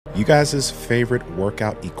You guys' favorite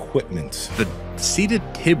workout equipment? The seated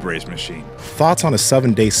tib raise machine. Thoughts on a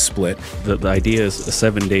 7-day split? The idea is a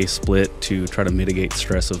 7-day split to try to mitigate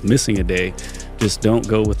stress of missing a day. Just don't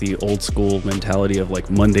go with the old school mentality of like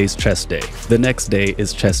Monday's chest day. The next day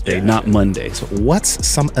is chest day, not Monday. So What's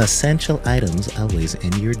some essential items always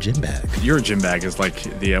in your gym bag? Your gym bag is like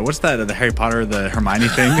the, what's that, the Harry Potter, the Hermione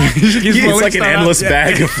thing? It's like an endless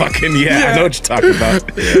bag of fucking, I know what you're talking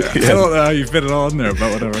about. I don't know how you fit it all in there,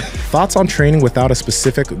 but whatever. Thoughts on training without a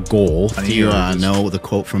specific goal? Do you know the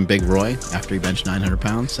quote from Big Roy after he benched 900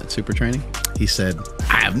 pounds at super training? He said,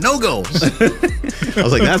 "I have no goals." I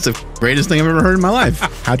was like, that's the greatest thing I've ever heard in my life.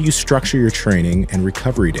 How do you structure your training and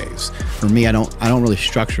recovery days? For me, I don't really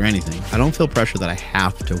structure anything. I don't feel pressure that I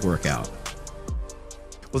have to work out.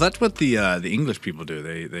 Well, that's what the English people do.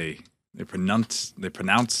 They pronounce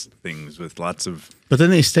things with lots of. But then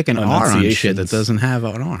they stick an R on shit Enunciations. that doesn't have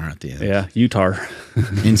an R at the end. yeah, Utah,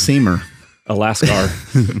 Nsima. Alaska.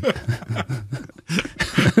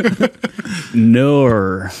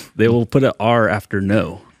 No, they will put an R after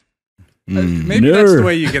no. Maybe that's the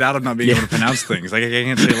way you get out of not being able to pronounce things. Like I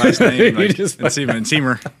can't say last name. Like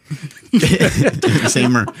Nsima.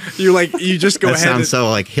 Nsima. You just go That ahead. sounds so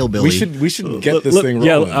like hillbilly. We should get this thing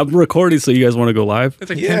rolling. Yeah, I'm recording, so you guys want to go live? It's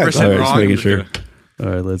like Yeah, 10% All right, wrong. just making sure. All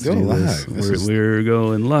right, let's Go do live. this. We're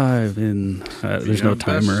going live, and there's no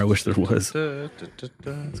timer. I wish there was.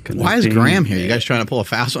 Why is Graham here? You guys trying to pull a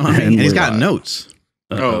fast one on me? And he's got notes.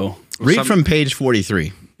 Uh-oh. Read from page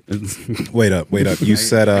 43. Wait up. You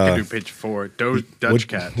said, I can do page 4. Dutch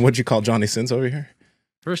cat. what'd you call Johnny Sins over here?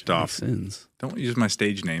 First off, Sins. don't use my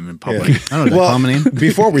stage name in public. I don't know. Well, Common name?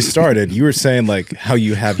 before we started, you were saying like how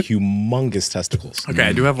you have humongous testicles. Okay,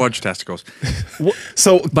 I do have large testicles.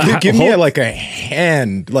 So give me hold- like a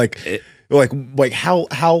hand, like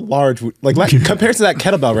how large, compared to that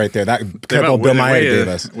kettlebell right there, that kettlebell Bill Meyer gave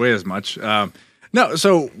us. Weigh as much. No,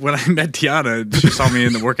 so when I met Tiana, she saw me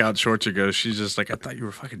in the workout shorts ago. She's just like, I thought you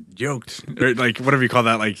were fucking yoked. Or like, whatever you call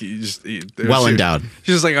that. Like, you just. Well endowed.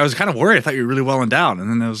 She's just like, I was kind of worried. I thought you were really well endowed. And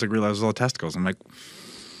then I was like, realized little testicles. I'm like,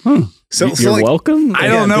 So You're like, welcome. I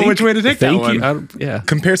don't know which way to take that Thank one. you. Yeah.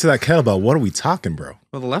 compared to that kettlebell, what are we talking, bro?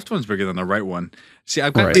 Well, the left one's bigger than the right one. See,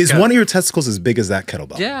 I've got. Right. Is one of your testicles as big as that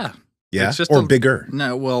kettlebell? Yeah. Yeah? It's just Or bigger?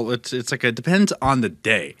 No, well, it's like it depends on the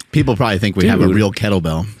day. People probably think we have a real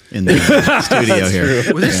kettlebell in the studio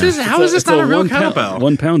here. Well, how is this not a real kettlebell?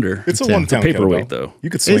 1 pounder. It's a 1 pound paperweight, kettlebell. though. You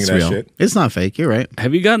could swing It's that real. shit. It's not fake. You're right.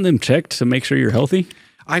 Have you gotten them checked to make sure you're healthy?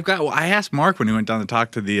 I asked Mark when he went down to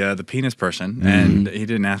talk to the penis person, and he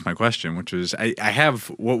didn't ask my question, which was I have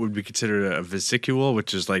what would be considered a vesicule,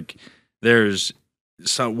 which is like there's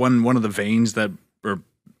one of the veins that or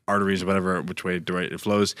arteries or whatever which way it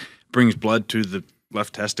flows brings blood to the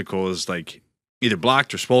left testicle is like either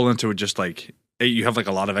blocked or swollen, so it just like you have like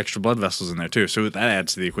a lot of extra blood vessels in there too, so that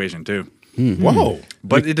adds to the equation too. Whoa.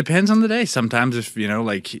 But it depends on the day. Sometimes if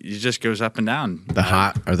like it just goes up and down. The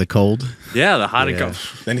hot or the cold? Yeah, the hot it goes.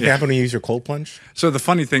 Anything happen when you use your cold plunge? So the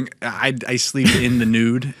funny thing, I sleep in the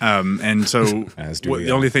nude, and so As do we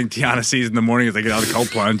the all. only thing Tiana sees in the morning is I get out of the cold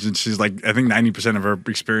plunge, and she's like, I think 90% of her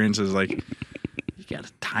experience is like, you got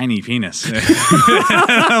a tiny penis.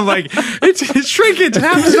 I'm like, it's shrinkage. It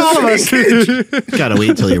happens to all of us. Gotta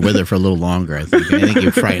wait till you're with her for a little longer, I think. I think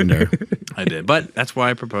you frightened her. I did, but that's why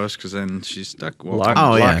I proposed, because then she's stuck. Well,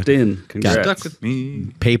 Locked in. Congrats. stuck with me.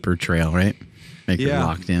 Paper trail, right? Make her Yeah.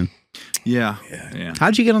 locked in. Yeah.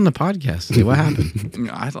 How'd you get on the podcast today? What happened?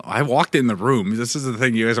 I walked in the room. This is the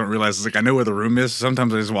thing you guys don't realize. It's like I know where the room is.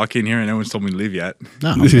 Sometimes I just walk in here and no one's told me to leave yet.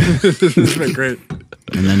 No. It's been great.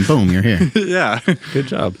 And then boom, you're here. Yeah. Good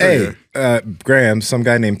job. Hey, Graham, some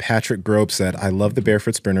guy named Patrick Grobe said, I love the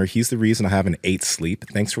Barefoot Sprinter. He's the reason I have an 8 sleep.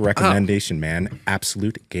 Thanks for recommendation, man.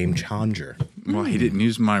 Absolute game changer. Well, he didn't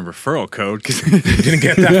use my referral code because You didn't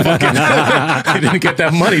get that fucking you didn't get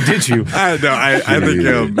that money, did you? I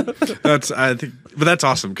think I think, but that's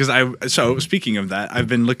awesome because so speaking of that, I've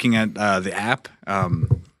been looking at the app,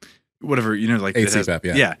 whatever like 8 it has- sleep app,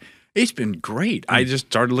 yeah. yeah. It's been great. I just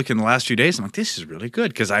started looking the last few days. I'm like, this is really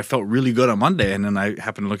good because I felt really good on Monday, and then I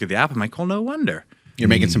happened to look at the app. I'm like, oh, no wonder. You're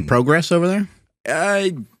making some progress over there?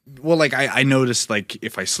 Well, like I noticed, like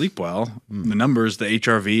if I sleep well, the numbers, the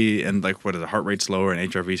HRV, and like what are the heart rate's lower and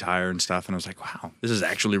HRV's higher and stuff. And I was like, wow, this is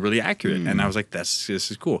actually really accurate. And I was like, this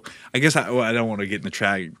is cool. I guess I don't want to get in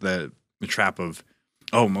the trap of,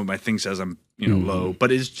 oh, my thing says I'm low,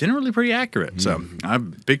 but it's generally pretty accurate. So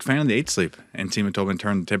I'm a big fan of the 8 sleep. And Nsima told me to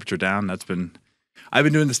turn the temperature down. I've been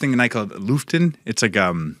doing this thing tonight called Luften. It's like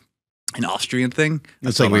an Austrian thing.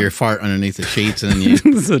 It's like where you fart underneath the sheets and then you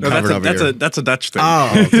cover it over That's a Dutch thing.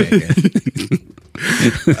 Oh, okay.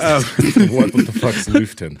 What the fuck's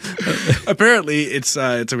Luften? Apparently, it's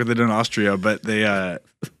what they do in Austria, but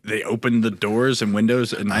they open the doors and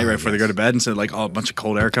windows at night right before they go to bed, and so like a bunch of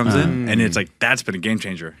cold air comes in, and it's like that's been a game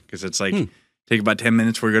changer because it's like take about 10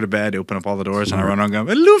 minutes before you go to bed, open up all the doors, and I run on going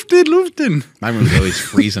Luften. My room's always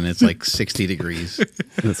freezing. It's like 60 degrees.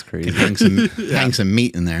 That's crazy. Hang some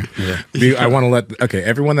meat in there. Yeah. I want to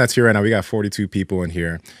everyone that's here right now, we got 42 people in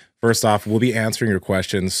here. First off, we'll be answering your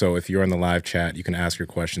questions. So if you're in the live chat, you can ask your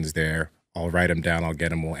questions there. I'll write them down. I'll get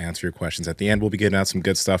them. We'll answer your questions. At the end, we'll be getting out some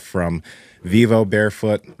good stuff from Vivo,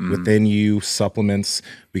 Barefoot, Within You, supplements.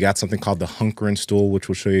 We got something called the Hunkering Stool, which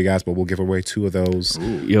we'll show you guys, but we'll give away 2 of those.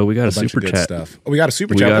 Ooh. Yo, we got a bunch super of good chat. Stuff. Oh, we got a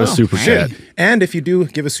super chat. We got a super chat. And if you do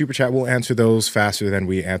give a super chat, we'll answer those faster than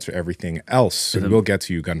we answer everything else. So we'll get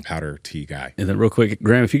to you, Gunpowder Tea Guy. And then real quick,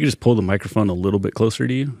 Graham, if you could just pull the microphone a little bit closer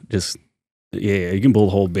to you, yeah, you can pull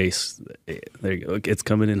the whole base. There you go. It's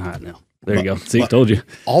coming in hot now. There you go. See, told you.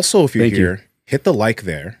 Also, if you're Thank here, hit the like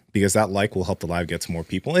there because that like will help the live get to more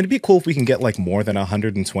people. And it'd be cool if we can get like more than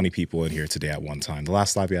 120 people in here today at one time. The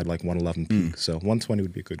last live we had like 111 peak, so 120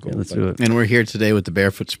 would be a good goal. Yeah, let's do it. And we're here today with the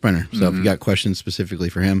Barefoot Sprinter. So if you got questions specifically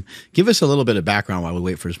for him, give us a little bit of background while we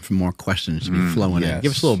wait for more questions to be flowing in.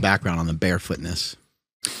 Give us a little background on the barefootness.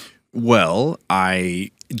 Well,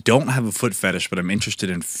 I don't have a foot fetish, but I'm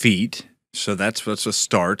interested in feet. So that's a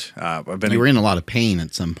start. You were in a lot of pain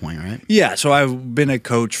at some point, right? Yeah, so I've been a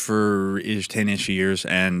coach for 10-ish years,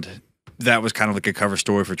 and that was kind of like a cover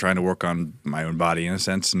story for trying to work on my own body in a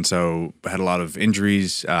sense. And so I had a lot of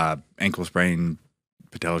injuries, ankle sprain,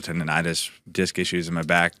 patellar tendonitis, disc issues in my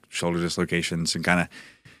back, shoulder dislocations, and kind of,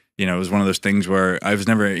 it was one of those things where I was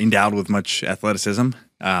never endowed with much athleticism.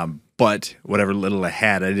 But whatever little I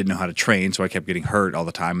had, I didn't know how to train, so I kept getting hurt all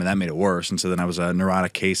the time, and that made it worse. And so then I was a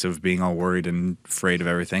neurotic case of being all worried and afraid of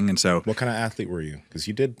everything. And so, what kind of athlete were you? Because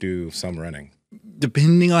you did do some running.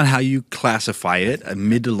 Depending on how you classify it, a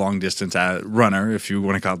mid to long distance runner, if you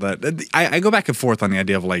want to call it that. I go back and forth on the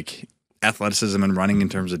idea of like athleticism and running in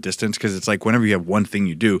terms of distance, because it's like whenever you have one thing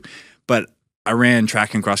you do. But I ran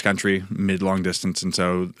track and cross country, mid long distance, and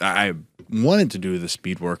so I wanted to do the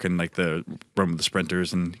speed work and like the run with the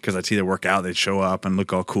sprinters, and because I'd see their workout, they'd show up and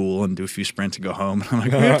look all cool and do a few sprints and go home. And I'm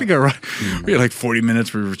like, we have to go run. We had like 40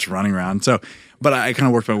 minutes. We were just running around. So, but I kind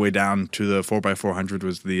of worked my way down to the 4x400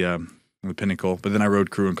 was the pinnacle. But then I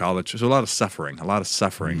rode crew in college. So a lot of suffering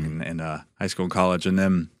in high school and college, and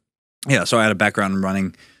then so I had a background in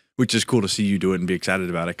running, which is cool to see you do it and be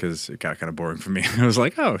excited about it because it got kind of boring for me. I was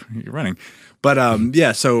like, oh, you're running. But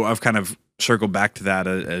so I've kind of circled back to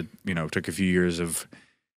that. Took a few years of,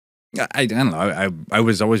 I don't know. I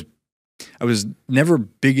was never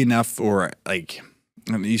big enough, or like,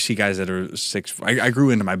 you see guys that are 6'. I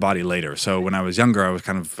grew into my body later. So when I was younger, I was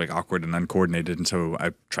kind of like awkward and uncoordinated. And so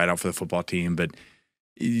I tried out for the football team, but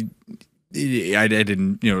I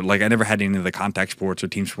didn't, I never had any of the contact sports or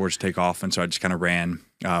team sports take off. And so I just kind of ran.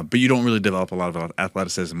 But you don't really develop a lot of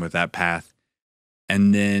athleticism with that path.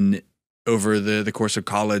 And then over the course of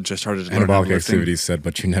college, I started to learn Anabolic activity said,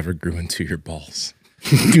 but you never grew into your balls.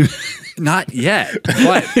 Not yet,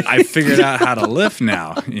 but I figured out how to lift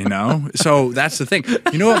now, So that's the thing.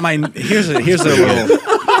 You know what? Here's a little.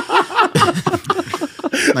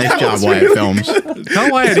 Nice job, Wyatt Films.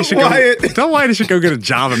 Tell Wyatt he should go get a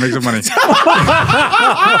job and make some money.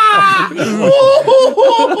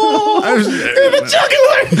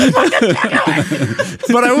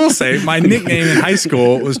 But I will say, my nickname in high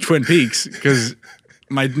school was Twin Peaks because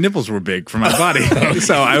my nipples were big for my body.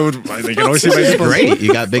 So they could always see my nipples. Great,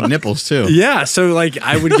 you got big nipples too. Yeah, so like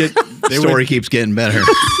I would get. Story keeps getting better.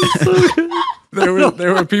 There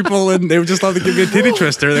were people, and they would just love to give me a titty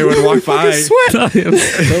twister. They would walk by.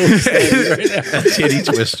 Titty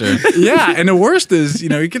twister. Yeah, and the worst is,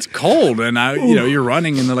 it gets cold, and you're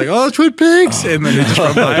running, and they're like, "Oh, Twin Peaks," and then they just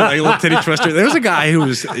run by like a little titty twister. There was a guy who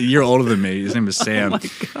was a year older than me. His name was Sam.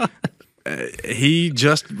 He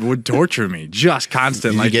just would torture me, just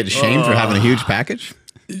constant. Did you get shamed for having a huge package?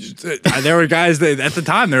 There were guys that at the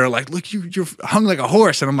time they were like, "Look, you're hung like a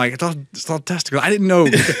horse," and I'm like, "It's all testicles." I didn't know.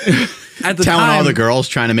 At the Telling time, all the girls,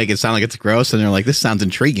 trying to make it sound like it's gross, and they're like, "This sounds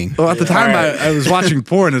intriguing." Well, at the time, I was watching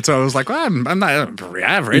porn, and so I was like, "Well, I'm not very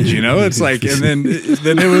average, It's like, and then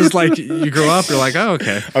it was like you grow up, you're like, "Oh,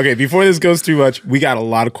 okay." Okay, before this goes too much, we got a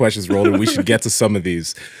lot of questions rolling. We should get to some of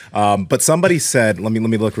these. But somebody said, let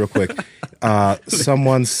me look real quick.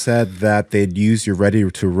 Someone said that they'd use your Ready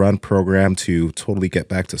to Run program to totally get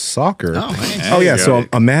back to soccer. Oh, nice. Oh yeah. So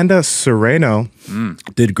Amanda Sereno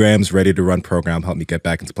did Graham's Ready to Run program, helped me get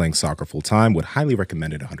back into playing soccer full time. Would highly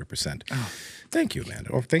recommend it 100%. Oh. Thank you,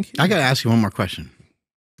 Amanda. Or thank you. I got to ask you one more question.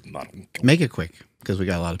 Make it quick. because we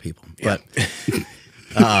got a lot of people. Yeah.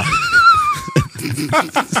 But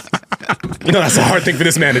You know, that's a hard thing for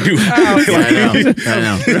this man to do.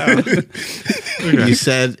 I know. You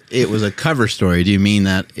said it was a cover story. Do you mean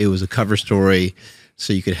that it was a cover story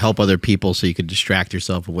so you could help other people, so you could distract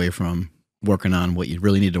yourself away from working on what you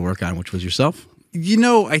really need to work on, which was yourself? You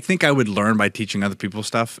know, I think I would learn by teaching other people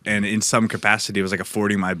stuff. And in some capacity, it was like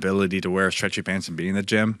affording my ability to wear stretchy pants and be in the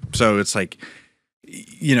gym. So it's like,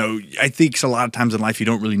 you know, I think a lot of times in life, you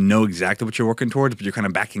don't really know exactly what you're working towards, but you're kind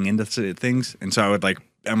of backing into things. And so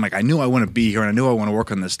I'm like, I knew I want to be here and I knew I want to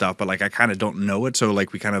work on this stuff, but like, I kind of don't know it. So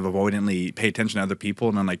like, we kind of avoidantly pay attention to other people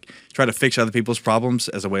and then like try to fix other people's problems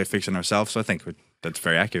as a way of fixing ourselves. So I think that's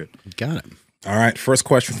very accurate. Got it. All right, first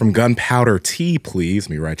question from Gunpowder T, please.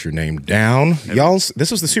 Let me write your name down. Y'all's,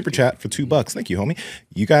 this was the super chat for $2. Thank you, homie.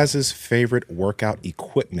 You guys' favorite workout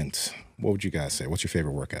equipment. What would you guys say? What's your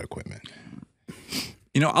favorite workout equipment?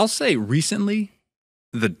 You know, I'll say recently,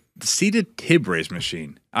 the seated tib raise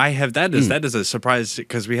machine. I have that is a surprise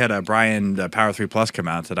because we had a Brian Power 3 Plus come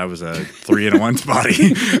out that I was a 3-in-1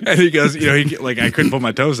 body, and he goes, you know, like I couldn't put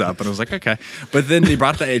my toes up, and I was like, okay. But then he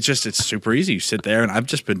brought that. It's super easy. You sit there, and I've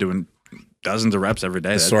just been doing dozens of reps every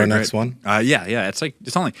day. The Sorinex one? Yeah. It's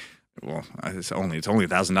only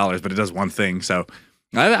 $1,000, but it does one thing. So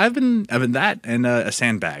I've been that and a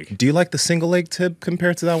sandbag. Do you like the single leg tib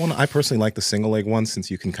compared to that one? I personally like the single leg one since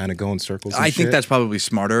you can kind of go in circles. And I think that's probably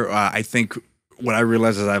smarter. I think what I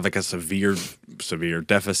realized is I have like a severe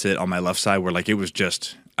deficit on my left side where like it was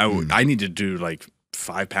just I need to do like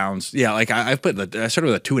 5 pounds. Yeah, like I started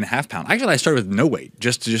with a 2.5 pound. Actually, I started with no weight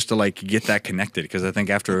just to like get that connected because I think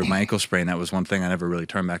after my ankle sprain, that was one thing I never really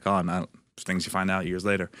turned back on. Things you find out years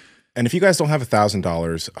later. And if you guys don't have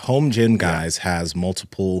 $1,000, Home Gym Guys has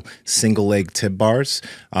multiple single leg tib bars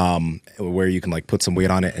where you can like put some weight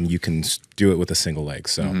on it and you can do it with a single leg.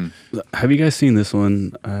 So, have you guys seen this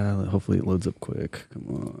one? Hopefully it loads up quick. Come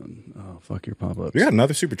on. Oh, fuck your pop-ups. we got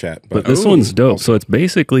another super chat. But this one's dope. So it's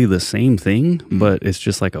basically the same thing, but it's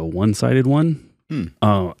just like a one-sided one.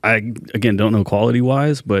 I again don't know quality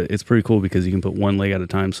wise, but it's pretty cool because you can put one leg at a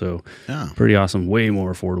time. So pretty awesome, way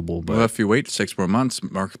more affordable. But well, if you wait 6 more months,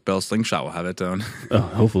 Mark Bell's slingshot will have it done.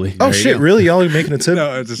 Hopefully. Oh shit! Really? Y'all are making a tip?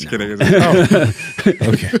 No, I'm just kidding.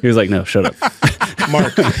 Okay. He was like, "No, shut up."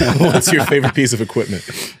 Mark, what's your favorite piece of equipment?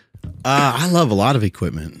 I love a lot of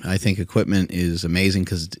equipment. I think equipment is amazing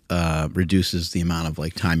because reduces the amount of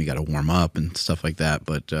like time you got to warm up and stuff like that.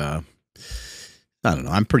 But I don't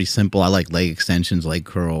know. I'm pretty simple. I like leg extensions, leg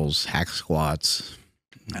curls, hack squats.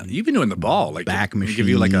 You've been doing the ball, like back machine. Give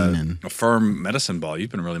you like a firm medicine ball.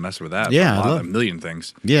 You've been really messing with that. Yeah, a million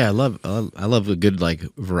things. Yeah, I love a good like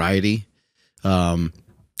variety. I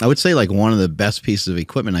would say like one of the best pieces of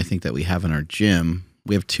equipment I think that we have in our gym.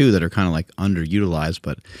 We have two that are kind of like underutilized,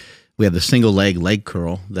 but we have the single leg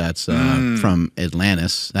curl that's from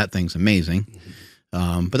Atlantis. That thing's amazing.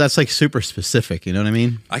 But that's like super specific, you know what I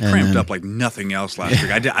mean? I cramped up like nothing else last week.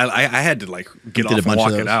 I had to like get off and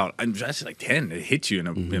walk it out. I'm just like 10. It hits you in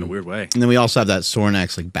a weird way. And then we also have that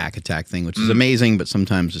Sorinex like back attack thing, which is amazing, but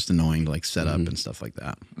sometimes just annoying to like set up and stuff like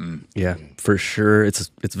that. Yeah, for sure. It's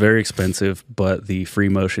very expensive, but the free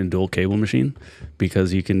motion dual cable machine,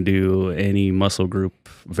 because you can do any muscle group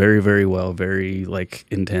very, very well, very like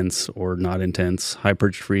intense or not intense,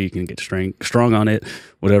 hypertrophy. You can get strong on it,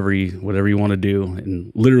 whatever you want to do,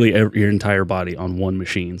 and literally your entire body on one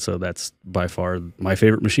machine. So that's by far my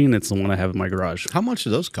favorite machine. It's the one I have in my garage. How much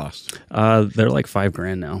do those cost? They're like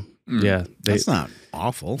 $5,000 now. Yeah, that's not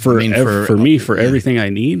awful. For everything I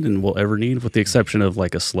need and will ever need, with the exception of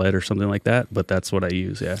like a sled or something like that. But that's what I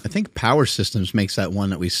use. Yeah, I think Power Systems makes that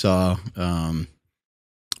one that we saw.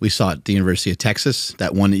 We saw at the University of Texas.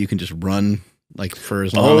 That one that you can just run like for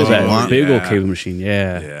as long as you want. Big old cable machine.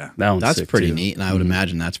 Yeah. That's pretty neat. And I would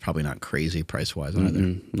imagine that's probably not crazy price wise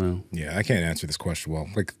either. No. Yeah, I can't answer this question well.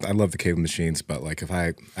 Like, I love the cable machines, but like if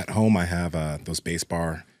at home I have those base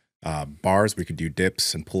bar bars we could do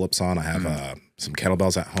dips and pull-ups on. I have some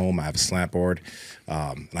kettlebells at home. I have a slant board,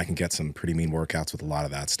 and I can get some pretty mean workouts with a lot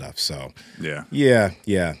of that stuff. So yeah.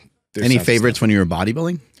 Any favorites when you were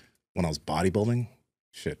bodybuilding? When I was bodybuilding?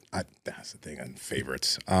 Shit, that's the thing on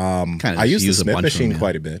favorites. I use the Smith machine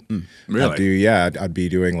quite a bit. Really? I'd be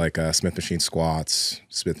doing like Smith machine squats.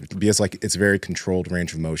 Because like it's very controlled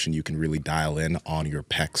range of motion. You can really dial in on your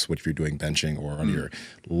pecs, which you're doing benching, or on your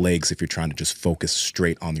legs if you're trying to just focus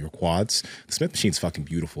straight on your quads. The Smith machine's fucking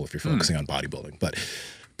beautiful if you're focusing on bodybuilding. But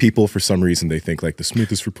people, for some reason, they think like the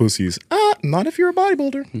Smith is for pussies. Not if you're a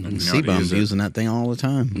bodybuilder. C-Bum's using that thing all the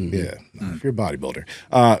time. Yeah, not if you're a bodybuilder.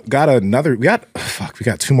 We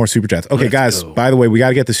got 2 more super chats. Okay, guys, by the way, we got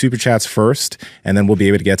to get the super chats first, and then we'll be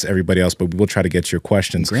able to get to everybody else, but we'll try to get your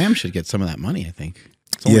questions. Graham should get some of that money, I think.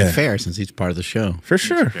 It's only fair since he's part of the show. For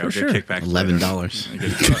sure, Okay, I'll for get sure. kickbacks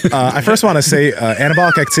 $11. I first want to say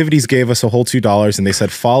Anabolic Activities gave us a whole $2, and they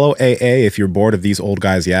said, follow AA if you're bored of these old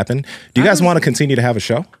guys yapping. Do you guys want to continue to have a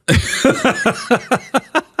show?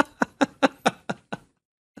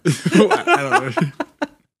 I don't know.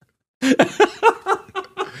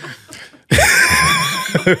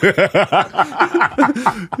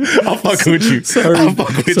 I'll fuck with you. Sorry, I'll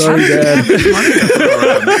fuck with sorry, you. Dad.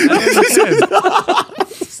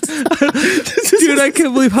 Dude, I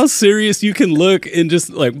can't believe how serious you can look and just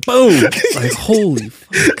like boom, like holy.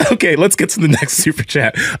 Fuck. Okay, let's get to the next super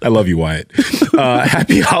chat. I love you, Wyatt.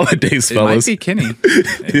 Happy holidays, It might fellas. be Kenny.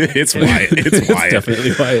 It's Wyatt. It's Wyatt.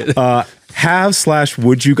 Definitely Wyatt.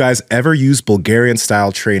 Would you guys ever use Bulgarian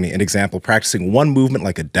style training? An example, practicing one movement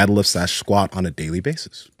like a deadlift / squat on a daily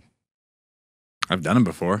basis. I've done it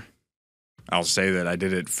before. I'll say that I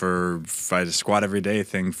did it I had a squat every day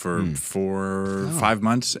thing for 4 or 5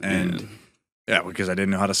 months. And because I didn't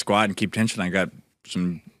know how to squat and keep tension, I got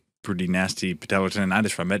some pretty nasty patellar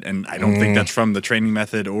tendonitis from it. And I don't think that's from the training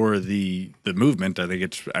method or the movement. I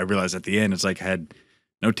think I realized at the end, it's like I had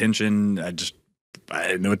no tension. I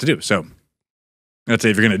didn't know what to do. So I'd say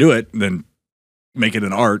if you're going to do it, then make it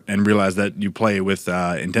an art and realize that you play with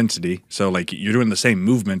intensity. So like you're doing the same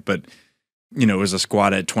movement, but is a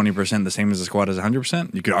squat at 20% the same as a squat as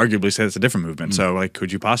 100%? You could arguably say it's a different movement. So like,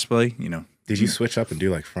 could you possibly, Did you switch up and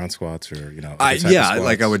do like front squats or, other type of like I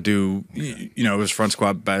squats? would do, it was front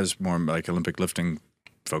squat, but it was more like Olympic lifting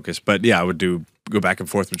focus. But yeah, I would go back and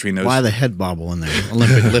forth between those. Why the head bobble in there?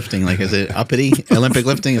 Olympic lifting, like is it uppity? Olympic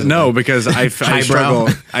lifting? Is it No, like because I highbrow? struggle.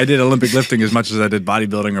 I did Olympic lifting as much as I did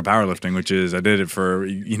bodybuilding or powerlifting, which is I did it for a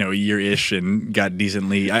year-ish and got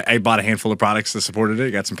decently. I bought a handful of products that supported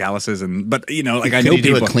it. Got some calluses but I know Can you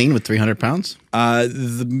do people. it clean with 300 pounds? I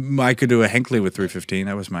could do a Henkley with 315.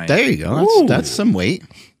 That was my. There you go. That's some weight.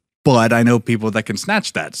 But I know people that can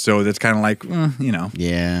snatch that, so that's kind of like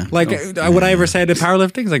Yeah. Like, would I ever say I did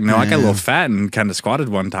powerlifting? It's like, no, I got a little fat and kind of squatted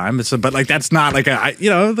one time. But like, that's not like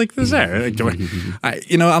like this there. Like,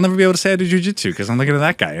 I'll never be able to say I do jujitsu because I'm looking at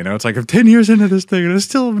that guy. It's like I'm 10 years into this thing and I'm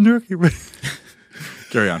still nerky.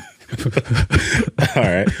 Carry on. All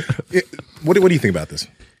right. What do you think about this?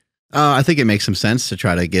 I think it makes some sense to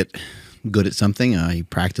try to get good at something. You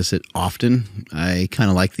practice it often. I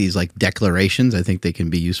kind of like these like declarations. I think they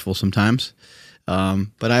can be useful sometimes.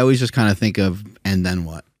 But I always just kind of think of, and then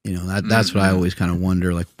what? That's what I always kind of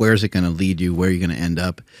wonder, like, where's it going to lead you? Where are you going to end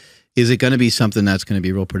up? Is it going to be something that's going to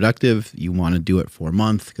be real productive? You want to do it for a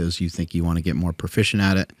month because you think you want to get more proficient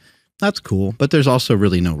at it. That's cool. But there's also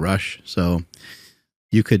really no rush. So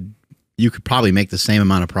you could probably make the same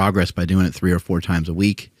amount of progress by doing it 3 or 4 times a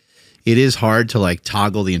week. It is hard to like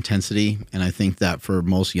toggle the intensity. And I think that for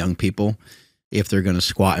most young people, if they're going to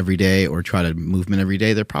squat every day or try to movement every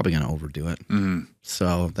day, they're probably going to overdo it.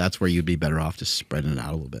 So that's where you'd be better off just spreading it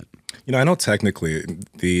out a little bit. I know technically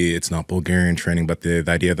it's not Bulgarian training, but the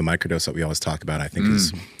idea of the microdose that we always talk about, I think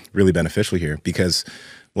is really beneficial here because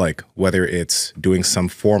like whether it's doing some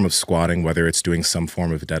form of squatting, whether it's doing some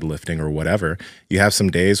form of deadlifting or whatever, you have some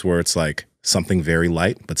days where it's like something very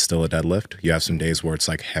light, but still a deadlift. You have some days where it's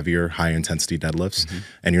like heavier, high intensity deadlifts,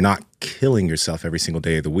 and you're not killing yourself every single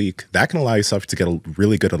day of the week. That can allow yourself to get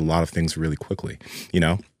really good at a lot of things really quickly,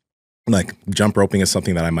 Like jump roping is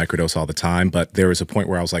something that I microdose all the time, but there was a point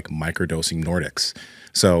where I was like microdosing Nordics.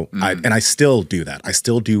 So I still do that. I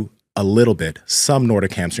still do a little bit, some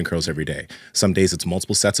Nordic hamstring curls every day. Some days it's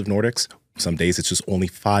multiple sets of Nordics. Some days it's just only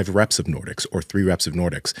 5 reps of Nordics or 3 reps of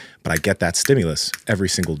Nordics. But I get that stimulus every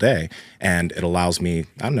single day and it allows me,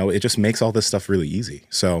 I don't know, it just makes all this stuff really easy.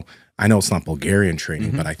 So I know it's not Bulgarian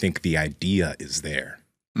training, but I think the idea is there.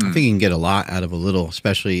 I think you can get a lot out of a little,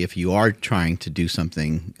 especially if you are trying to do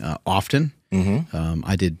something often.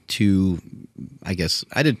 I did I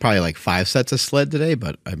did probably like 5 sets of sled today,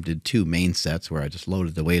 but I did 2 main sets where I just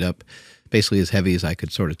loaded the weight up basically as heavy as I could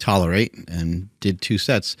sort of tolerate and did 2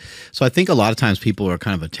 sets. So I think a lot of times people are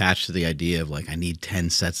kind of attached to the idea of like, I need 10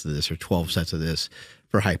 sets of this or 12 sets of this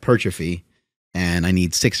for hypertrophy. And I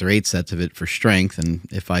need 6 or 8 sets of it for strength. And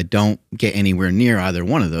if I don't get anywhere near either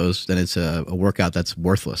one of those, then it's a workout that's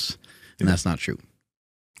worthless. And that's not true.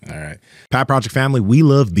 All right. Pat Project family, we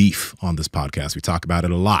love beef on this podcast. We talk about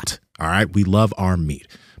it a lot. All right. We love our meat.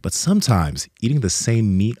 But sometimes eating the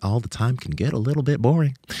same meat all the time can get a little bit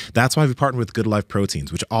boring. That's why we partnered with Good Life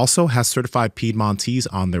Proteins, which also has certified Piedmontese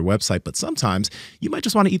on their website. But sometimes you might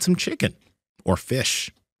just want to eat some chicken or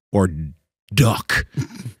fish or duck.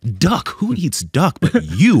 Duck. Who eats duck? But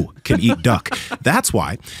you can eat duck. That's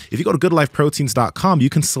why if you go to goodlifeproteins.com, you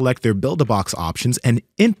can select their Build-A-Box options and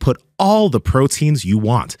input all the proteins you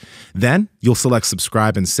want. Then you'll select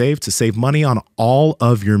subscribe and save to save money on all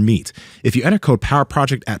of your meat. If you enter code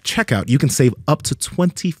PowerProject at checkout, you can save up to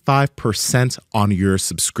 25% on your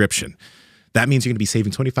subscription. That means you're going to be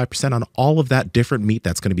saving 25% on all of that different meat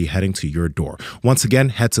that's going to be heading to your door. Once again,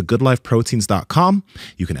 head to goodlifeproteins.com.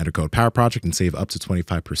 You can enter code PowerProject and save up to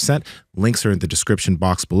 25%. Links are in the description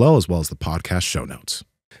box below, as well as the podcast show notes.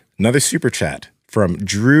 Another super chat from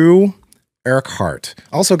Drew Erickhart.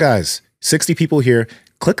 Also, guys, 60 people here.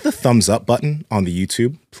 Click the thumbs up button on the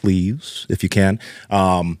YouTube, please, if you can.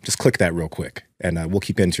 Just click that real quick, and we'll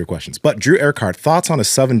keep getting to your questions. But Drew Erickhart, thoughts on a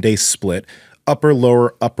 7-day split? Upper,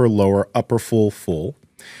 lower, upper, full,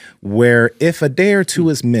 where if a day or two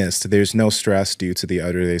is missed, there's no stress due to the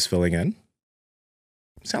other days filling in.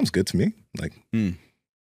 Sounds good to me. Like, I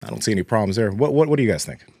don't see any problems there. What do you guys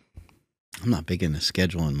think? I'm not big into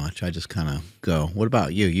scheduling much. I just kind of go. What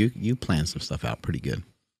about you? You plan some stuff out pretty good.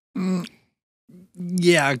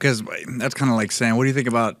 Yeah, because that's kind of like saying, what do you think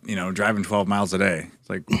about, driving 12 miles a day? It's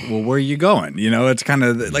like, well, where are you going? It's kind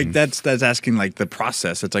of like that's asking like the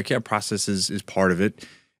process. It's like, yeah, process is part of it.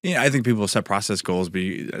 I think people set process goals, but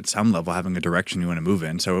at some level having a direction you want to move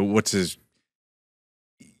in. So what's his,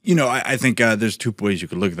 I think there's two ways you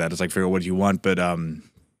could look at that. It's like figure out what you want, but I'm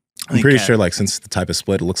pretty sure like since the type of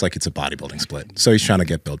split, it looks like it's a bodybuilding split. So he's trying to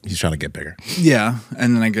get built. He's trying to get bigger. Yeah.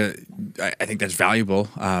 And then I think that's valuable.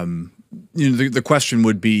 The question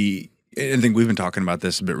would be, and I think we've been talking about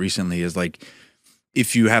this a bit recently, is like,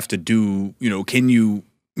 if you have to do, can you,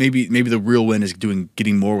 maybe the real win is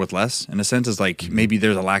getting more with less, in a sense, is like, maybe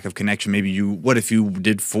there's a lack of connection. Maybe what if you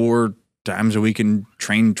did 4 times a week and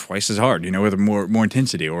trained twice as hard, with more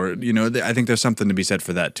intensity, or, I think there's something to be said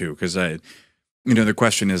for that too. Cause the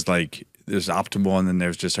question is like, there's optimal, and then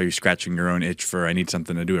there's just, are you scratching your own itch for, I need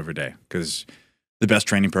something to do every day? Cause the best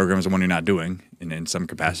training program is the one you're not doing in some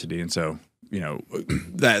capacity. And so,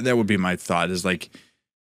 that would be my thought, is like,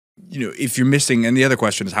 if you're missing, and the other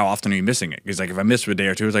question is, how often are you missing it? Because like, if I miss a day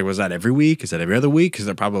or two, it's like, was that every week? Is that every other week? Because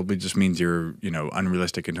that probably just means you're,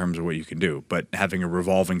 unrealistic in terms of what you can do. But having a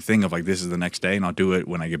revolving thing of like, this is the next day and I'll do it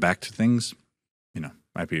when I get back to things,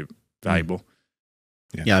 might be valuable.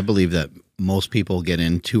 Yeah, I believe that most people get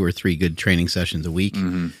in 2 or 3 good training sessions a week.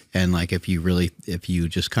 And like, if you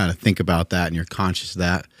just kind of think about that and you're conscious of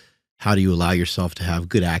that, how do you allow yourself to have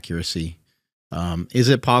good accuracy? Is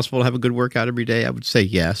it possible to have a good workout every day? I would say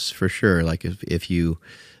yes, for sure. Like if you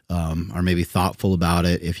are maybe thoughtful about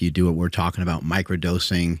it, if you do what we're talking about,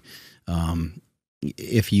 microdosing,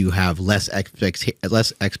 if you have less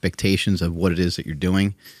expectations of what it is that you're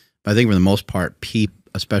doing. But I think for the most part,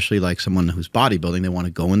 especially like someone who's bodybuilding, they want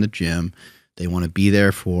to go in the gym, they want to be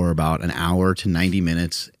there for about an hour to 90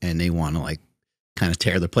 minutes, and they want to like kind of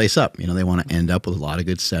tear the place up. They want to end up with a lot of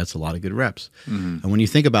good sets, a lot of good reps. And when you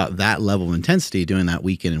think about that level of intensity, doing that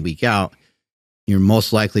week in and week out, you're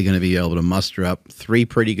most likely going to be able to muster up 3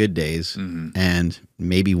 pretty good days and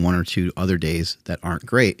maybe 1 or 2 other days that aren't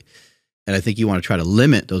great. And I think you want to try to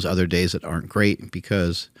limit those other days that aren't great,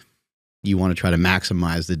 because you want to try to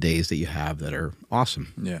maximize the days that you have that are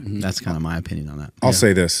awesome. Yeah. That's kind of my opinion on that. I'll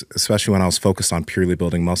say this, especially when I was focused on purely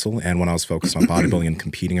building muscle and when I was focused on bodybuilding and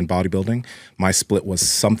competing in bodybuilding, my split was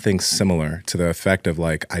something similar to the effect of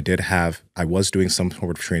like, I was doing some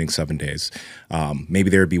sort of training 7 days.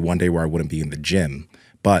 Maybe there would be one day where I wouldn't be in the gym,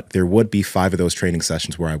 but there would be 5 of those training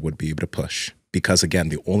sessions where I would be able to push. Because again,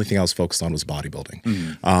 the only thing I was focused on was bodybuilding.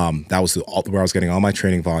 That was where I was getting all my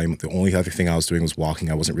training volume. The only other thing I was doing was walking.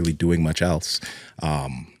 I wasn't really doing much else.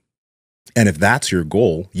 And if that's your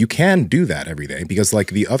goal, you can do that every day, because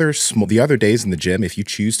like the other days in the gym, if you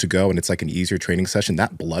choose to go and it's like an easier training session,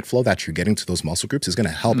 that blood flow that you're getting to those muscle groups is going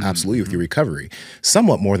to help absolutely with your recovery,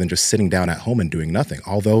 somewhat more than just sitting down at home and doing nothing.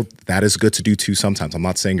 Although that is good to do too sometimes. I'm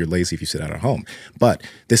not saying you're lazy if you sit out at home, but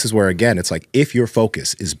this is where, again, it's like, if your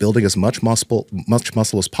focus is building as much muscle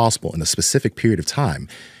as possible in a specific period of time,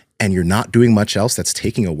 and you're not doing much else that's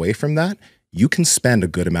taking away from that, you can spend a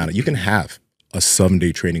good amount you can have a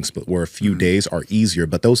 7-day training split where a few days are easier,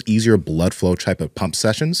 but those easier blood flow type of pump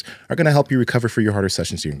sessions are going to help you recover for your harder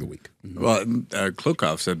sessions during the week. Well,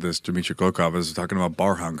 Klokov said this, Dmitry Klokov is talking about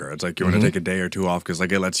bar hunger. It's like you want to take a day or two off because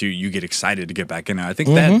like it lets you get excited to get back in there. I think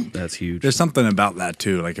That's huge. there's something about that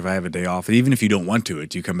too. Like if I have a day off, even if you don't want to,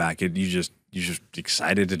 you come back, you're just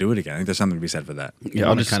excited to do it again. I think there's something to be said for that. Yeah,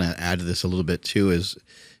 I'll just kind of add to this a little bit too. Is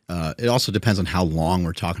it also depends on how long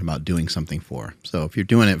we're talking about doing something for. So if you're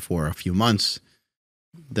doing it for a few months,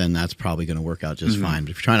 then that's probably going to work out just fine.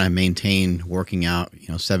 But if you're trying to maintain working out,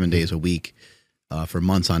 7 days a week for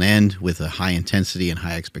months on end with a high intensity and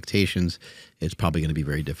high expectations, it's probably going to be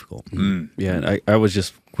very difficult. Yeah, and I was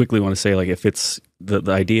just quickly want to say, like, if it's the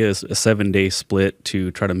idea is a 7-day split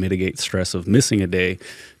to try to mitigate stress of missing a day,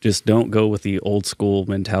 just don't go with the old school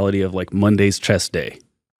mentality of like Monday's chest day.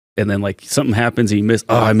 And then like something happens and you miss,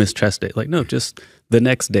 I missed chest day. Like, no, just the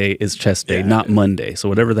next day is chest day, not Monday. So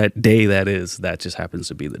whatever that day that is, that just happens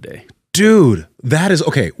to be the day. Dude, that is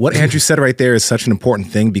okay. What Andrew said right there is such an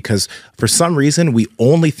important thing because for some reason, we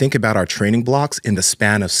only think about our training blocks in the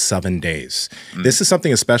span of 7 days. This is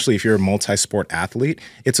something, especially if you're a multi-sport athlete,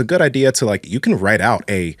 it's a good idea to you can write out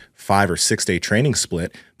a 5 or 6 day training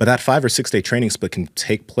split, but that 5 or 6 day training split can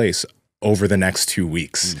take place over the next 2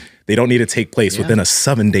 weeks. They don't need to take place within a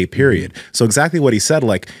 7-day period. So exactly what he said,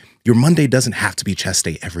 your Monday doesn't have to be chest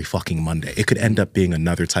day every fucking Monday. It could end up being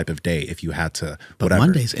another type of day if you had to, But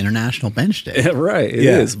Monday's International Bench Day. Yeah, right. It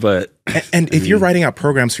is, but and if you're writing out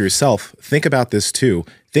programs for yourself, think about this too.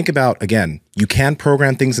 Think about, again, you can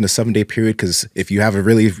program things in a 7-day period because if you have a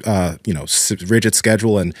really, rigid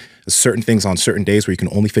schedule and certain things on certain days where you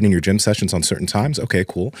can only fit in your gym sessions on certain times, okay,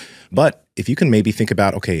 cool. But if you can maybe think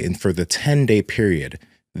about, okay, and for the 10-day period,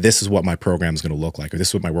 this is what my program is going to look like, or this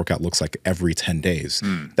is what my workout looks like every 10 days.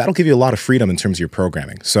 That'll give you a lot of freedom in terms of your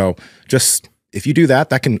programming. So just, if you do that,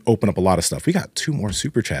 that can open up a lot of stuff. We got 2 more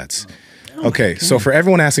super chats. Okay, so for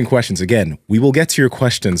everyone asking questions, again, we will get to your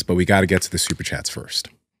questions, but we got to get to the super chats first.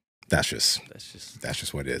 That's just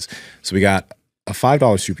what it is. So we got a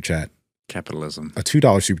 $5 super chat, Capitalism, a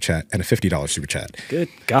 $2 super chat, and a $50 super chat. good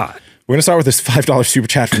God. We're going to start with this $5 super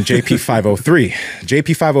chat from JP503.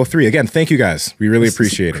 JP503, again, thank you guys. We really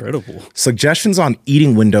appreciate it. Incredible. Suggestions on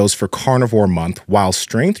eating windows for carnivore month while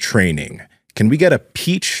strength training. Can we get a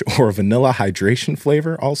peach or vanilla hydration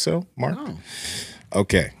flavor also, Mark? Oh.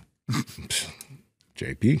 Okay.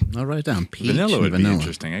 JP. I'll write it down. Peach vanilla and would vanilla. be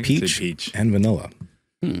interesting. I could say peach. and vanilla.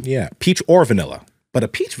 Yeah, peach or vanilla. But a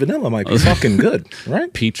peach vanilla might be fucking good,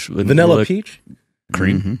 right? Peach, Vanilla peach?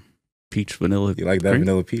 cream. Peach, vanilla. You like that cream?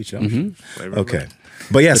 vanilla peach, don't you? Flavor Okay.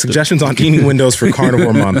 But yeah, suggestions on eating windows for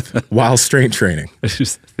carnivore month while strength training. I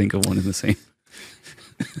just think of one in the same.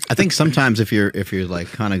 I think sometimes if you're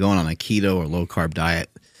like kind of going on a keto or low carb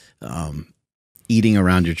diet, eating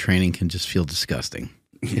around your training can just feel disgusting.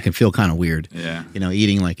 It can feel kind of weird. Yeah.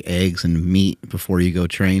 Eating like eggs and meat before you go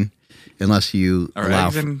train, unless you Are allow.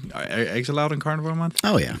 are eggs allowed in carnivore month?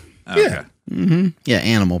 Oh yeah, Oh, okay. yeah,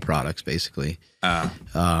 animal products basically. Yeah,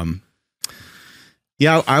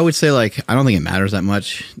 I would say I don't think it matters that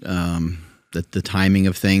much. The timing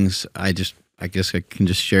of things. I guess I can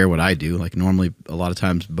just share what I do. Like normally, a lot of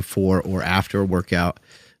times before or after a workout,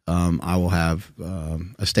 I will have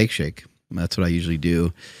a steak shake. That's what I usually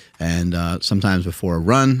do. And sometimes before a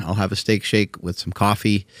run, I'll have a steak shake with some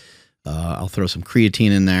coffee. I'll throw some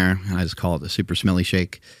creatine in there, and I just call it the super smelly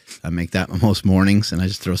shake. I make that most mornings, and I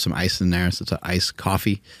just throw some ice in there, so it's an iced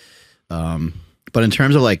coffee. But in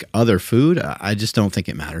terms of other food, I just don't think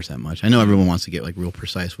it matters that much. I know everyone wants to get real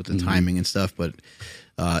precise with the timing and stuff, but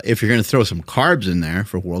if you're going to throw some carbs in there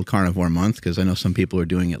for World Carnivore Month, because I know some people are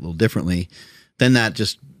doing it a little differently, then that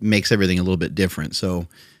just makes everything a little bit different. So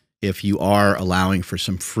if you are allowing for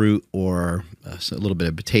some fruit or a little bit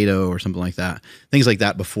of potato or something like that, things like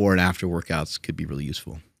that before and after workouts could be really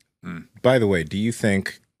useful. By the way, do you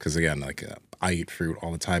think, because again, I eat fruit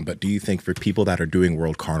all the time, but do you think for people that are doing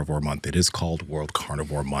World Carnivore Month, it is called World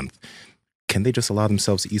Carnivore Month, can they just allow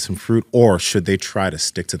themselves to eat some fruit, or should they try to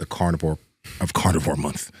stick to the carnivore of Carnivore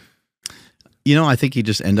Month? I think you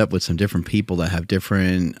just end up with some different people that have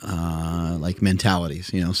different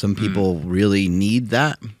mentalities. Some people really need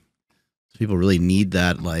that. People really need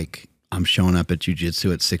that, I'm showing up at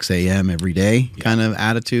jiu-jitsu at 6 a.m. every day kind of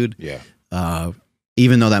attitude. Yeah.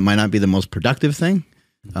 Even though that might not be the most productive thing,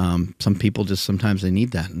 some people just sometimes they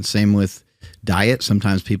need that. And same with diet.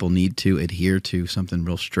 Sometimes people need to adhere to something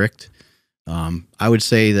real strict. I would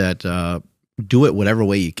say that do it whatever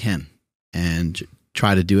way you can and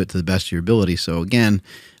try to do it to the best of your ability. So again,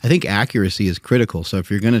 I think accuracy is critical. So if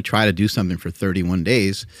you're going to try to do something for 31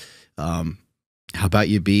 days, how about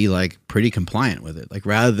you be like pretty compliant with it? Like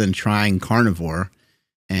rather than trying carnivore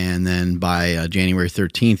and then by January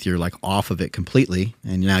 13th, you're like off of it completely.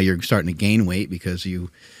 And now you're starting to gain weight because you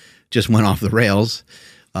just went off the rails.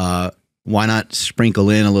 Why not sprinkle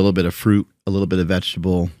in a little bit of fruit, a little bit of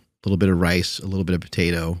vegetable, a little bit of rice, a little bit of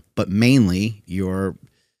potato, but mainly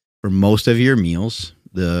for most of your meals,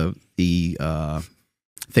 the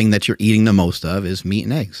thing that you're eating the most of is meat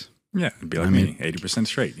and eggs. Yeah, it'd be like me, 80%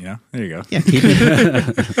 straight. You know, there you go. Yeah,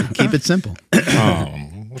 keep it simple.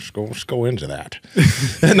 Let's go into that.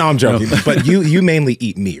 No, I'm joking. But you mainly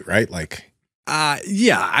eat meat, right? Like,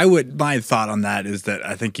 yeah, I would. My thought on that is that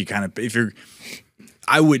I think you kind of,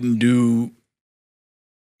 I wouldn't do.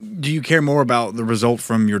 Do you care more about the result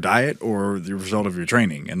from your diet or the result of your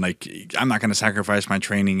training? And like, I'm not going to sacrifice my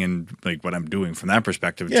training and like what I'm doing from that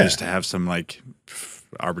perspective just to have some like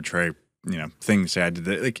arbitrary, thing. Say I did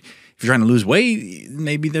that. Like, if you're trying to lose weight,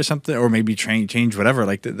 maybe there's something, or maybe change whatever.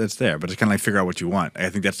 Like that's there, but it's kind of like figure out what you want. I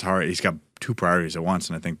think that's hard. He's got two priorities at once,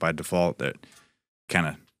 and I think by default that kind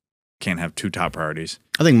of can't have two top priorities.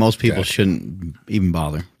 I think most people shouldn't even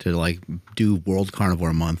bother to like do World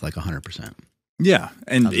Carnivore Month like 100%. Yeah,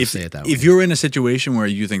 and if you're in a situation where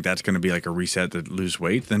you think that's going to be like a reset to lose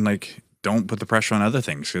weight, then like don't put the pressure on other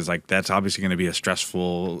things because like that's obviously going to be a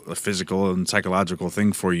stressful, physical and psychological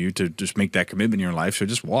thing for you to just make that commitment in your life. So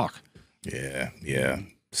just walk. Yeah.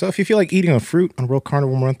 So if you feel like eating a fruit on World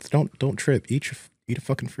Carnivore Month, don't trip. Eat a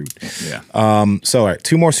fucking fruit. Yeah. So all right,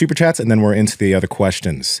 2 more super chats and then we're into the other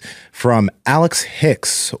questions. From Alex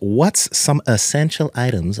Hicks, what's some essential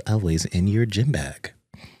items always in your gym bag?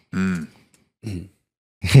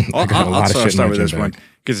 I'll start with this one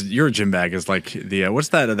because your gym bag is like the what's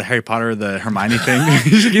that the Harry Potter the Hermione thing?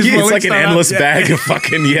 It's like an endless bag of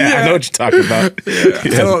fucking I know what you're talking about. I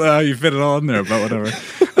don't know how you fit it all in there, but whatever.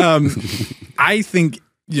 I think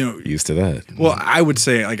used to that. Well, I would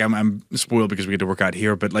say like I'm spoiled because we get to work out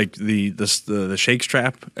here, but like the shake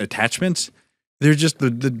strap attachments. They're just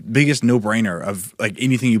the biggest no-brainer of like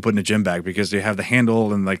anything you put in a gym bag because they have the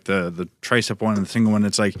handle and like the tricep one and the single one.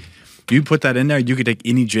 It's like you put that in there, you could take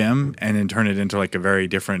any gym and then turn it into like a very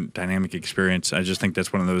different dynamic experience. I just think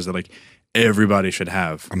that's one of those that like everybody should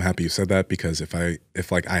have. I'm happy you said that because if I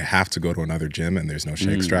have to go to another gym and there's no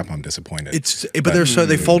shake strap, I'm disappointed. But they're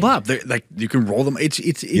they fold up. They're like you can roll them. It's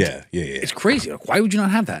It's crazy. Like, why would you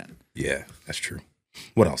not have that? Yeah, that's true.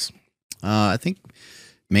 What else? I think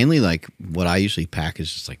mainly like what I usually pack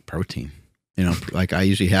is just like protein. Like I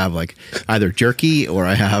usually have like either jerky or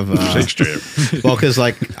I have shake strap. Well, because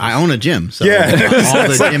like I own a gym, so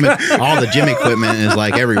all the gym equipment is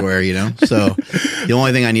like everywhere, So the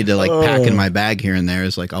only thing I need to like pack in my bag here and there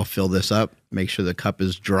is like I'll fill this up, make sure the cup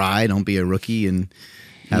is dry, don't be a rookie, and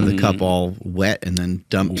have the cup all wet, and then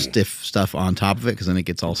dump stiff stuff on top of it because then it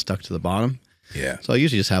gets all stuck to the bottom. Yeah. So I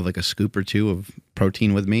usually just have like a scoop or two of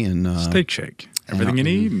protein with me and steak shake. Everything you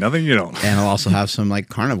need, nothing you don't. And I'll also have some like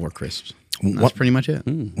carnivore crisps. That's pretty much it.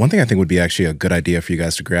 One thing I think would be actually a good idea for you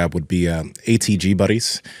guys to grab would be ATG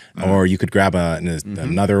buddies, or you could grab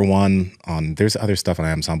another one on. There's other stuff on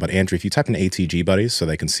Amazon, but Andrew, if you type in ATG buddies so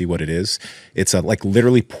they can see what it is, it's like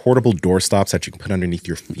literally portable door stops that you can put underneath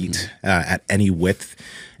your feet at any width,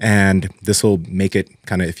 and this will make it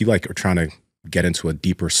kind of if you like are trying to get into a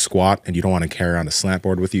deeper squat and you don't want to carry around a slant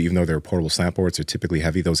board with you, even though they're portable slant boards, they're typically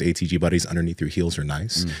heavy. Those ATG buddies underneath your heels are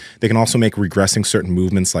nice. They can also make regressing certain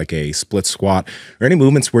movements like a split squat or any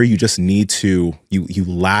movements where you just need to, you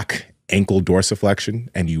lack ankle dorsiflexion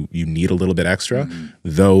and you need a little bit extra.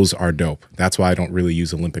 Those are dope. That's why I don't really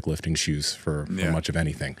use Olympic lifting shoes for much of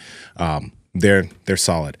anything. They're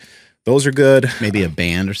solid. Those are good. Maybe a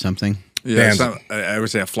band or something. Yeah, I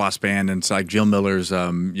would say a floss band, and it's like Jill Miller's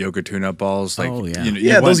yoga tune-up balls. Like,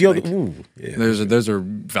 those yoga. Those are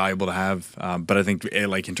valuable to have. But I think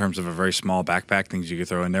like in terms of a very small backpack, things you could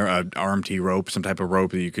throw in there, RMT rope, some type of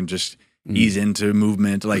rope that you can just ease into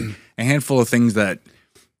movement, like a handful of things that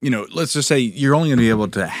let's just say you're only going to be able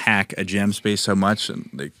to hack a gym space so much,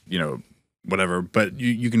 and like whatever, but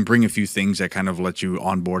you can bring a few things that kind of let you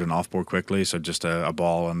onboard and offboard quickly. So just a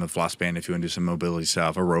ball and the floss band if you want to do some mobility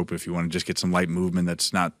stuff, a rope if you want to just get some light movement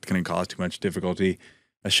that's not going to cause too much difficulty,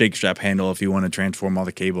 a shake strap handle if you want to transform all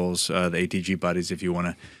the cables, the ATG buddies if you want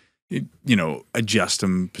to adjust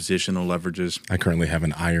them positional leverages. I currently have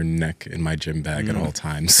an iron neck in my gym bag at all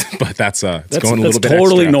times, but that's going a little bit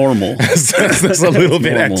totally extra. Normal. That's a little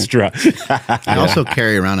bit extra. I also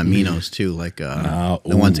carry around aminos too, like the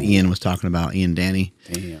ones Ian was talking about, Ian Danny.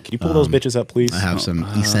 Damn. Can you pull those bitches up, please? I have some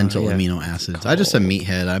essential amino acids. I just a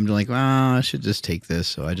meathead. I'm like, I should just take this.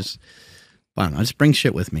 So I just I don't know. Just bring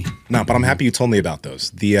shit with me. No, but I'm happy you told me about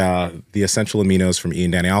those. The essential aminos from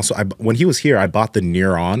Ian Danny. Also, when he was here, I bought the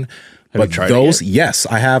Neuron. But you tried those, it yes,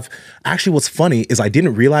 I have. Actually, what's funny is I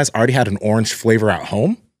didn't realize I already had an orange flavor at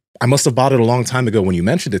home. I must have bought it a long time ago when you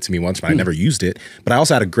mentioned it to me once, but I never used it. But I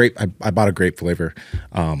also had a grape. I bought a grape flavor.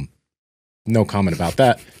 No comment about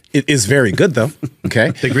that. It is very good though. Okay,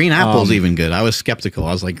 The green apple's even good. I was skeptical.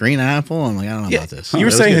 I was like, green apple? I'm like, I don't know about this. You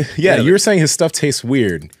were saying, you were saying his stuff tastes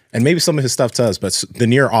weird, and maybe some of his stuff does, but the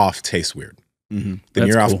near off tastes weird. The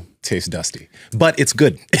near off tastes dusty, but it's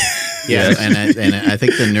good. Yeah, and I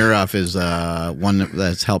think the Neuroff is one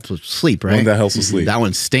that helps with sleep, right? One that helps with sleep. That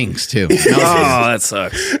one stinks too. Oh, that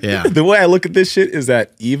sucks. Yeah. The way I look at this shit is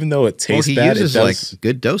that even though it tastes He bad, uses it does. like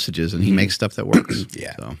good dosages, and he makes stuff that works.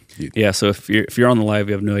 Yeah. So. Yeah, so if you're on the live,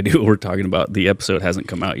 you have no idea what we're talking about. The episode hasn't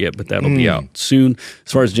come out yet, but that'll be out soon.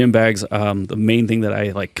 As far as gym bags, the main thing that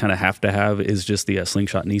I like kind of have to have is just the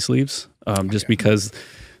slingshot knee sleeves, just because.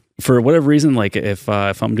 For whatever reason, like if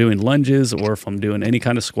I'm doing lunges or if I'm doing any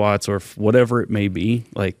kind of squats or whatever it may be,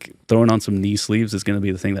 like throwing on some knee sleeves is going to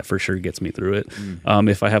be the thing that for sure gets me through it.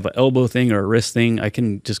 If I have an elbow thing or a wrist thing, I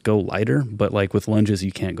can just go lighter. But like with lunges,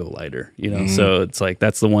 you can't go lighter, you know? So it's like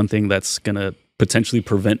that's the one thing that's going to potentially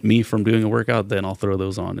prevent me from doing a workout. Then I'll throw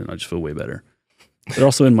those on and I'll just feel way better. They're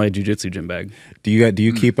also in my jiu-jitsu gym bag. Do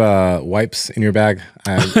you keep wipes in your bag?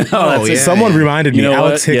 yeah, Someone reminded me. You know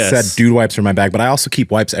Alex what? Hicks said dude wipes are in my bag, but I also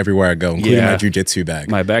keep wipes everywhere I go, including my jiu-jitsu bag.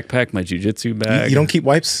 My backpack, my jiu-jitsu bag. You don't keep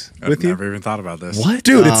wipes with I've you? never even thought about this. What?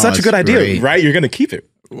 Dude, it's such a it's good idea, great. right? You're going to keep it.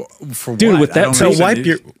 For Dude, what? with that- I don't so use it. wipe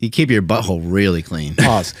your... You keep your butthole really clean.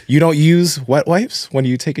 Pause. You don't use wet wipes when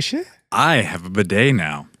you take a shit? I have a bidet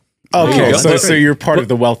now. Okay, you go. so you're part of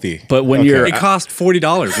the wealthy. But when you're It cost $40.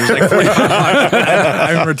 It was like $45.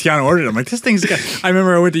 I remember Tiana ordered it. I'm like, this thing's got. I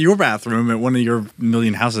remember I went to your bathroom at one of your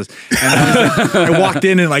million houses, and I walked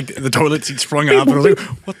in and like the toilet seat sprung up, and I was like,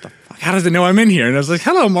 what the fuck? How does it know I'm in here? And I was like,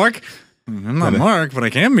 hello, Mark. I'm not Mark, but I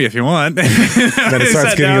can be if you want. Then it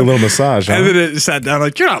starts giving you a little massage, huh? And then it sat down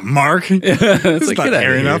like, you're not Mark. it's like, not get out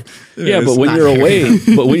hairy of here. enough. Yeah, It's but when not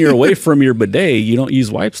you're away, from your bidet, you don't use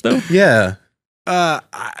wipes though. Yeah.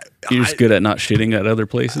 You're just good at not shitting at other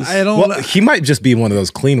places. I don't. Well, he might just be one of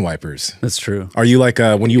those clean wipers. That's true. Are you like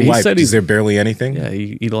when you He wipe, said is he's- there barely anything? Yeah,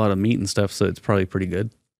 you eat a lot of meat and stuff, so it's probably pretty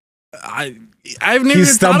good. I've never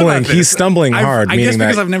He's thought stumbling. about this. He's stumbling hard, I guess meaning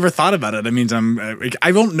because that- I've never thought about it. That means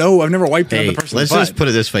I don't know. I've never wiped Hey, another person's let's butt. just put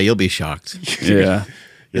it this way. You'll be shocked. Yeah.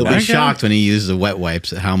 You'll Okay. be shocked when he uses the wet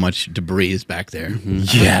wipes at how much debris is back there.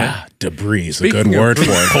 Yeah, debris is a good Speaking of- word for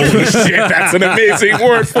it. Holy shit, that's an amazing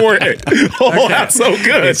word for it. Oh, that's so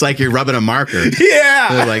good. It's like you're rubbing a marker.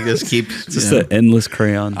 Yeah. Like this keep. It's just an endless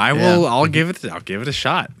crayon. I will. I'll give it a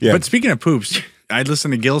shot. Yeah. But speaking of poops, I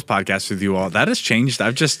listened to Gil's podcast with you all. That has changed.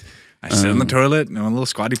 I sit in the toilet and a little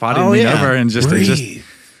squatty potty and lean over and just.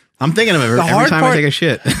 I'm thinking of it every hard time part- I take a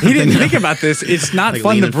shit. He didn't think about this. It's not Like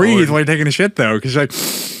fun to leaning breathe forward. while you're taking a shit though, because like,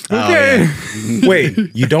 Oh, okay. yeah. Wait,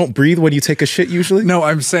 you don't breathe when you take a shit usually? No,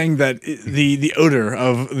 I'm saying that the odor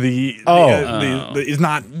of the is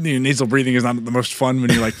not nasal breathing is not the most fun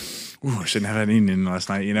when you're like, ooh, I shouldn't have had eaten last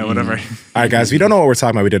night, whatever. All right, guys, if you don't know what we're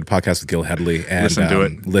talking about, we did a podcast with Gil Headley and Listen to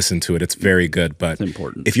it. Listen to it. It's very good. But It's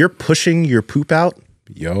important. if you're pushing your poop out,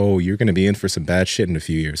 you're going to be in for some bad shit in a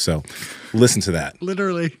few years. So listen to that.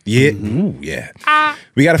 Literally. Yeah. Ooh, yeah.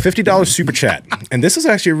 We got a $50 super chat. And this is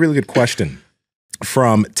actually a really good question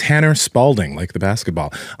from Tanner Spalding, like the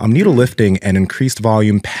basketball. I'm new to lifting and increased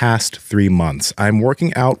volume past 3 months. I'm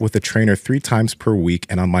working out with a trainer 3 times per week,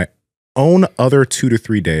 and on my own other 2 to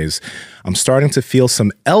 3 days, I'm starting to feel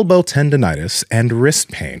some elbow tendonitis and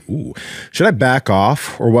wrist pain. Ooh. Should I back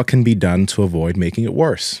off, or what can be done to avoid making it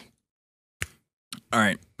worse? All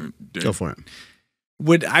right. Go for it.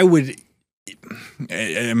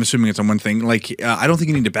 I'm assuming it's on one thing. Like, I don't think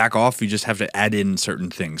you need to back off. You just have to add in certain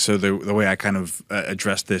things. So the way I kind of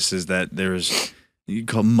address this is that there's you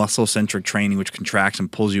call muscle-centric training, which contracts and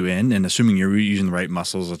pulls you in. And assuming you're using the right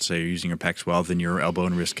muscles, let's say you're using your pecs well, then your elbow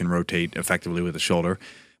and wrist can rotate effectively with the shoulder.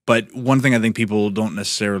 But one thing I think people don't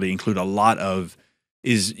necessarily include a lot of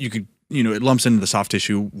is you could, it lumps into the soft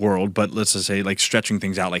tissue world, but let's just say like stretching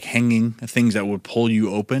things out, like hanging things that would pull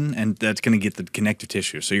you open, and that's going to get the connective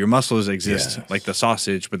tissue. So your muscles exist like the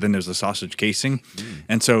sausage, but then there's the sausage casing.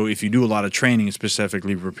 And so if you do a lot of training,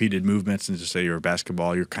 specifically repeated movements, and just say you're a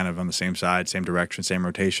basketball, you're kind of on the same side, same direction, same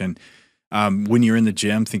rotation. When you're in the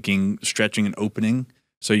gym thinking stretching and opening,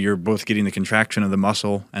 so you're both getting the contraction of the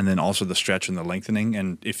muscle and then also the stretch and the lengthening.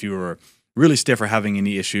 And if you were really stiff or having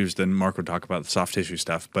any issues, then Mark would talk about the soft tissue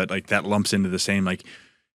stuff. But like that lumps into the same like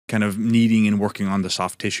kind of needing and working on the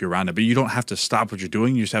soft tissue around it. But you don't have to stop what you're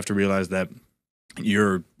doing. You just have to realize that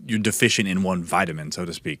you're deficient in one vitamin, so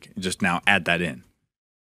to speak. Just now add that in.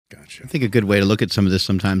 Gotcha. I think a good way to look at some of this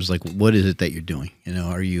sometimes is like, what is it that you're doing? You know,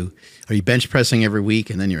 are you bench pressing every week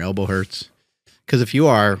and then your elbow hurts? Because if you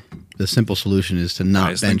are, the simple solution is to not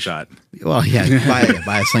bench. Slingshot. Well, yeah,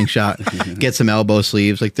 buy a slingshot, get some elbow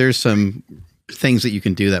sleeves. Like there's some things that you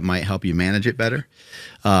can do that might help you manage it better.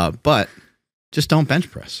 But just don't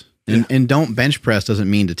bench press. And don't bench press doesn't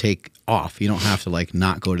mean to take off. You don't have to like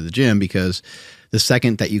not go to the gym, because the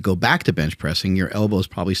second that you go back to bench pressing, your elbow is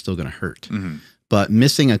probably still going to hurt. Mm-hmm. But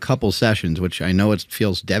missing a couple sessions, which I know it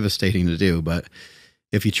feels devastating to do, but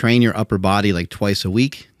if you train your upper body like twice a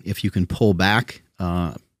week, if you can pull back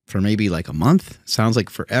for maybe like a month, sounds like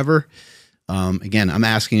forever. Again, I'm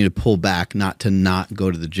asking you to pull back, not to not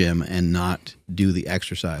go to the gym and not do the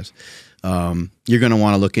exercise. You're going to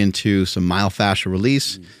want to look into some myofascial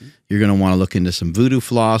release. Mm-hmm. You're going to want to look into some voodoo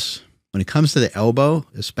floss. When it comes to the elbow,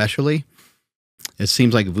 especially, it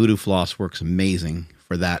seems like voodoo floss works amazing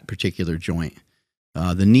for that particular joint.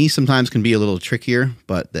 The knee sometimes can be a little trickier,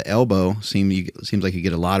 but the elbow seems like you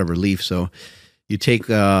get a lot of relief. So you take,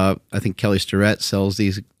 I think Kelly Starrett sells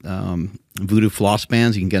these voodoo floss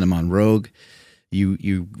bands. You can get them on Rogue.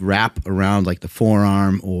 You wrap around like the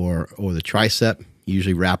forearm or the tricep. You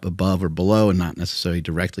usually wrap above or below and not necessarily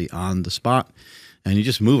directly on the spot. And you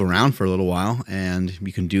just move around for a little while, and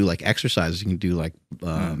you can do like exercises. You can do like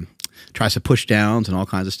tricep push downs and all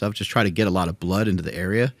kinds of stuff. Just try to get a lot of blood into the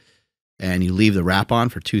area. And you leave the wrap on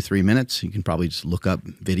for 2-3 minutes. You can probably just look up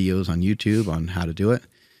videos on YouTube on how to do it.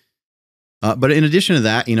 But in addition to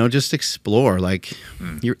that, just explore. Like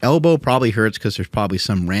your elbow probably hurts because there's probably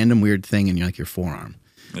some random weird thing in your forearm,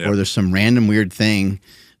 or there's some random weird thing,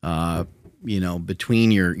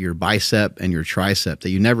 between your bicep and your tricep that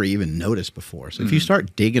you never even noticed before. So if you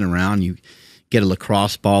start digging around, you get a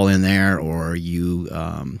lacrosse ball in there, or you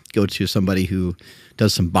go to somebody who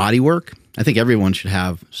does some body work. I think everyone should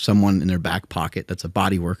have someone in their back pocket that's a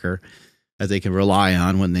body worker that they can rely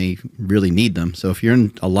on when they really need them. So if you're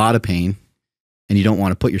in a lot of pain and you don't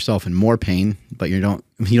want to put yourself in more pain, but you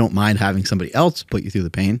don't mind having somebody else put you through the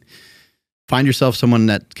pain, find yourself someone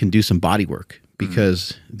that can do some body work,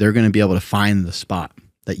 because they're going to be able to find the spot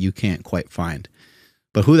that you can't quite find.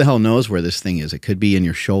 But who the hell knows where this thing is? It could be in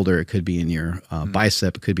your shoulder. It could be in your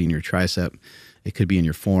bicep. It could be in your tricep. It could be in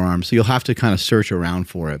your forearm. So you'll have to kind of search around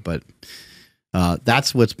for it. But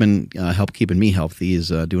that's what's been keeping me healthy, is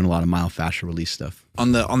doing a lot of myofascial release stuff.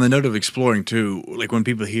 On the note of exploring too, like when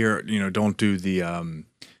people hear, don't do the,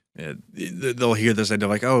 they'll hear this and they're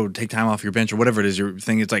like, oh, take time off your bench or whatever it is your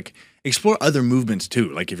thing. It's like, explore other movements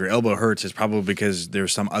too. Like if your elbow hurts, it's probably because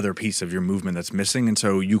there's some other piece of your movement that's missing. And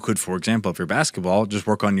so you could, for example, if you're basketball, just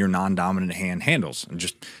work on your non-dominant hand handles and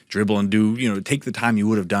just dribble and do, take the time you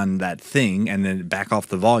would have done that thing and then back off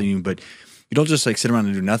the volume. But you don't just like sit around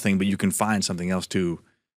and do nothing, but you can find something else to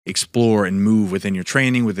explore and move within your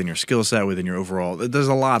training, within your skill set, within your overall. There's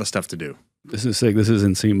a lot of stuff to do. This is sick. This is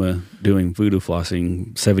Nsima doing voodoo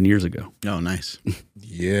flossing 7 years ago. Oh, nice.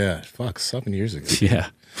 Yeah, 7 years ago. Yeah.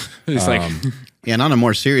 It's like, yeah, and on a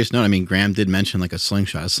more serious note, I mean, Graham did mention like a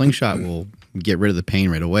slingshot. A slingshot will get rid of the pain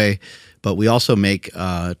right away. But we also make, you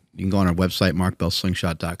can go on our website,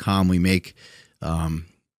 markbellslingshot.com. We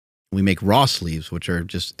make raw sleeves, which are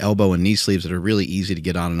just elbow and knee sleeves that are really easy to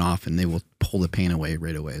get on and off, and they will pull the pain away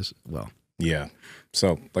right away as well. Yeah.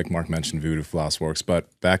 So like Mark mentioned, voodoo floss works, but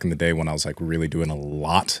back in the day when I was like really doing a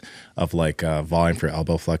lot of like volume for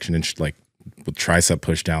elbow flexion and like with tricep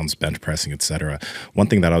push downs, bench pressing, etc. One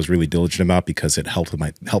thing that I was really diligent about, because it helped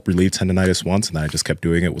relieve tendonitis once, and then I just kept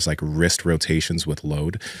doing it, was like wrist rotations with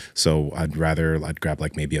load. So I'd grab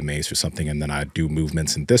like maybe a mace or something, and then I'd do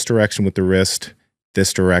movements in this direction with the wrist,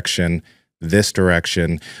 this direction,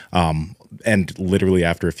 and literally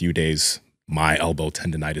after a few days, my elbow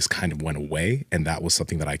tendonitis kind of went away. And that was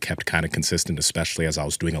something that I kept kind of consistent, especially as I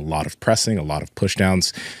was doing a lot of pressing, a lot of push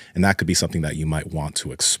downs. And that could be something that you might want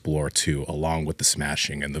to explore too, along with the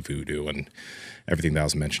smashing and the voodoo and everything that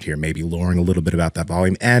was mentioned here, maybe lowering a little bit about that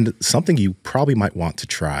volume. And something you probably might want to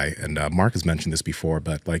try, and Mark has mentioned this before,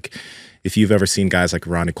 but like if you've ever seen guys like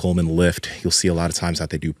Ronnie Coleman lift, you'll see a lot of times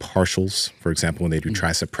that they do partials. For example, when they do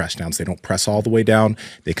tricep press downs, they don't press all the way down.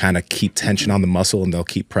 They kind of keep tension on the muscle and they'll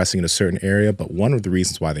keep pressing in a certain area. But one of the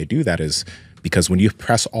reasons why they do that is because when you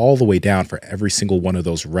press all the way down for every single one of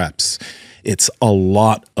those reps, it's a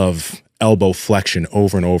lot of elbow flexion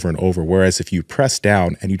over and over and over. Whereas if you press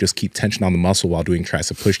down and you just keep tension on the muscle while doing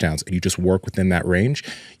tricep push downs and you just work within that range,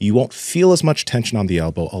 you won't feel as much tension on the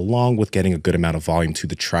elbow, along with getting a good amount of volume to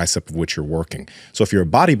the tricep of which you're working. So if you're a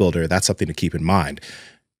bodybuilder, that's something to keep in mind.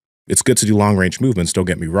 It's good to do long range movements, don't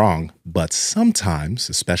get me wrong, but sometimes,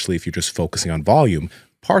 especially if you're just focusing on volume,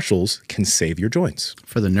 partials can save your joints.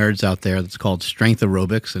 For the nerds out there, that's called Strength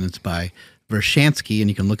Aerobics, and it's by Vershansky, and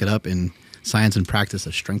you can look it up in Science and Practice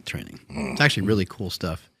of Strength Training. It's actually really cool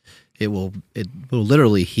stuff. It will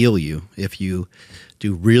literally heal you if you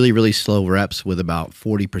do really, really slow reps with about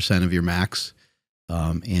 40% of your max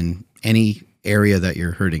in any area that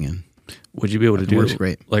you're hurting in. Would you be able to do works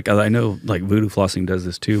great. Like, I know like voodoo flossing does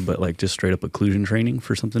this too, but like just straight up occlusion training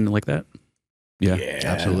for something like that? Yeah,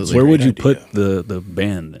 absolutely. Where would you put the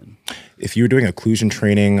band then? If you were doing occlusion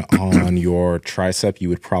training on your tricep, you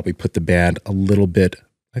would probably put the band a little bit,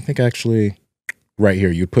 I think actually right here.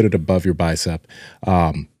 You'd put it above your bicep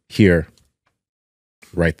here,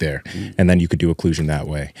 right there. And then you could do occlusion that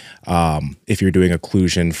way. If you're doing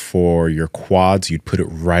occlusion for your quads, you'd put it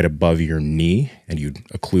right above your knee and you'd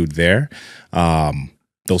occlude there.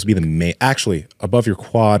 Those would be the main, actually above your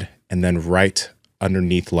quad and then right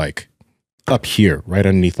underneath, like up here, right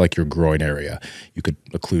underneath like your groin area. You could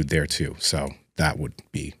occlude there too. So that would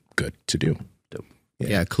be good to do.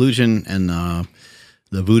 Yeah, occlusion and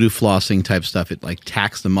the voodoo flossing type stuff, it like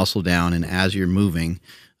tacks the muscle down, and as you're moving,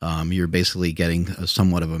 you're basically getting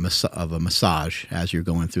somewhat of a massage as you're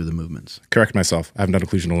going through the movements. Correct myself. I haven't done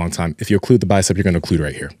occlusion in a long time. If you occlude the bicep, you're going to occlude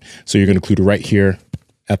right here. So you're going to occlude right here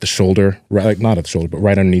at the shoulder, right, like not at the shoulder, but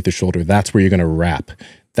right underneath the shoulder. That's where you're going to wrap.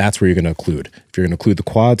 That's where you're going to occlude. If you're going to occlude the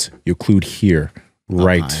quads, you occlude here,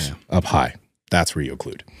 right up high. That's where you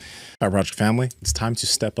occlude. All right, Project family, it's time to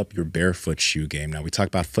step up your barefoot shoe game. Now, we talk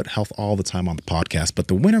about foot health all the time on the podcast, but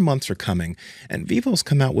the winter months are coming, and Vivo's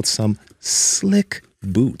come out with some slick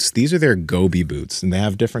boots. These are their Gobi boots, and they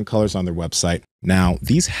have different colors on their website. Now,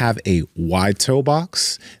 these have a wide toe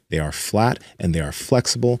box, they are flat, and they are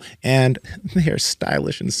flexible, and they are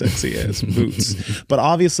stylish and sexy as boots. But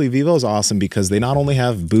obviously, Vivo is awesome because they not only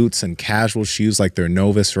have boots and casual shoes like their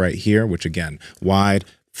Novus right here, which again, wide,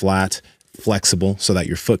 flat, flexible so that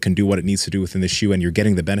your foot can do what it needs to do within the shoe, and you're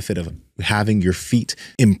getting the benefit of having your feet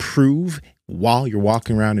improve while you're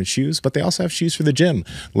walking around in shoes. But they also have shoes for the gym,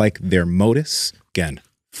 like their Modus, again,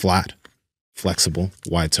 flat, flexible,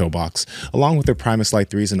 wide toe box, along with their Primus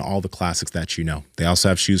Light 3s and all the classics that you know. They also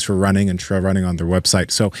have shoes for running and trail running on their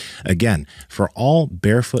website. So again, for all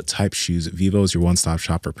barefoot type shoes, Vivo is your one-stop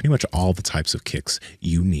shop for pretty much all the types of kicks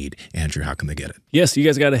you need. Andrew, how can they get it? Yes, you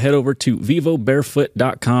guys got to head over to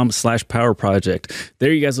vivobarefoot.com/powerproject.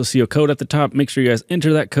 There you guys will see a code at the top. Make sure you guys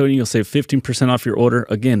enter that code and you'll save 15% off your order.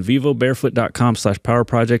 Again,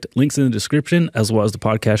 vivobarefoot.com/powerproject. Links in the description as well as the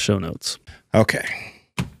podcast show notes. Okay.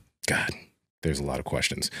 God, there's a lot of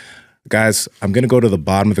questions. Guys, I'm going to go to the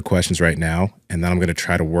bottom of the questions right now, and then I'm going to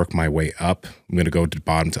try to work my way up. I'm going to go to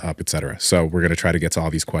bottom to up, etc. So we're going to try to get to all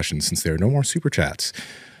these questions since there are no more super chats.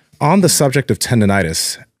 On the subject of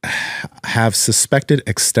tendonitis, have suspected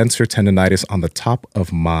extensor tendonitis on the top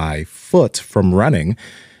of my foot from running.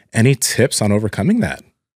 Any tips on overcoming that?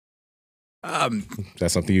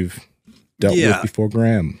 That's something you've dealt with before,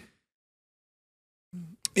 Graham.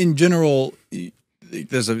 In general,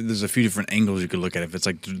 there's a few different angles you could look at it. If it's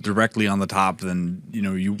like directly on the top, then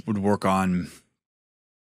you would work on.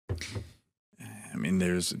 I mean,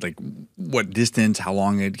 there's like what distance, how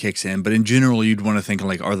long it kicks in, but in general, you'd want to think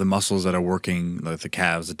like, are the muscles that are working, like the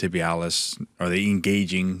calves, the tibialis, are they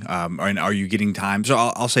engaging? And are you getting time? So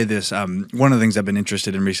I'll say this: one of the things I've been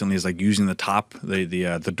interested in recently is like using the top,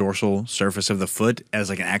 the dorsal surface of the foot as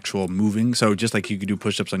like an actual moving. So just like you could do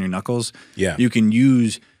push-ups on your knuckles, you can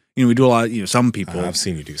use. We do a lot, some people. I've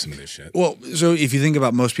seen you do some of this shit. Well, so if you think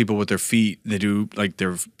about most people with their feet, they do like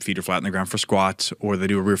their feet are flat on the ground for squats, or they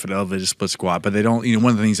do a rear foot elevated split squat, but they don't,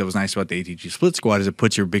 one of the things that was nice about the ATG split squat is it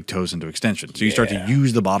puts your big toes into extension. So you start to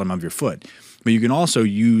use the bottom of your foot, but you can also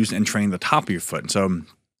use and train the top of your foot. So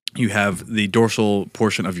you have the dorsal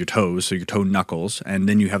portion of your toes, so your toe knuckles, and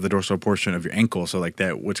then you have the dorsal portion of your ankle. So like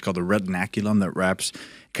that, what's called the retinaculum that wraps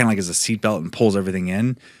kind of like as a seatbelt and pulls everything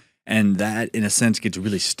in. And that, in a sense, gets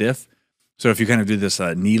really stiff. So if you kind of do this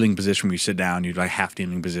kneeling position where you sit down, you do like half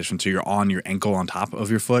kneeling position. So you're on your ankle on top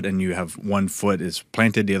of your foot, and you have one foot is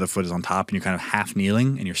planted, the other foot is on top, and you're kind of half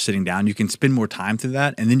kneeling, and you're sitting down. You can spend more time through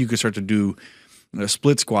that, and then you can start to do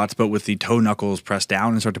split squats, but with the toe knuckles pressed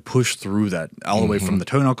down, and start to push through that all the way from the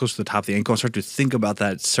toe knuckles to the top of the ankle, and start to think about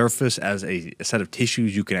that surface as a set of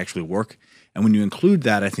tissues you can actually work. And when you include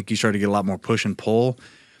that, I think you start to get a lot more push and pull.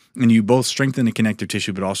 And you both strengthen the connective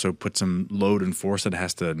tissue, but also put some load and force that it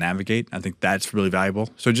has to navigate. I think that's really valuable.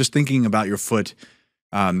 So just thinking about your foot,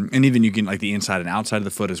 and even you can like the inside and outside of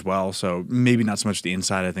the foot as well. So maybe not so much the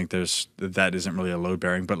inside. I think that isn't really a load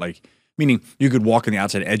bearing, but like Meaning you could walk on the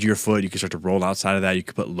outside edge of your foot. You could start to roll outside of that. You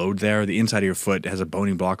could put load there. The inside of your foot has a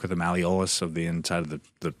boning block with a malleolus of the inside of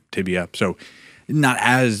the tibia. So not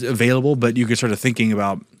as available, but you could start thinking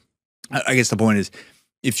about, I guess the point is,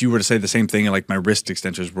 if you were to say the same thing, like my wrist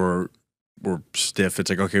extensions were stiff,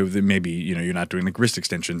 it's like, okay, then maybe, you're not doing like wrist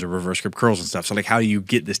extensions or reverse grip curls and stuff. So like, how do you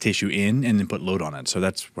get this tissue in and then put load on it? So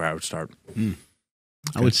that's where I would start. Okay.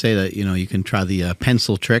 I would say that, you can try the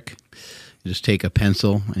pencil trick. You just take a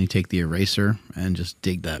pencil and you take the eraser and just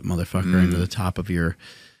dig that motherfucker into the top of your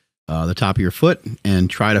foot and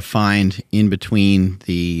try to find in between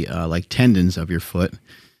the like tendons of your foot.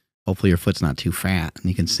 Hopefully your foot's not too fat and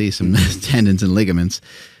you can see some tendons and ligaments.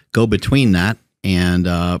 Go between that and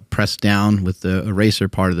press down with the eraser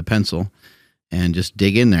part of the pencil and just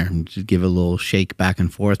dig in there and just give it a little shake back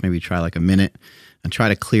and forth. Maybe try like a minute and try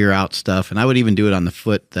to clear out stuff. And I would even do it on the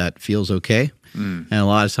foot that feels okay. And a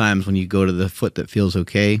lot of times when you go to the foot that feels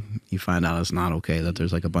okay, you find out it's not okay, that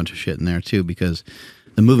there's like a bunch of shit in there too, because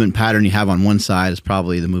the movement pattern you have on one side is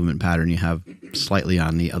probably the movement pattern you have slightly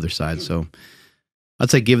on the other side. So I'd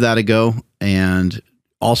say give that a go. And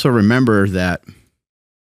also remember that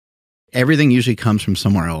everything usually comes from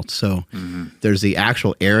somewhere else. So there's the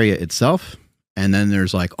actual area itself, and then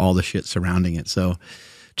there's like all the shit surrounding it. So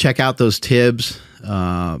check out those tibs.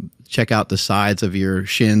 Check out the sides of your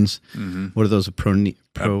shins. What are those? Peroneals.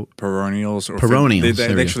 Or Peroneals.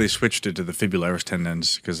 They actually switched it to the fibularis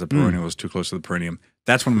tendons because the peroneal was too close to the perineum.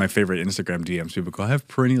 That's one of my favorite Instagram DMs. People go, I have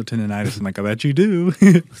peroneal tendonitis. I'm like, I bet you do.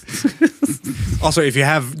 Also, if you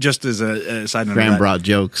have, just as a side note, Graham brought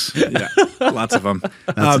jokes. Yeah, lots of them.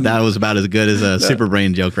 That was about as good as a super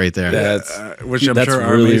brain joke right there. Which I'm sure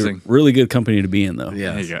are really, amazing. really good company to be in, though.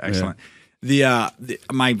 Yeah. There you go. Excellent.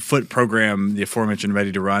 My foot program, the aforementioned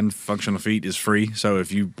Ready to Run Functional Feet, is free. So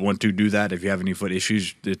if you want to do that, if you have any foot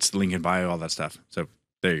issues, it's link in bio, all that stuff. So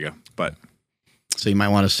there you go. But so you might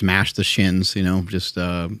want to smash the shins, just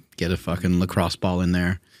get a fucking lacrosse ball in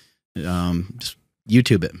there. Just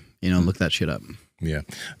YouTube it, look that shit up. Yeah.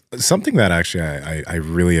 Something that actually I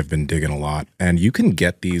really have been digging a lot, and you can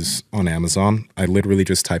get these on Amazon. I literally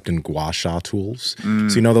just typed in gua sha tools.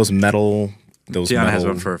 So those metal... Tiana has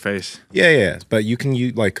one for her face. Yeah. But you can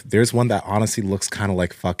use, like, there's one that honestly looks kind of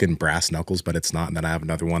like fucking brass knuckles, but it's not. And then I have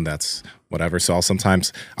another one that's whatever. So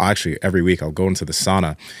every week I'll go into the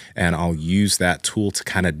sauna and I'll use that tool to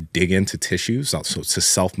kind of dig into tissues. So to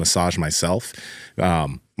self-massage myself.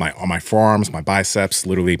 On my forearms, my biceps,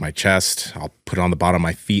 literally my chest. I'll put it on the bottom of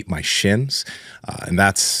my feet, my shins. And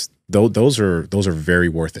those are very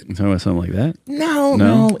worth it. You talking about something like that?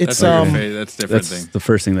 No, it's that's different that's thing. the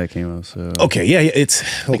first thing that came up. So okay, yeah, it's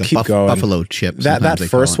Like keep going. Buffalo chips. That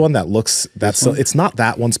first one that looks it's not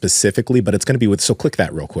that one specifically, but it's going to be with. So click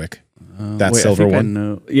that real quick. That silver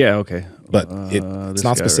one. Yeah, okay. But it's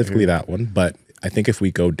not specifically that one. But I think if we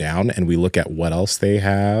go down and we look at what else they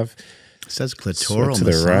have. It says clitoral to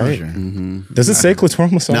the massager. Right. Does it say clitoral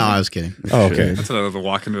massager? No, I was kidding. Oh, okay. That's another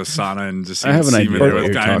walk into a sauna and just I have an idea there what with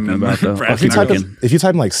you're guy talking and about, though. If you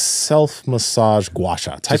type in like self massage gua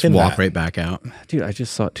sha, type Just in walk that. right back out. Dude, I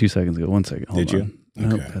just saw it 2 seconds ago. 1 second. Hold Did you? on.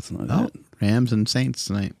 Nope, Okay. that's not Oh, it. Rams and Saints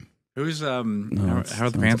tonight. Who's how are the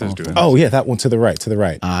sounds Panthers awful. doing? Oh yeah, that one to the right.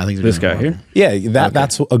 I think they're This doing guy well. here? Yeah,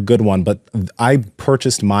 that's a good one. But I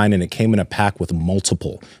purchased mine and it came in a pack with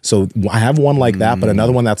multiple. So I have one like that, but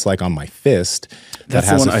another one that's like on my fist. That's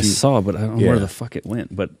that has the one a I few- saw, but I don't know Yeah. where the fuck it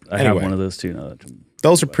went. But I have Anyway. one of those too now.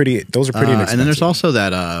 Those are pretty inexpensive. And then there's also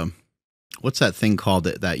that, what's that thing called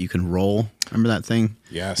that you can roll? Remember that thing?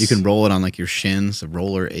 Yes. You can roll it on like your shins, the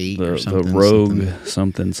Roller 8 or The something. Rogue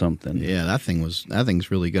something. Yeah, that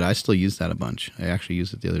thing's really good. I still use that a bunch. I actually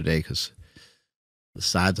used it the other day because the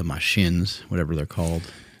sides of my shins, whatever they're called,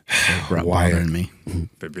 they're bothering me.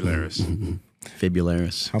 Fibularis.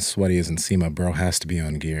 Fibularis. How sweaty is Nsima, bro? Has to be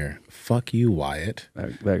on gear. Fuck you, Wyatt.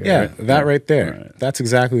 That guy, Yeah, right? that right there. All right. That's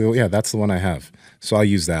exactly. Yeah, that's the one I have. So I'll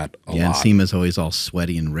use that a Yeah, and lot. Nsima's always all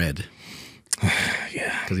sweaty and red.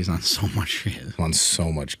 Yeah, Because he's on so much shit. on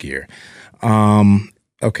so much gear.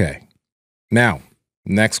 Okay. Now,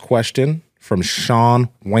 next question from Sean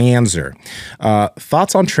Wanzer.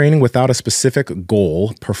 Thoughts on training without a specific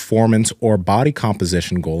goal, performance, or body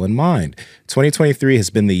composition goal in mind? 2023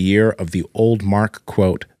 has been the year of the old Mark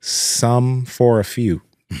quote, some for a few.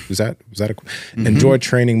 Was that a quote? Enjoyed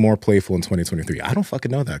training more playful in 2023. I don't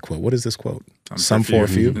fucking know that quote. What is this quote? Some for a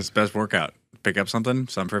few. It's the best workout. Pick up something,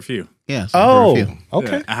 some for a few. Yeah. some for a few.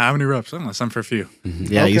 Okay. Yeah. How many reps? I don't know, some for a few.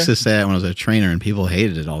 Yeah, I used to say that when I was a trainer, and people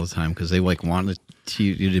hated it all the time because they like wanted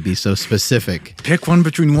you to be so specific. Pick one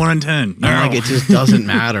between 1 and 10. No. I'm like, it just doesn't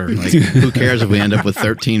matter. Like, who cares if we end up with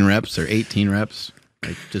 13 reps or 18 reps?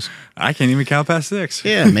 Like just I can't even count past 6.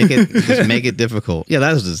 yeah, just make it difficult. Yeah,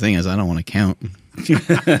 that's the thing is I don't want to count.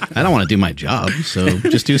 I don't want to do my job, so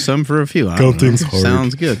just do some for a few. Counting's hard.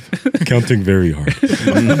 Sounds good. Counting very hard.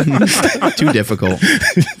 Too difficult.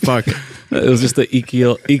 Fuck. It was just the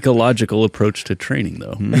ecological approach to training,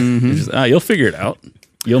 though. Just, you'll figure it out.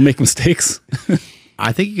 You'll make mistakes.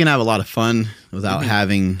 I think you can have a lot of fun without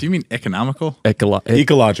having Do you mean economical? Ecological.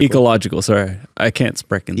 Ecological. Sorry, I can't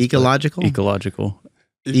sprechen. Ecological? Ecological.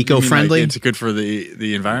 You mean, eco-friendly. Like, it's good for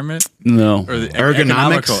the environment? No. Or the Ergonomics?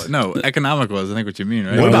 economical? No, economical is I think what you mean,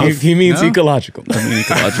 right? What about, he means No? ecological. I mean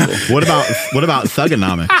ecological. What about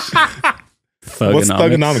thugonomics? What's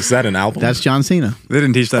thugonomics? Is that an album? That's John Cena. They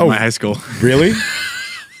didn't teach that in my high school. Really?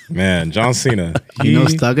 Man, John Cena. He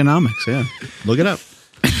knows thugonomics. Yeah, look it up.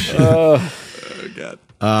 Oh,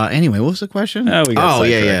 God. Anyway, what was the question? Oh, we got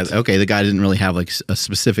yeah. sidetracked. Okay, the guy didn't really have like a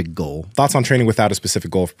specific goal. Thoughts on training without a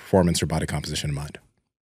specific goal of performance or body composition in mind?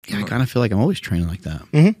 Yeah, I kind of feel like I'm always training like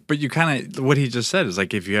that. But you kind of, what he just said is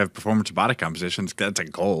like if you have performance or body compositions, that's a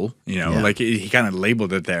goal. You know, Yeah. like he kind of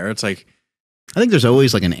labeled it there. It's like, I think there's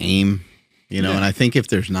always like an aim, you know, and I think if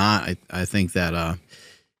there's not, I think that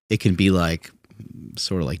it can be like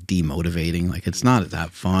sort of like demotivating. Like it's not that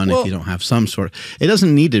fun Well- if you don't have some sort of, it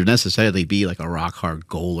doesn't need to necessarily be like a rock hard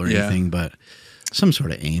goal or Yeah. anything, but some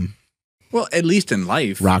sort of aim. well, at least in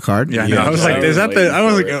life. Rock hard? Yeah, I Yeah, know. I was like, is that the, I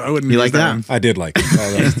was like, I wouldn't You use like that? I did like it.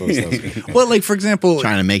 Oh, that was good. Well, like for example,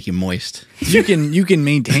 Trying to make you moist. you can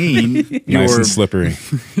maintain Nice your and slippery.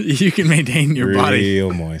 you can maintain your body,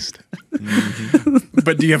 Real moist.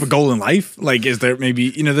 but do you have a goal in life? Like, is there maybe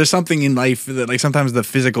there's something in life that like sometimes the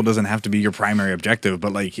physical doesn't have to be your primary objective,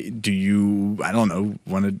 but like, do you I don't know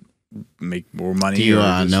want to make more money? Do you or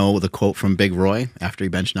just- know the quote from Big Roy after he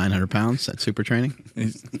benched 900 pounds at super training?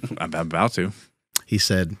 I'm about to. He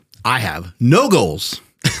said, I have no goals.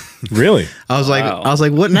 Really? I was Wow.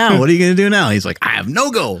 like, what now? What are you going to do now? He's like, I have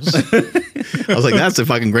no goals. I was like, that's the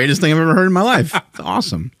fucking greatest thing I've ever heard in my life. It's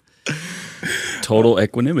awesome. Total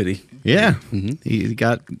equanimity. Yeah. He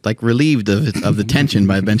got like relieved of the tension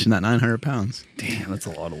by benching that 900 pounds. Damn, that's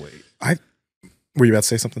a lot of weight. Were you about to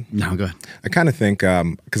say something? No, go ahead. I kind of think,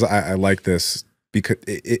 because I like this, because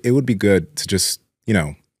it would be good to just,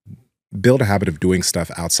 build a habit of doing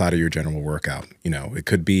stuff outside of your general workout. It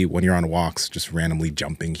could be when you're on walks, just randomly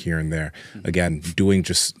jumping here and there. Again, doing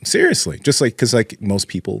just seriously, just like, because like most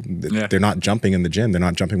people, they're not jumping in the gym. They're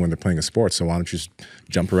not jumping when they're playing a sport. So why don't you just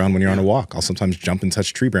jump around when you're on a walk? I'll sometimes jump and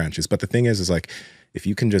touch tree branches. But the thing is like, if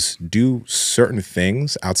you can just do certain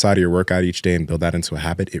things outside of your workout each day and build that into a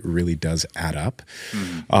habit, it really does add up.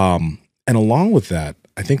 And along with that,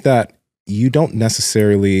 I think that you don't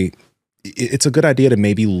necessarily, it's a good idea to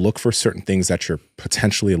maybe look for certain things that you're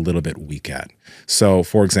potentially a little bit weak at. So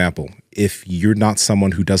for example, if you're not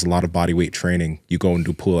someone who does a lot of body weight training, you go and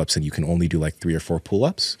do pull-ups and you can only do like 3 or 4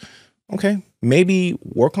 pull-ups. Okay, maybe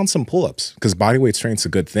work on some pull-ups because body weight strength is a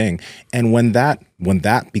good thing. And when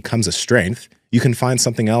that becomes a strength, you can find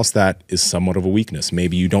something else that is somewhat of a weakness.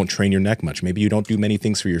 Maybe you don't train your neck much. Maybe you don't do many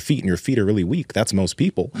things for your feet and your feet are really weak. That's most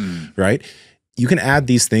people, right? You can add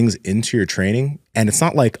these things into your training and it's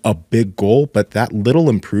not like a big goal, but that little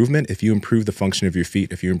improvement, if you improve the function of your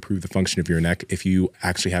feet, if you improve the function of your neck, if you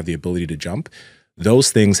actually have the ability to jump, those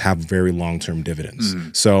things have very long-term dividends.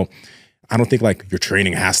 So I don't think like your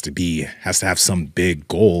training has to have some big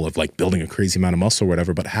goal of like building a crazy amount of muscle or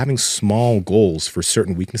whatever, but having small goals for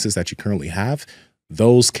certain weaknesses that you currently have,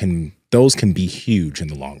 those can be huge in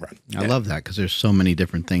the long run. I love that because there's so many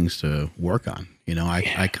different things to work on.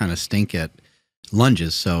 I kind of stink at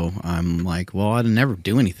lunges, so I'm like, well, I never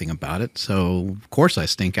do anything about it, so of course I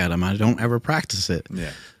stink at them. I don't ever practice it.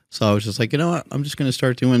 So I was just like, you know what, I'm just gonna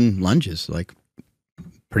start doing lunges like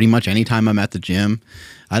pretty much anytime I'm at the gym.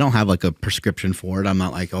 I don't have like a prescription for it. I'm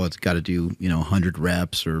not like, oh, it's got to do 100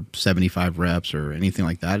 reps or 75 reps or anything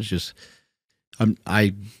like that. It's just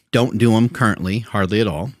I don't do them currently hardly at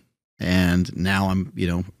all, and now I'm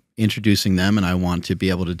introducing them, and I want to be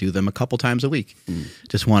able to do them a couple times a week.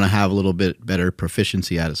 Just want to have a little bit better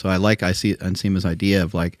proficiency at it. So I see Nsima's idea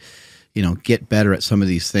of like, get better at some of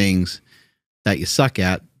these things that you suck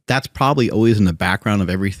at. That's probably always in the background of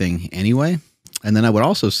everything anyway. And then I would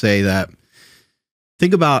also say that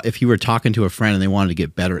think about if you were talking to a friend and they wanted to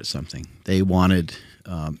get better at something. They wanted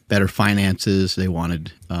better finances. They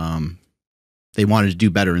wanted to do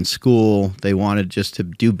better in school. They wanted just to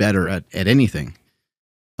do better at anything.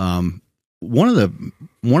 One of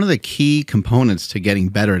the key components to getting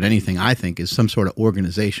better at anything, I think, is some sort of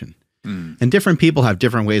organization. And different people have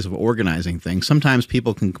different ways of organizing things. Sometimes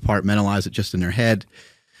people can compartmentalize it just in their head,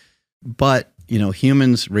 but you know,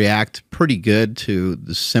 humans react pretty good to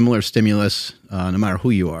the similar stimulus, no matter who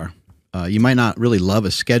you are. You might not really love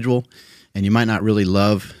a schedule, and you might not really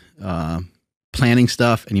love planning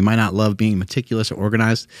stuff, and you might not love being meticulous or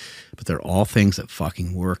organized, but they're all things that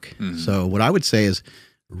fucking work. So what I would say is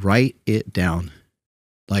write it down.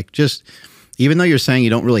 Like, just, even though you're saying you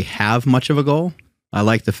don't really have much of a goal, I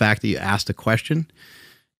like the fact that you asked a question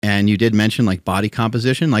and you did mention like body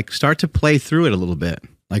composition, like start to play through it a little bit.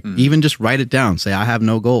 Like even just write it down, say, I have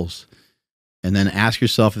no goals. And then ask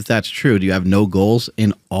yourself if that's true. Do you have no goals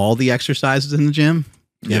in all the exercises in the gym?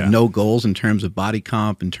 Do you have no goals in terms of body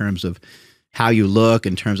comp, in terms of how you look,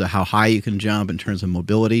 in terms of how high you can jump, in terms of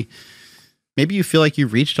mobility? Maybe you feel like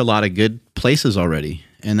you've reached a lot of good places already.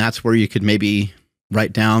 And that's where you could maybe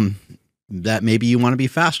write down that maybe you want to be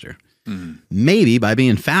faster. Maybe by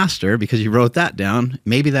being faster, because you wrote that down,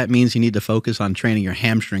 maybe that means you need to focus on training your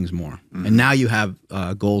hamstrings more. And now you have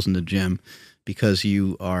goals in the gym because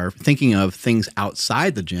you are thinking of things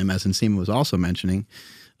outside the gym, as Nsima was also mentioning,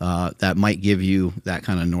 that might give you that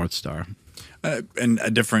kind of North Star. And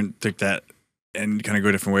a different, take that and kind of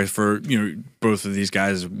go different ways for, you know, both of these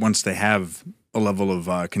guys, once they have a level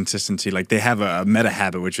of consistency, like they have a meta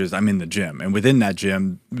habit, which is I'm in the gym, and within that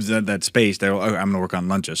gym, that space, they're I'm going to work on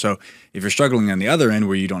lunges. So if you're struggling on the other end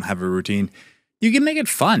where you don't have a routine, you can make it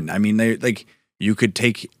fun. I mean, they like, you could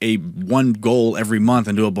take one goal every month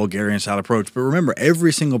and do a Bulgarian style approach. But remember,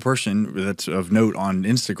 every single person that's of note on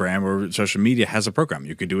Instagram or social media has a program.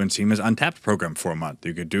 You could do Nsima's Untapped program for a month.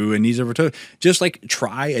 You could do a knees over toes. Just like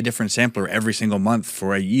try a different sampler every single month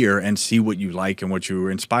for a year and see what you like and what you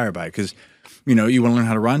were inspired by. Because, you know, you want to learn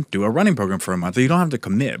how to run, do a running program for a month. You don't have to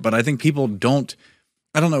commit. But I think people don't,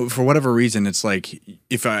 I don't know, for whatever reason, it's like,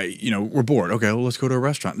 if we're bored. Okay, well, let's go to a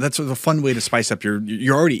restaurant. That's a fun way to spice up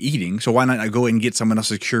you're already eating. So why not go and get someone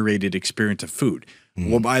else's curated experience of food?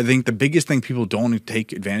 Well, I think the biggest thing people don't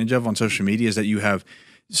take advantage of on social media is that you have,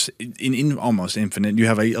 in almost infinite, you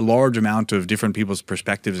have a large amount of different people's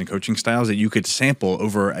perspectives and coaching styles that you could sample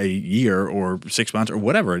over a year or 6 months or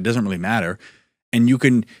whatever. It doesn't really matter. And you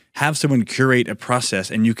can have someone curate a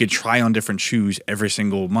process, and you could try on different shoes every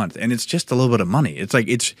single month. And it's just a little bit of money. It's like,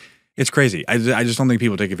 it's crazy. I just don't think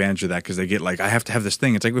people take advantage of that because they get like, I have to have this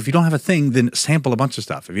thing. It's like, if you don't have a thing, then sample a bunch of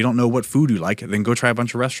stuff. If you don't know what food you like, then go try a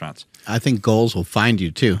bunch of restaurants. I think goals will find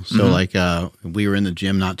you too. So like we were in the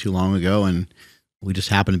gym not too long ago, and we just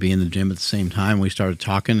happened to be in the gym at the same time. We started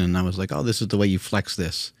talking, and I was like, oh, this is the way you flex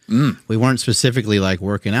this. We weren't specifically like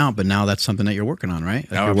working out, but now that's something that you're working on, right?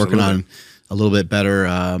 Like you're working on a little bit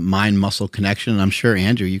better mind-muscle connection. And I'm sure,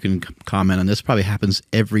 Andrew, you can comment on this. Probably happens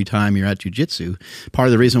every time you're at jiu-jitsu. Part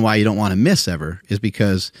of the reason why you don't want to miss ever is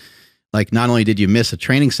because, like, not only did you miss a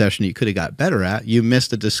training session you could have got better at, you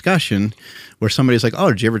missed a discussion where somebody's like, oh,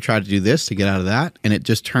 did you ever try to do this to get out of that? And it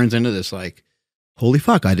just turns into this, like, holy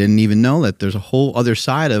fuck, I didn't even know that there's a whole other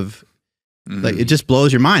side of, like, it just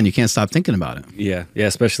blows your mind. You can't stop thinking about it. Yeah,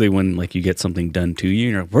 especially when like you get something done to you.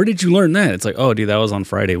 And you're like, where did you learn that? It's like, oh, dude, that was on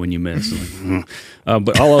Friday when you missed. Like,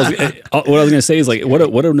 but what I was gonna say is like,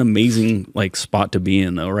 what an amazing like spot to be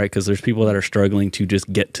in though, right? Because there's people that are struggling to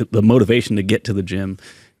just get to the motivation to get to the gym.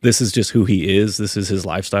 This is just who he is. This is his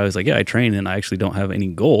lifestyle. He's like, yeah, I train and I actually don't have any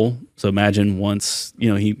goal. So imagine once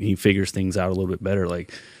he figures things out a little bit better,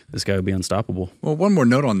 like, this guy would be unstoppable. Well, one more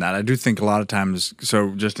note on that. I do think a lot of times,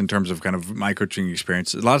 so just in terms of kind of my coaching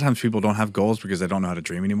experience, a lot of times people don't have goals because they don't know how to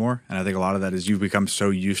dream anymore. And I think a lot of that is you've become so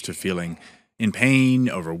used to feeling in pain,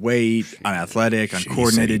 overweight, unathletic,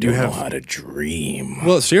 uncoordinated. You don't know how to dream.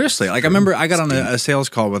 Well, seriously. Like I remember I got on a sales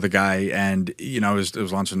call with a guy, and I was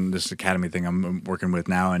launching this academy thing I'm working with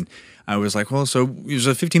now, and I was like, well, so it was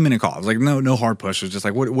a 15-minute call. I was like, no hard push. It was just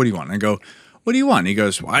like, what do you want? And I go, what do you want? And he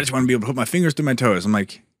goes, well, I just want to be able to put my fingers through my toes. I'm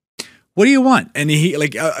like, what do you want? And he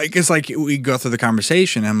like, I guess like we go through the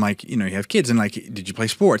conversation. And I'm like, you have kids, and like, did you play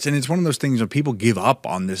sports? And it's one of those things where people give up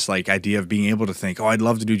on this like idea of being able to think, oh, I'd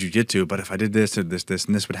love to do jujitsu, but if I did this or this,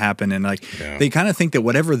 and this would happen. And like, they kind of think that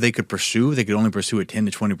whatever they could pursue, they could only pursue at 10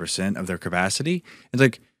 to 20% of their capacity. It's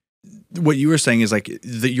like, what you were saying is like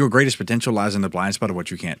your greatest potential lies in the blind spot of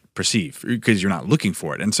what you can't perceive because you're not looking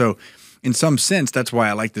for it. And so in some sense, that's why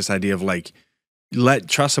I like this idea of like,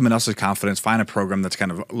 trust someone else's confidence, find a program that's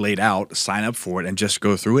kind of laid out, sign up for it, and just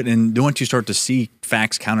go through it. And once you start to see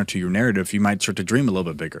facts counter to your narrative, you might start to dream a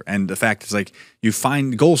little bit bigger. And the fact is, like,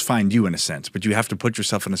 goals find you in a sense, but you have to put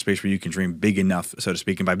yourself in a space where you can dream big enough, so to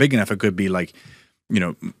speak. And by big enough, it could be like,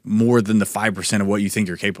 more than the 5% of what you think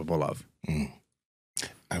you're capable of.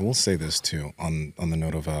 I will say this too, on the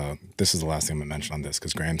note of this is the last thing I'm gonna mention on this,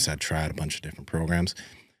 because Graham said try out a bunch of different programs.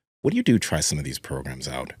 What do you do? Try some of these programs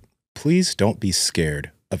out. Please don't be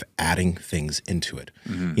scared of adding things into it,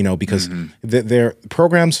 you know, because their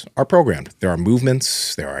programs are programmed. There are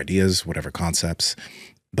movements, there are ideas, whatever concepts,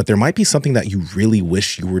 but there might be something that you really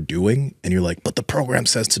wish you were doing. And you're like, but the program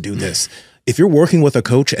says to do this. If you're working with a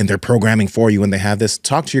coach and they're programming for you and they have this,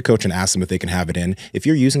 talk to your coach and ask them if they can have it in. If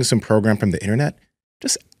you're using some program from the internet,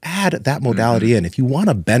 just add that modality in. If you want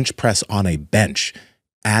to bench press on a bench,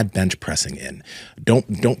 add bench pressing in.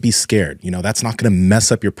 Don't be scared. You know, that's not going to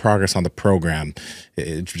mess up your progress on the program.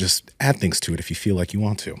 Just add things to it if you feel like you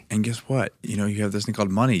want to. And guess what? You know, you have this thing called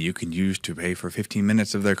money you can use to pay for 15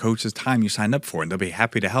 minutes of their coach's time you signed up for, and they'll be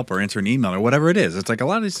happy to help or answer an email or whatever it is. It's like a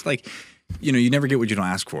lot of it's like, you know, you never get what you don't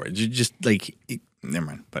ask for. You just like, never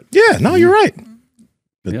mind. But yeah, no, you're right.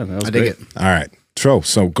 Yeah, that was I dig great. it. All right.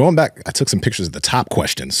 So going back, I took some pictures of the top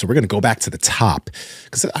questions. So we're going to go back to the top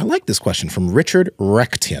because I like this question from Richard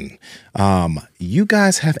Rectian. You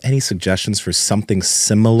guys have any suggestions for something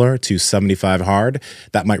similar to 75 hard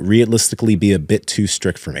that might realistically be a bit too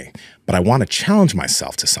strict for me, but I want to challenge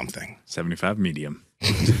myself to something? 75 medium.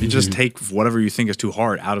 You just take whatever you think is too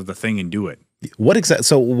hard out of the thing and do it. What exactly?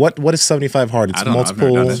 So what is 75 hard? It's I don't know. I've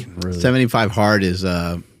never multiple. done it. 75 hard is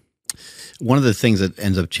one of the things that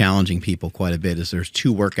ends up challenging people quite a bit is there's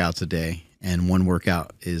 2 workouts a day and 1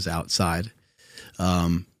 workout is outside.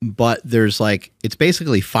 But there's like, it's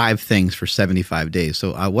basically 5 things for 75 days.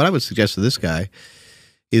 So what I would suggest to this guy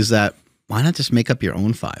is that why not just make up your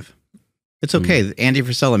own 5? It's okay. Andy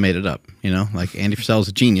Frisella made it up, you know, like Andy Frisella's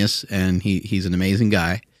a genius and he's an amazing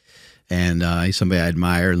guy. And he's somebody I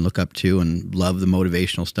admire and look up to and love the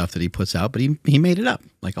motivational stuff that he puts out, but he made it up.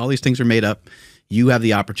 Like all these things are made up. You have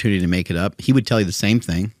the opportunity to make it up. He would tell you the same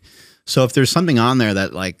thing. So if there's something on there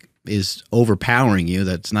that like is overpowering you,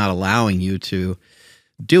 that's not allowing you to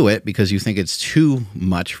do it because you think it's too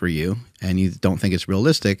much for you and you don't think it's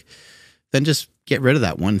realistic, then just get rid of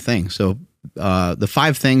that one thing. So the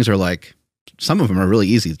 5 things are like, some of them are really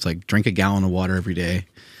easy. It's like drink a gallon of water every day.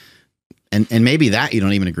 And maybe that you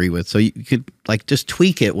don't even agree with. So you could like just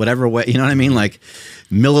tweak it whatever way, you know what I mean? Like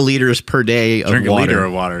milliliters per day of Drink water. a liter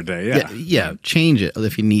of water a day. Yeah. Change it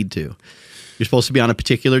if you need to. You're supposed to be on a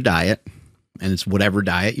particular diet, and it's whatever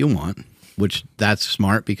diet you want, which that's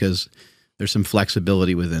smart because there's some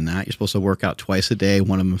flexibility within that. You're supposed to work out twice a day.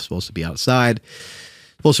 One of them is supposed to be outside.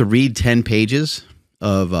 You're supposed to read 10 pages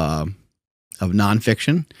of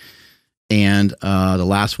nonfiction. And the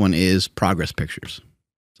last one is progress pictures.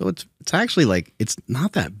 So it's actually like, it's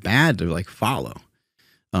not that bad to like follow.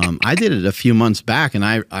 I did it a few months back and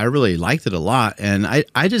I really liked it a lot. And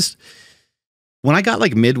I just, when I got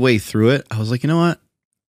like midway through it, I was like, you know what?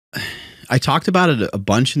 I talked about it a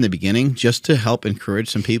bunch in the beginning just to help encourage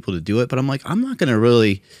some people to do it. But I'm like, I'm not going to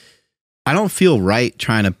really, I don't feel right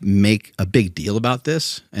trying to make a big deal about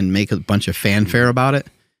this and make a bunch of fanfare about it.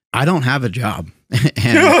 I don't have a job.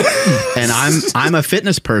 and I'm a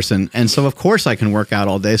fitness person, and so of course I can work out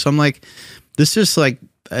all day. So I'm like, this is like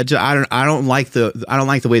I don't like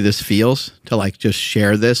the way this feels to like just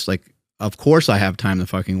share this. Like, of course I have time to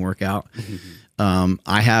fucking work out.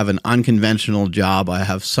 I have an unconventional job. I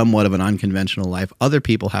have somewhat of an unconventional life. Other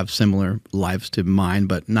people have similar lives to mine,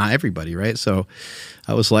 but not everybody, right? So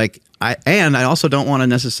I was like, I also don't want to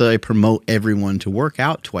necessarily promote everyone to work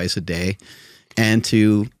out twice a day and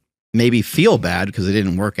to maybe feel bad because they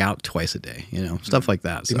didn't work out twice a day, you know, stuff like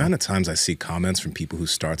that. The amount of times I see comments from people who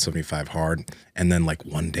start 75 hard and then like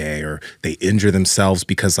one day or they injure themselves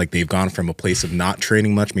because like they've gone from a place of not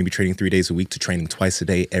training much, maybe training 3 days a week to training twice a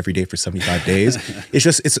day, every day for 75 days. It's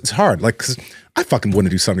just, it's hard. Like, 'cause I fucking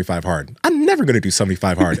wouldn't do 75 hard. I'm never going to do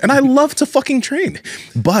 75 hard. And I love to fucking train.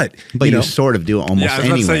 But you know, sort of do it almost Yeah, I was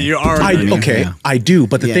about to anyway. say, you already. okay, Yeah. I do.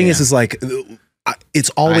 But the Yeah, thing yeah. is like, it's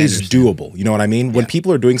always understand. doable. You know what I mean? When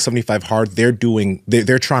people are doing 75 hard, they're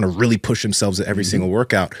trying to really push themselves at every single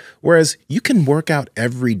workout. Whereas you can work out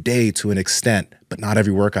every day to an extent, but not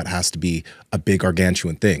every workout has to be a big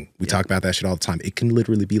gargantuan thing. We talk about that shit all the time. It can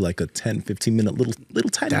literally be like a 10, 15 minute little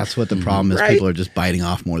tiny. That's what the problem is. Right. People are just biting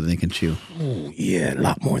off more than they can chew. Oh, yeah, a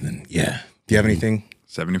lot more than, yeah. Do you have anything?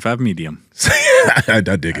 75 medium. I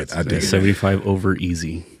dig it. I dig it. 75 over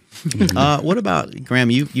easy. What about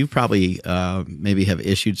Graham? You probably maybe have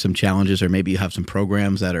issued some challenges, or maybe you have some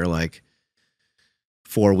programs that are like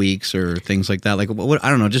 4 weeks or things like that. Like, what I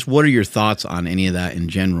don't know. Just what are your thoughts on any of that in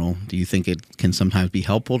general? Do you think it can sometimes be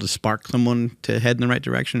helpful to spark someone to head in the right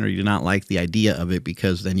direction, or you do not like the idea of it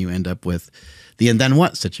because then you end up with the and then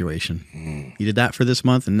what situation? You did that for this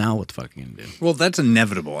month, and now what the fuck are you gonna do? Well, that's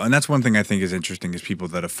inevitable, and that's one thing I think is interesting is people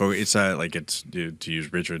that are it's like it's to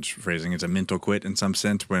use Richard's phrasing, it's a mental quit in some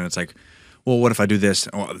sense when it's like, well, what if I do this?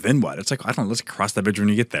 Well, then what? It's like, let's cross that bridge when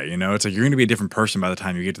you get there. You know, it's like you're going to be a different person by the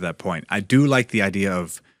time you get to that point. I do like the idea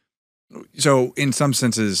of So in some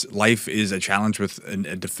senses, life is a challenge with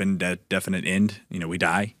a definite end. You know, we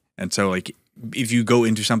die. And so like, if you go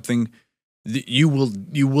into something, this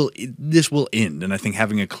will end. And I think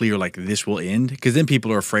having a clear, like, this will end, because then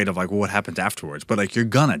people are afraid of like, well, what happens afterwards? But like, you're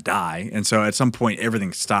gonna die. And so at some point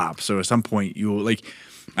everything stops. So at some point you will like,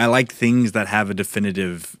 I like things that have a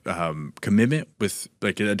definitive commitment with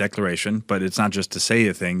like a declaration, but it's not just to say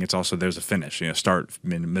a thing. It's also there's a finish, you know, start,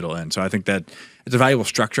 middle, end. So I think that it's a valuable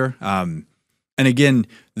structure. And again,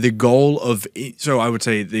 the goal of, so I would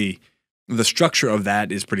say the structure of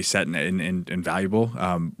that is pretty set and valuable.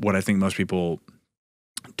 What I think most people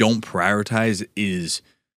don't prioritize is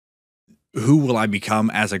who will I become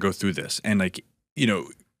as I go through this? And like, you know,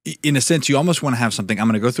 in a sense, you almost want to have something. I'm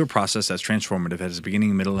going to go through a process that's transformative, has a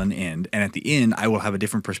beginning, middle, and end. And at the end, I will have a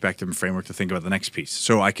different perspective and framework to think about the next piece.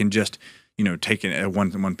 So I can just, you know, take it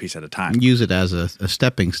one piece at a time. Use it as a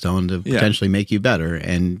stepping stone to potentially make you better,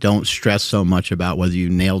 and don't stress so much about whether you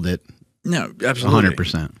nailed it. No, absolutely,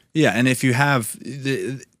 100%. Yeah, and if you have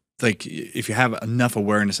if you have enough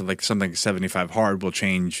awareness of like something 75 hard will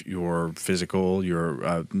change your physical,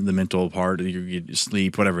 your the mental part, your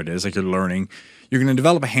sleep, whatever it is, like you're learning. You're going to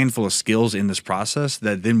develop a handful of skills in this process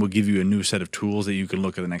that then will give you a new set of tools that you can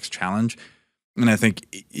look at the next challenge. And I think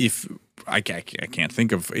if I can't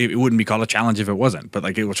think of, it wouldn't be called a challenge if it wasn't, but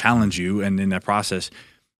like it will challenge you and in that process.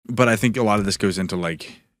 But I think a lot of this goes into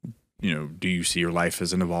like, you know, do you see your life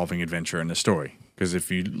as an evolving adventure in a story? Because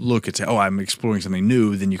if you look and say, oh, I'm exploring something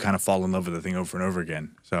new, then you kind of fall in love with the thing over and over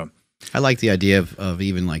again. So I like the idea of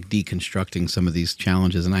even like deconstructing some of these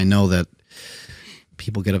challenges. And I know that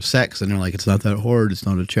people get upset because they're like, it's not that hard, it's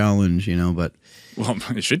not a challenge, you know, but well,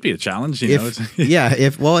 it should be a challenge, you know.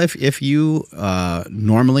 If you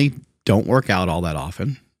normally don't work out all that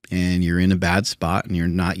often and you're in a bad spot and you're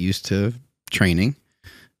not used to training,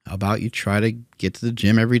 how about you try to get to the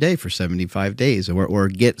gym every day for 75 days or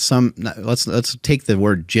get some, let's take the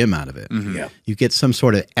word gym out of it. Mm-hmm. Yeah. You get some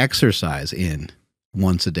sort of exercise in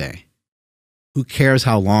once a day. Who cares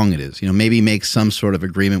how long it is? You know, maybe make some sort of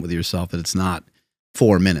agreement with yourself that it's not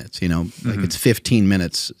 4 minutes, you know, like it's 15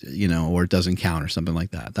 minutes, you know, or it doesn't count or something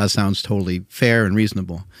like that. That sounds totally fair and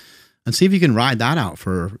reasonable. And see if you can ride that out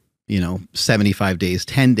for, you know, 75 days,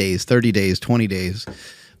 10 days, 30 days, 20 days.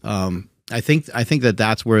 I think that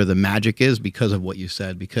that's where the magic is because of what you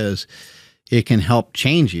said, because it can help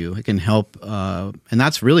change you. It can help. And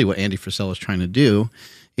that's really what Andy Frisell is trying to do.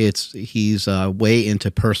 He's way into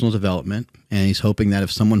personal development, and he's hoping that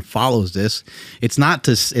if someone follows this, it's not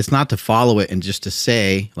to follow it and just to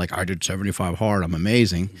say like, I did 75 hard, I'm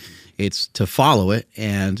amazing. It's to follow it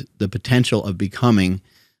and the potential of becoming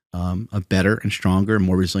a better and stronger and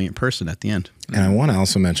more resilient person at the end. And I want to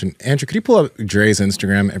also mention, Andrew, could you pull up Dre's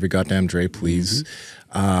Instagram, every goddamn Dre, please?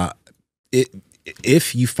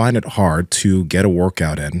 If you find it hard to get a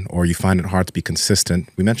workout in, or you find it hard to be consistent,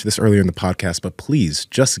 we mentioned this earlier in the podcast, but please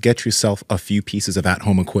just get yourself a few pieces of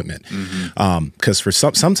at-home equipment. Because for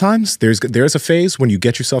sometimes there's a phase when you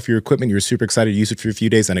get yourself your equipment, you're super excited to use it for a few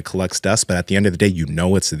days and it collects dust, but at the end of the day, you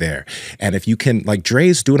know it's there. And if you can, like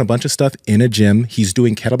Dre's doing a bunch of stuff in a gym, he's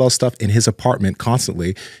doing kettlebell stuff in his apartment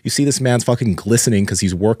constantly. You see this man's fucking glistening because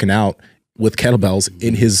he's working out with kettlebells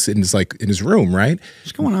in his room, right?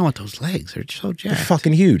 What's going on with those legs? They're so jacked. They're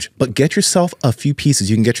fucking huge. But get yourself a few pieces.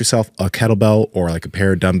 You can get yourself a kettlebell or like a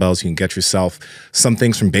pair of dumbbells. You can get yourself some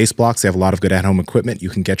things from Base Blocks. They have a lot of good at-home equipment. You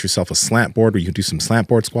can get yourself a slant board where you can do some slant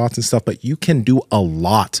board squats and stuff, but you can do a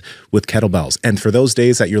lot with kettlebells. And for those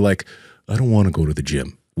days that you're like, I don't want to go to the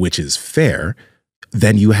gym, which is fair,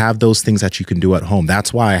 then you have those things that you can do at home.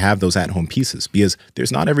 That's why I have those at-home pieces, because there's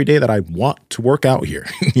not every day that I want to work out here,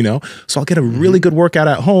 you know? So I'll get a really good workout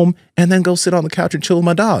at home and then go sit on the couch and chill with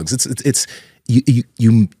my dogs. It's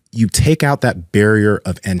you take out that barrier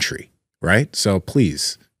of entry, right? So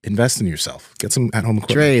please invest in yourself. Get some at-home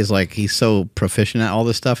equipment. Dre is like, he's so proficient at all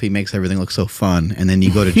this stuff. He makes everything look so fun. And then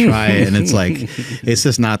you go to try it and it's like, it's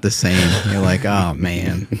just not the same. You're like, oh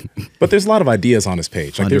man. But there's a lot of ideas on his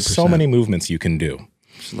page. Like 100%. There's so many movements you can do.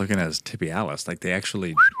 Just looking at his tibialis, like they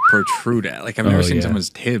actually protrude at. Like I've never seen someone's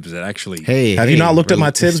tibs that actually. Have you not looked at my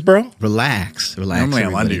tibs, bro? Relax. Normally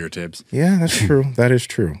I'm under your tibs. Yeah, that's true. That is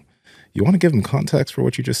true. You want to give them context for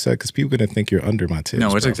what you just said? Because people are going to think you're under my tibs.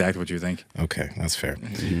 No, it's exactly what you think. Okay, that's fair.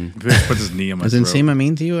 Put his knee on my throat. Does Nsima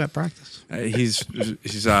mean to you at practice? He's what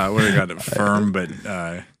do you got? Firm, but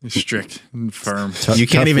strict, firm. You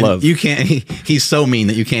can't even. Love. You can't. He's so mean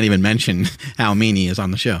that you can't even mention how mean he is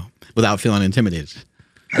on the show without feeling intimidated.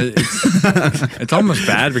 It's almost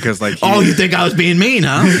bad because like Oh, you think I was being mean,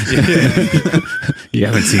 huh? You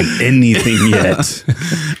haven't seen anything yet.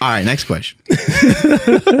 All right, next question.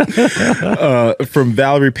 From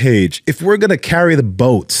Valerie Page, if we're gonna carry the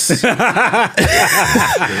boats, if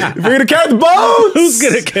we're gonna carry the boats, Who's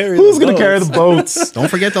gonna carry the boats? Don't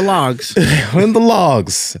forget the logs. In the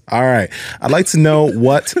logs. All right. I'd like to know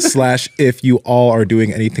what/if you all are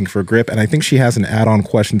doing anything for grip. And I think she has an add-on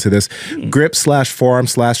question to this.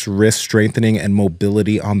 Grip/forearm/wrist strengthening and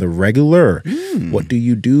mobility on the regular. What do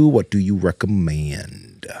you do? What do you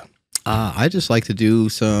recommend? I just like to do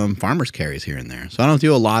some farmer's carries here and there. So I don't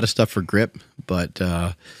do a lot of stuff for grip, but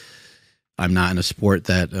I'm not in a sport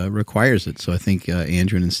that requires it. So I think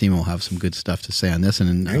Andrew and Nsima will have some good stuff to say on this.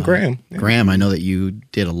 And Graham. Graham, I know that you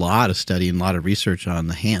did a lot of study and a lot of research on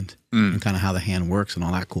the hand and kind of how the hand works and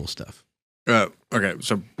all that cool stuff. Okay,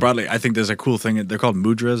 so broadly, I think there's a cool thing. They're called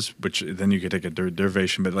mudras, which then you could take a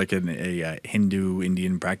derivation, but like in a Hindu,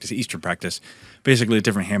 Indian practice, Eastern practice, basically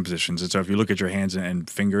different hand positions. And so if you look at your hands and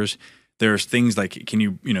fingers, there's things like,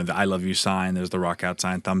 the I love you sign, there's the rock out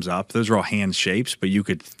sign, thumbs up. Those are all hand shapes, but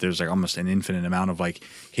there's like almost an infinite amount of like,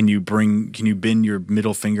 can you bend your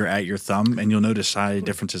middle finger at your thumb, and you'll notice side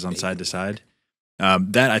differences on side to side.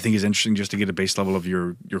 That I think is interesting just to get a base level of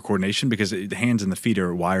your coordination, because the hands and the feet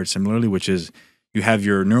are wired similarly, which is you have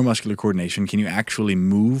your neuromuscular coordination. Can you actually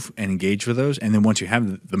move and engage with those? And then once you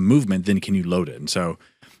have the movement, then can you load it? And so,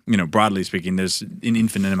 broadly speaking, there's an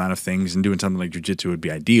infinite amount of things, and doing something like jiu-jitsu would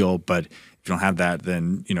be ideal. But if you don't have that,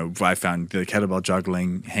 then, I found the kettlebell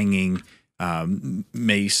juggling, hanging,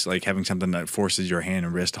 mace, like having something that forces your hand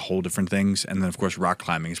and wrist to hold different things. And then, of course, rock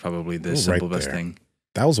climbing is probably the simple best thing.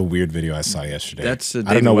 That was a weird video I saw yesterday. That's a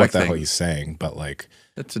I don't know David what the Weck hell thing. he's saying, but like,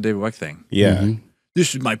 That's a David Weck thing. yeah.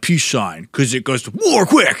 This is my peace sign because it goes to war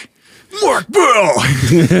quick. Mark Bill.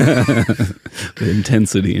 The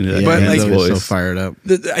intensity in that But, man's like, voice. so fired up.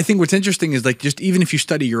 I think what's interesting is like just even if you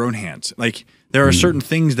study your own hands, like there are certain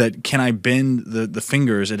things that can I bend the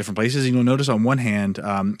fingers at different places. And you'll notice on one hand,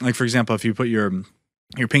 like for example, if you put your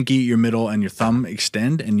pinky, your middle, and your thumb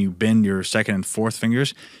extend, and you bend your second and fourth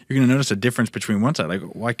fingers, you're going to notice a difference between one side. Like,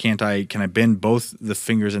 why can I bend both the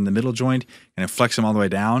fingers in the middle joint and flex them all the way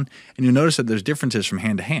down? And you'll notice that there's differences from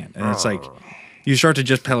hand to hand. And it's like, you start to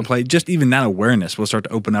just play, just even that awareness will start to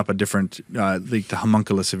open up a different, like the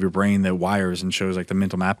homunculus of your brain that wires and shows like the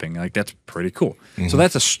mental mapping. Like, that's pretty cool. So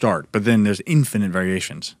that's a start, but then there's infinite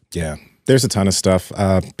variations. Yeah. There's a ton of stuff.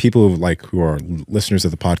 People who are listeners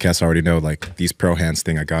of the podcast already know, like these Pro Hands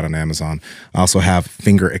thing I got on Amazon. I also have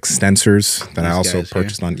finger extensors that I also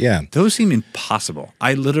purchased on. Yeah. Those seem impossible.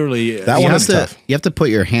 I literally That one is tough. You have to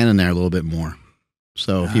put your hand in there a little bit more.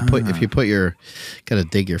 So if you put your, gotta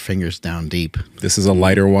dig your fingers down deep. This is a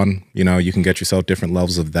lighter one. You can get yourself different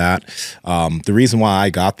levels of that. The reason why I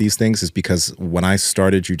got these things is because when I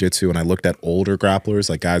started jiu-jitsu and I looked at older grapplers,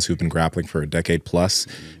 like guys who've been grappling for a decade plus,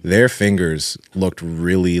 their fingers looked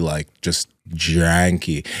really like just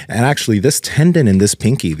janky. And actually this tendon in this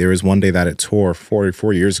pinky, there was one day that it tore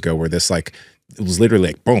 4 years ago where this it was literally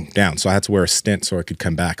like boom down. So I had to wear a stent so it could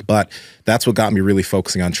come back. But that's what got me really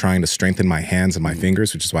focusing on trying to strengthen my hands and my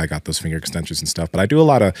fingers, which is why I got those finger extensions and stuff. But I do a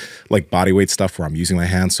lot of like body weight stuff where I'm using my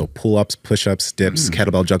hands. So pull-ups, push-ups, dips,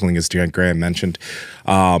 kettlebell juggling, as Graham mentioned.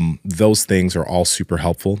 Those things are all super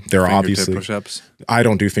helpful. There are obviously push-ups. I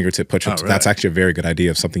don't do fingertip push-ups. Oh, really? That's actually a very good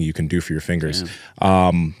idea of something you can do for your fingers.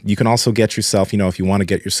 You can also get yourself, if you want to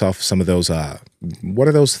get yourself some of those, what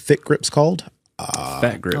are those thick grips called?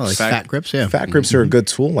 Fat grips. Oh, like fat grips, yeah. Fat grips are a good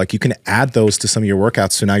tool. Like you can add those to some of your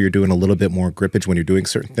workouts. So now you're doing a little bit more grippage when you're doing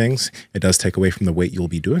certain things. It does take away from the weight you'll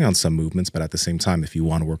be doing on some movements, but at the same time, if you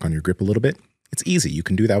want to work on your grip a little bit, it's easy. You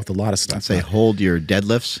can do that with a lot of stuff. I'd say hold your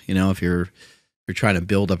deadlifts. If you're trying to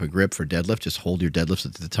build up a grip for deadlift, just hold your deadlifts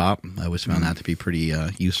at the top. I always found that to be pretty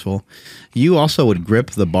useful. You also would grip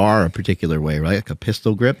the bar a particular way, right? Like a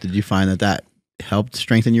pistol grip. Did you find that helped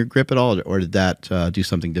strengthen your grip at all, or did that do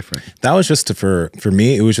something different? That was just for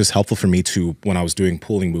me. It was just helpful for me to, when I was doing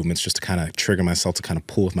pulling movements, just to kind of trigger myself to kind of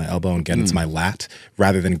pull with my elbow and get into my lat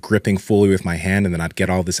rather than gripping fully with my hand, and then I'd get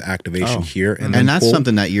all this activation here and then that's pull.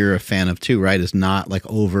 something that you're a fan of too, right? Is not like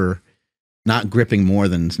not gripping more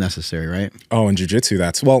than is necessary, right? Oh, in jiu-jitsu,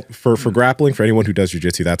 that's for grappling, for anyone who does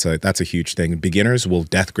jiu-jitsu, that's a huge thing. Beginners will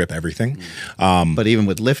death grip everything. But even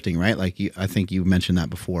with lifting, right? Like I think you mentioned that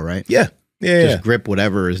before, right? Yeah. Just grip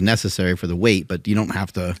whatever is necessary for the weight, but you don't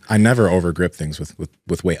have to. I never over grip things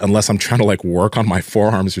with weight unless I'm trying to like work on my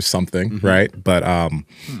forearms or something, right? But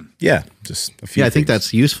yeah, just a few. Yeah, I think things.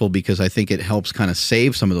 that's useful because I think it helps kind of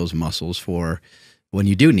save some of those muscles for when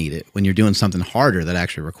you do need it. When you're doing something harder that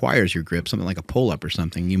actually requires your grip, something like a pull up or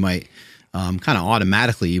something, you might kind of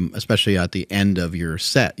automatically, especially at the end of your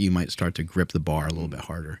set, you might start to grip the bar a little bit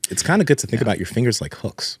harder. It's kind of good to think about your fingers like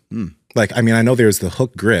hooks. Like, I mean, I know there's the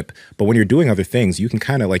hook grip, but when you're doing other things, you can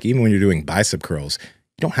kind of like, even when you're doing bicep curls,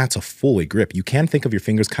 you don't have to fully grip. You can think of your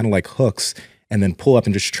fingers kind of like hooks and then pull up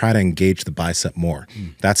and just try to engage the bicep more.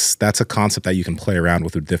 That's a concept that you can play around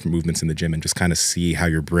with different movements in the gym and just kind of see how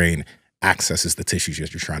your brain accesses the tissues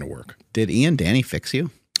that you're trying to work. Did Ian Danny fix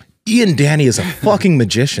you? Ian Danny is a fucking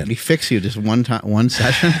magician. He fixed you just one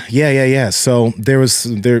session? Yeah. So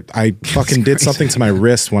I fucking did something to my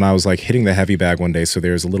wrist when I was like hitting the heavy bag one day. So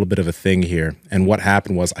there's a little bit of a thing here. And what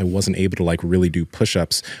happened was I wasn't able to like really do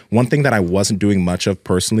push-ups. One thing that I wasn't doing much of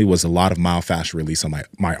personally was a lot of myofascial release on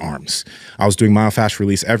my arms. I was doing myofascial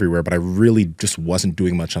release everywhere, but I really just wasn't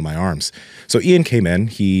doing much on my arms. So Ian came in,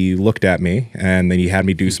 he looked at me, and then he had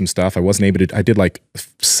me do some stuff. I wasn't able to, I did like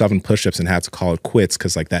 7 push-ups and had to call it quits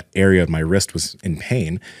because like that area of my wrist was in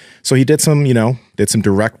pain. So he did some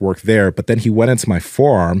direct work there, but then he went into my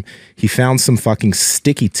forearm. He found some fucking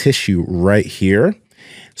sticky tissue right here.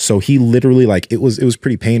 So he literally like, it was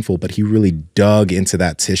pretty painful, but he really dug into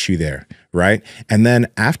that tissue there, right? And then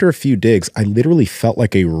after a few digs, I literally felt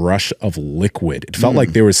like a rush of liquid. It felt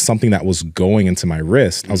like there was something that was going into my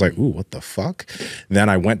wrist. I was like, ooh, what the fuck? Then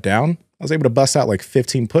I went down. I was able to bust out like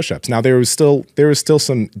 15 push-ups. Now there was still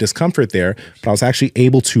some discomfort there, but I was actually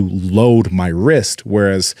able to load my wrist,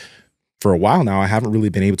 whereas for a while now I haven't really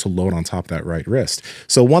been able to load on top of that right wrist.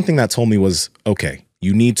 So one thing that told me was, okay,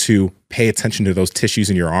 you need to pay attention to those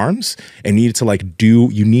tissues in your arms and you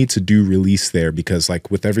need to do release there, because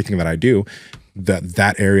like with everything that I do,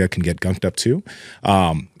 that area can get gunked up too.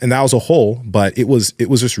 And that was a hole, but it was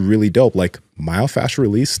just really dope. Like myofascial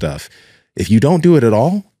release stuff, if you don't do it at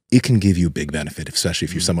all, it can give you a big benefit, especially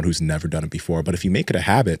if you're someone who's never done it before. But if you make it a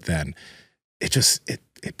habit, then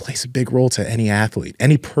it plays a big role to any athlete,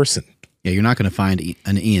 any person. Yeah, you're not going to find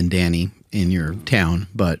an Ian Danny in your town,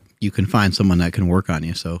 but you can find someone that can work on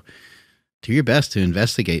you. So do your best to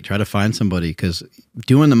investigate, try to find somebody, because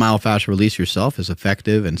doing the myofascial release yourself is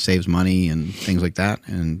effective and saves money and things like that.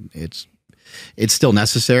 And it's still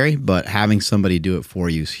necessary, but having somebody do it for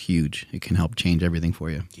you is huge. It can help change everything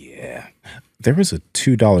for you. Yeah. There was a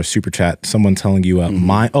 $2 super chat. Someone telling you,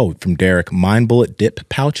 from Derek, Mind Bullet dip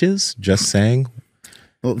pouches. Just saying.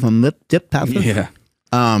 Well, from lip dip pouches? Yeah.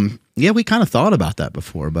 Yeah, we kind of thought about that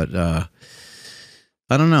before, but I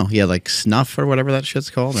don't know. Yeah, like snuff or whatever that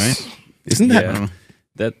shit's called, right? Isn't that? Yeah.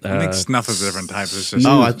 I think snuff is a different type. It's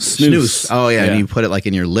just snooze. Oh, yeah, and you put it like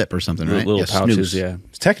in your lip or something, right? Little pouches, snooze. yeah.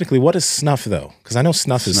 Technically, what is snuff though? Because I know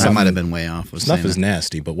snuff is. I might have been way off. Snuff is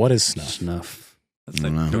nasty, but what is snuff? Snuff. That's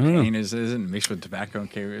like cocaine, isn't mixed with tobacco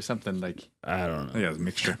and or something like. I don't know. Yeah, it's a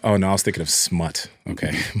mixture. Oh no, I was thinking of smut.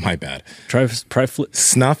 Okay, my bad. Try flip.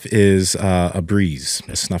 Snuff is a breeze,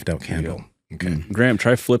 a snuffed out candle. Okay, Graham,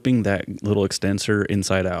 try flipping that little extensor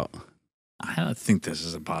inside out. I don't think this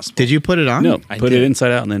is impossible. Did you put it on? No, put it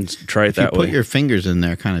inside out and then try it that way. Put your fingers in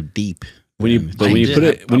there, kind of deep. When you put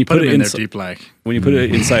it in there deep, like when you put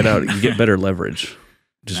it inside out, you get better leverage.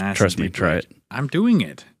 Just trust me, try it. I'm doing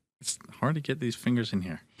it. It's hard to get these fingers in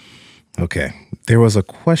here. Okay. There was a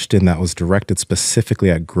question that was directed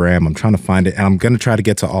specifically at Graham. I'm trying to find it, and I'm going to try to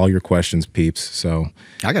get to all your questions, peeps. So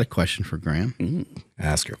I got a question for Graham.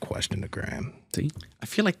 Ask your question to Graham. See? I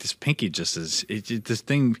feel like this pinky just is. This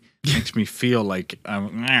thing makes me feel like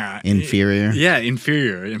inferior. Yeah,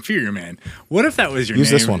 inferior, man. What if that was your name?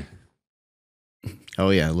 Use this one.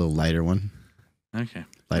 Oh yeah, a little lighter one. Okay,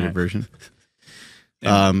 lighter version.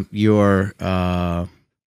 Yeah.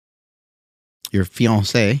 Your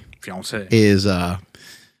fiance is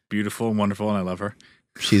beautiful and wonderful, and I love her.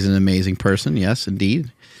 She's an amazing person. Yes,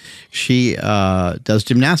 indeed. She does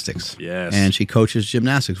gymnastics. Yes. And she coaches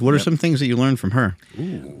gymnastics. What are some things that you learned from her?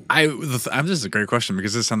 This is a great question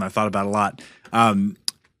because this is something I thought about a lot.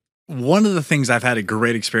 One of the things I've had a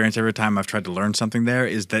great experience every time I've tried to learn something there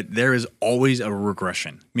is that there is always a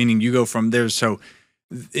regression, meaning you go from there. So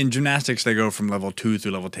in gymnastics, they go from level 2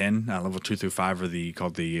 through level 10. Level 2 through 5 are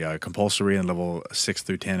called the compulsory, and level 6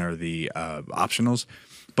 through 10 are the optionals.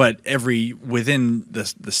 But within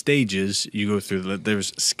the stages, you go through.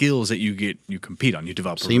 There's skills that you compete on. You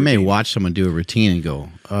develop. So you may watch someone do a routine and go,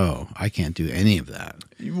 "Oh, I can't do any of that."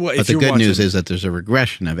 But the good news is that there's a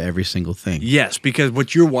regression of every single thing. Yes, because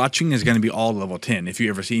what you're watching is going to be all level 10 if you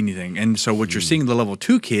ever see anything. And so what you're seeing the level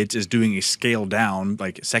 2 kids is doing a scaled down,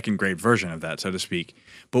 like second grade version of that, so to speak.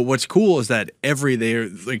 But what's cool is that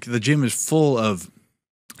the gym is full of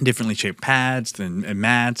differently shaped pads and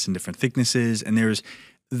mats and different thicknesses, and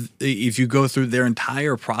if you go through their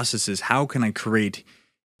entire processes, how can I create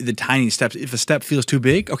the tiny steps. If a step feels too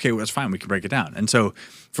big, okay, well, that's fine. We can break it down. And so,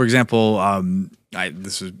 for example,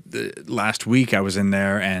 this was last week. I was in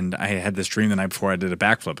there and I had this dream the night before I did a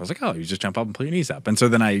backflip. I was like, oh, you just jump up and pull your knees up. And so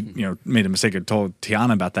then I, made a mistake. I told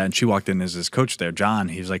Tiana about that, and she walked in as this coach there, John.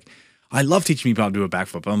 He was like, I love teaching people how to do a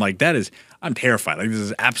backflip. I'm like, I'm terrified. Like, this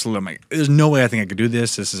is absolute. I'm like, there's no way I think I could do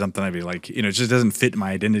this. This is something I'd be like, it just doesn't fit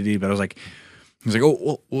my identity. But I was like,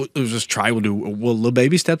 oh, well, we'll just try. We'll do little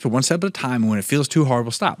baby steps, but one step at a time. And when it feels too hard,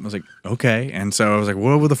 we'll stop. I was like, okay. And so I was like,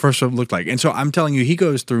 what will the first one look like? And so I'm telling you, he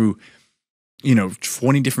goes through,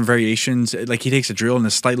 20 different variations. Like, he takes a drill and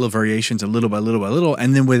there's slight little variations, and little by little by little.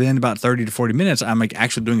 And then within about 30 to 40 minutes, I'm like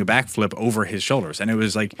actually doing a backflip over his shoulders. And it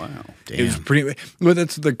was like, Wow, damn. it was pretty, well,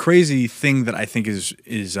 that's the crazy thing that I think is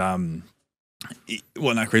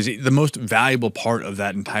well, not crazy. The most valuable part of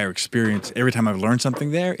that entire experience, every time I've learned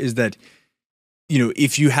something there, is that,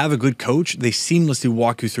 if you have a good coach, they seamlessly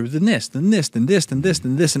walk you through this, then this, then this, then this,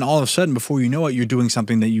 then this. And all of a sudden, before you know it, you're doing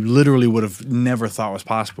something that you literally would have never thought was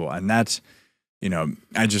possible. And that's,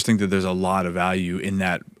 I just think that there's a lot of value in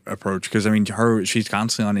that approach. Because, she's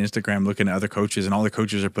constantly on Instagram looking at other coaches, and all the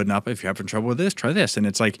coaches are putting up, if you're having trouble with this, try this. And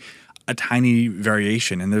it's like a tiny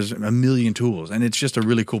variation, and there's a million tools. And it's just a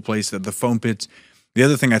really cool place. That the foam pits. The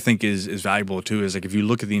other thing I think is valuable too is, like, if you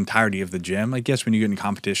look at the entirety of the gym, I guess when you get in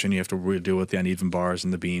competition, you have to really deal with the uneven bars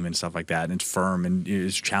and the beam and stuff like that. And it's firm and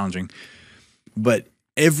it's challenging. But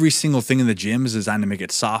every single thing in the gym is designed to make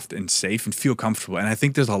it soft and safe and feel comfortable. And I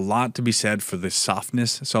think there's a lot to be said for the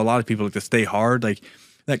softness. So a lot of people like to stay hard, like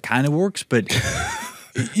that kind of works, but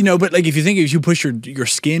but like, if you push your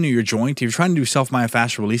skin or your joint, if you're trying to do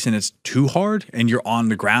self-myofascial release and it's too hard and you're on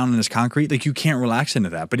the ground and it's concrete, like, you can't relax into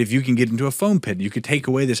that. But if you can get into a foam pit, you could take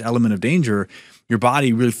away this element of danger, your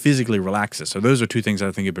body really physically relaxes. So those are two things that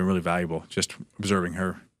I think have been really valuable, just observing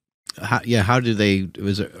her. How do they?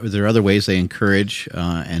 Are there other ways they encourage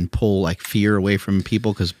and pull like fear away from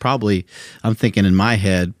people? Because probably, I'm thinking in my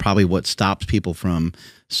head, probably what stops people from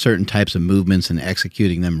certain types of movements and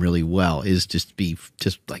executing them really well is just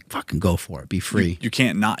like fucking go for it, be free. You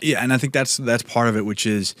can't not, yeah. And I think that's part of it, which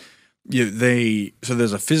is, so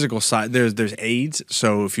there's a physical side. There's aids.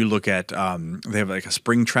 So if you look at, they have like a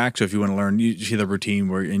spring track. So if you want to learn, you see the routine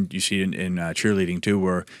where you see in cheerleading too,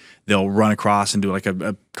 where they'll run across and do like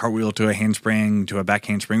a cartwheel to a handspring, to a back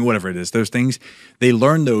handspring, whatever it is. Those things, they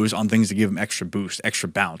learn those on things to give them extra boost, extra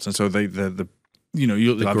bounce. And so the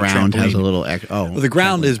ground has a little. The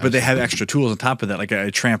ground is, but they have extra tools on top of that, like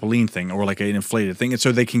a trampoline thing or like an inflated thing, and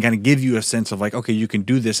so they can kind of give you a sense of like, okay, you can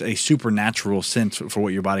do this, a supernatural sense for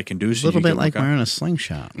what your body can do. So a little bit like wearing a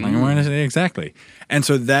slingshot. Exactly. And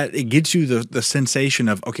so that it gives you the sensation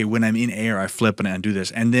of, okay, when I'm in air, I flip and I do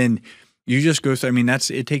this, and then you just go through.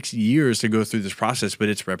 It takes years to go through this process, but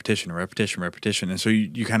it's repetition, and so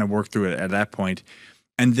you kind of work through it at that point,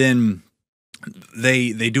 and then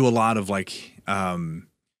they do a lot of like.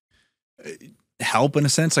 Help in a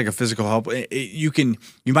sense, like a physical help. You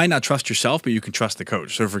might not trust yourself, but you can trust the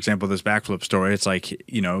coach. So for example, this backflip story, it's like,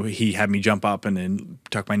 he had me jump up and then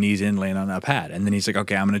tuck my knees in, laying on a pad. And then he's like,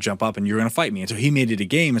 okay, I'm going to jump up and you're going to fight me. And so he made it a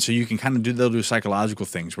game. And so you can kind of they'll do psychological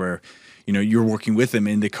things where, you're working with him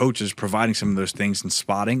and the coach is providing some of those things and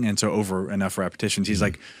spotting. And so over enough repetitions, he's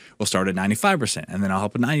like, we'll start at 95% and then I'll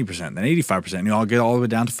help at 90%, then 85%. And I'll get all the way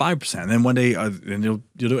down to 5%. And then one day, then you'll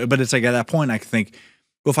do it. But it's like at that point, I think,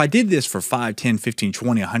 well, if I did this for 5, 10, 15,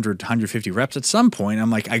 20, 100, 150 reps, at some point,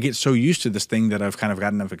 I'm like, I get so used to this thing that I've kind of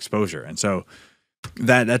got enough exposure. And so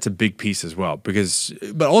that's a big piece as well,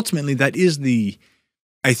 but ultimately that is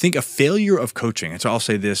I think a failure of coaching. And so I'll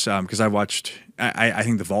say this, because I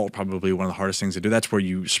think the vault probably one of the hardest things to do. That's where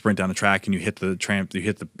you sprint down the track and you hit the tramp, you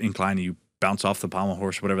hit the incline, and you bounce off the pommel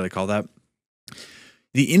horse, whatever they call that.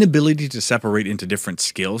 The inability to separate into different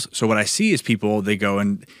skills. So what I see is people, they go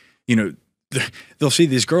and, they'll see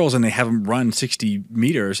these girls and they have them run 60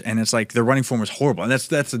 meters and it's like their running form is horrible. And that's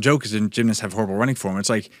the joke, is gymnasts have horrible running form. It's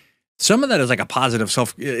like some of that is like a positive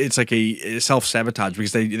it's like a self-sabotage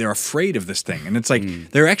because they're afraid of this thing. And it's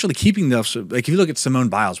like they're actually keeping like if you look at Simone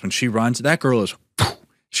Biles, when she runs, that girl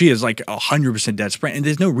she is like 100% dead sprint. And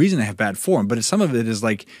there's no reason to have bad form, but some of it is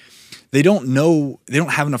like they don't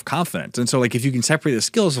have enough confidence. And so like if you can separate the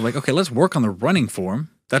skills of like, okay, let's work on the running form.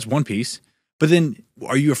 That's one piece. But then,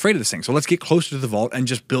 are you afraid of this thing? So let's get closer to the vault and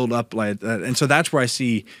just build up like that. And so that's where I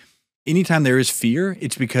see anytime there is fear,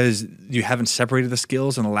 it's because you haven't separated the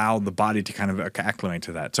skills and allowed the body to kind of acclimate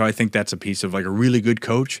to that. So I think that's a piece of like a really good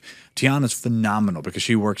coach. Tiana's phenomenal because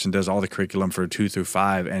she works and does all the curriculum for 2 through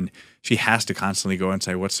 5, and she has to constantly go and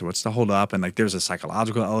say, what's the hold up? And like, there's a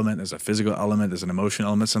psychological element, there's a physical element, there's an emotional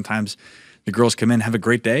element. Sometimes the girls come in, have a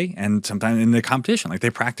great day, and sometimes in the competition, like they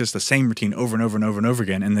practice the same routine over and over and over and over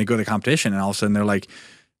again, and they go to the competition, and all of a sudden they're like,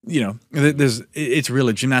 it's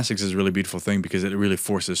really, gymnastics is a really beautiful thing because it really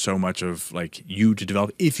forces so much of like you to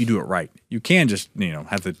develop if you do it right. You can just,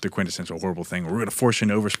 have the quintessential horrible thing where we're going to force you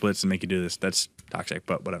into over splits and make you do this. That's toxic,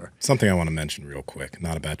 but whatever. Something I want to mention real quick,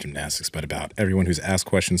 not about gymnastics, but about everyone who's asked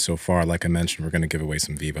questions so far. Like I mentioned, we're going to give away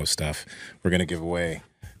some Vivo stuff. We're going to give away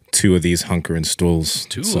 2 of these hunker and stools.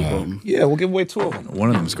 Two of them. Yeah, we'll give away 2 of them. One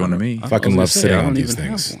of them's going to me. I fucking love sitting I on don't these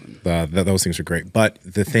even things. have Those things are great. But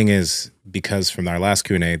the thing is, because from our last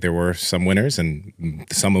Q&A, there were some winners, and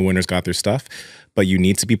some of the winners got their stuff, but you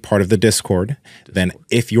need to be part of the Discord. Then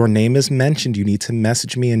if your name is mentioned, you need to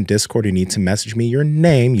message me in Discord. You need to message me your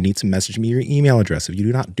name. You need to message me your email address. If you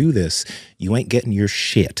do not do this, you ain't getting your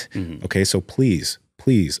shit. Okay, so please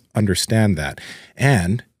understand that.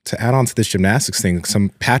 And to add on to this gymnastics thing, some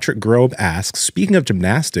Patrick Grobe asks, speaking of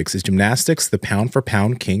gymnastics, is gymnastics the pound for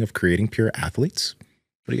pound king of creating pure athletes?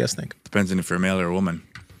 What do you guys think? Depends on if you're a male or a woman.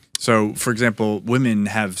 So, for example, women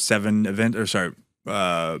have 7 events,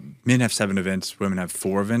 men have 7 events, women have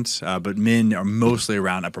 4 events, but men are mostly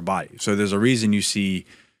around upper body. So there's a reason you see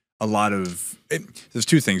a lot of there's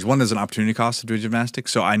 2 things. One is an opportunity cost to do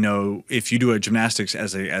gymnastics. So I know if you do a gymnastics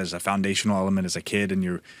as a foundational element as a kid and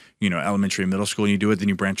you're elementary and middle school and you do it, then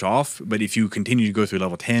you branch off. But if you continue to go through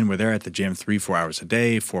level 10 where they're at the gym 3-4 hours a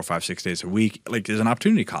day, 4, 5, 6 days a week, like there's an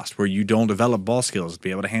opportunity cost where you don't develop ball skills to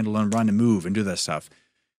be able to handle and run and move and do that stuff.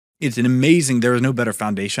 It's an amazing, there is no better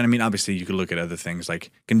foundation. I mean, obviously you could look at other things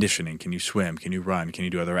like conditioning. Can you swim? Can you run? Can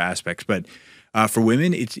you do other aspects? But for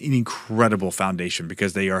women, it's an incredible foundation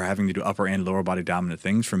because they are having to do upper and lower body dominant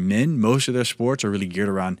things. For men, most of their sports are really geared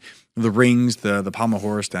around the rings, the pommel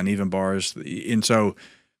horse, the uneven bars. And so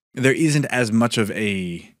there isn't as much of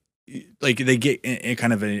a, like they get a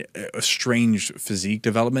kind of a strange physique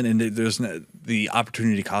development, and there's the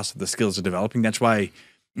opportunity cost of the skills of developing. That's why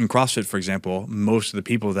in CrossFit, for example, most of the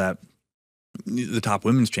people that the top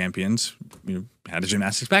women's champions, had a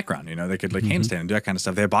gymnastics background. They could like handstand and do that kind of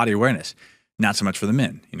stuff. They have body awareness. Not so much for the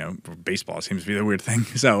men. Baseball seems to be the weird thing.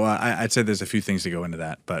 So I'd say there's a few things to go into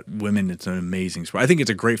that. But women, it's an amazing sport. I think it's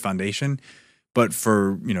a great foundation. But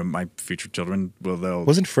for my future children,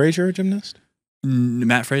 wasn't Fraser a gymnast?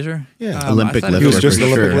 Matt Fraser? Yeah, Olympic lifter. He was just an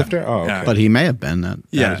Olympic sure. lifter. Oh, okay. But he may have been that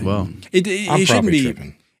as well. It shouldn't be.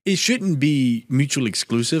 Tripping. It shouldn't be mutually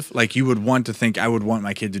exclusive. Like you would want to think, I would want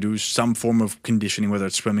my kid to do some form of conditioning, whether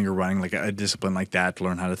it's swimming or running, like a discipline like that to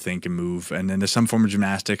learn how to think and move. And then there's some form of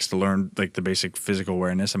gymnastics to learn like the basic physical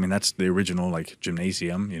awareness. I mean, that's the original like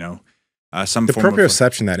gymnasium, some the form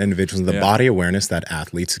proprioception that individuals, the body awareness that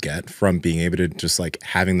athletes get from being able to just like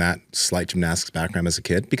having that slight gymnastics background as a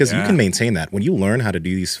kid, because you can maintain that when you learn how to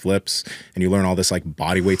do these flips and you learn all this like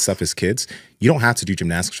body weight stuff as kids. You don't have to do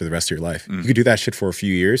gymnastics for the rest of your life. You could do that shit for a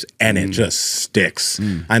few years and it just sticks.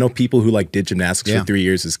 I know people who like did gymnastics for 3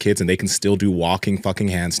 years as kids and they can still do walking fucking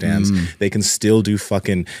handstands. They can still do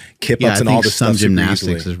fucking kip-ups and all this stuff. Some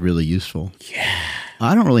gymnastics is really useful. Yeah.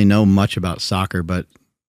 I don't really know much about soccer, but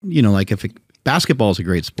like basketball is a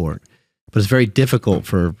great sport, but it's very difficult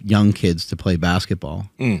for young kids to play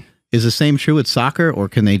basketball. Is the same true with soccer, or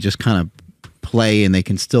can they just kind of play and they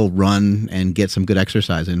can still run and get some good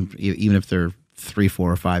exercise in, even if they're 3,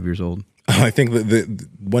 4, or 5 years old? I think that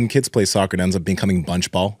when kids play soccer, it ends up becoming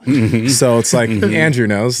bunch ball. So it's like, Andrew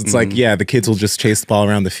knows, it's like, the kids will just chase the ball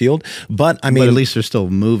around the field. But I mean, at least they're still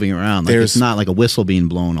moving around. Like it's not like a whistle being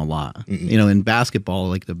blown a lot. In basketball,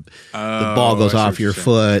 like the ball goes off your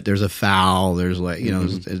foot, there's a foul, there's like,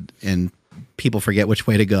 and people forget which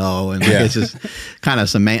way to go. And like, it's just kind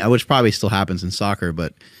of which probably still happens in soccer.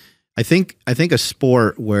 But I think a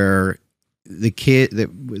sport where the kid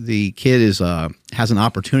is has an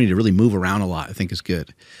opportunity to really move around a lot, I think is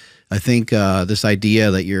good. I think this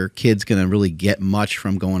idea that your kid's going to really get much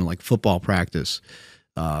from going to like football practice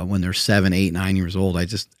when they're 7, 8, 9 years old, I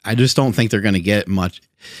just don't think they're going to get much.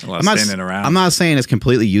 I'm not standing around. I'm not saying it's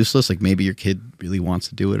completely useless. Like maybe your kid really wants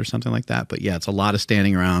to do it or something like that. But yeah, it's a lot of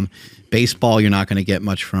standing around. Baseball, you're not going to get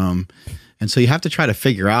much from. And so you have to try to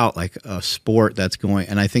figure out like a sport that's going.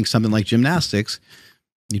 And I think something like gymnastics,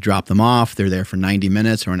 you drop them off, they're there for 90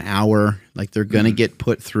 minutes or an hour. Like they're going to get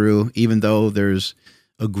put through, even though there's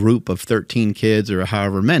a group of 13 kids or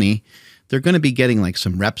however many, they're going to be getting like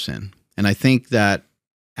some reps in. And I think that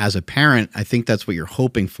as a parent, I think that's what you're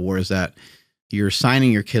hoping for, is that you're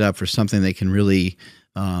signing your kid up for something they can really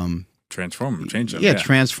transform, change them. Yeah,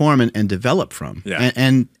 transform and develop from. Yeah.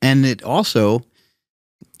 And it also,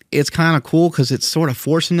 it's kind of cool because it's sort of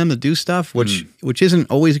forcing them to do stuff, which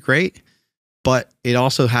isn't always great, but it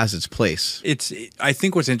also has its place. I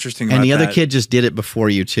think what's interesting and about the other that, kid just did it before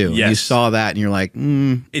you too. Yes. You saw that and you're like,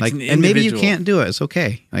 and maybe you can't do it. It's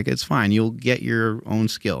okay. Like, it's fine. You'll get your own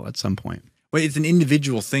skill at some point. Well, it's an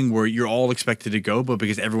individual thing where you're all expected to go, but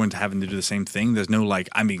because everyone's having to do the same thing, there's no like,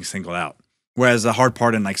 I'm being singled out. Whereas the hard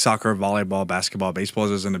part in like soccer, volleyball, basketball,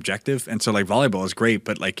 baseball is an objective. And so like volleyball is great,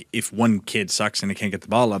 but like if one kid sucks and they can't get the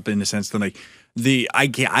ball up, in a sense, then like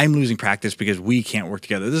I'm losing practice because we can't work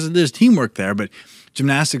together. There's teamwork there, but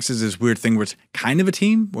gymnastics is this weird thing where it's kind of a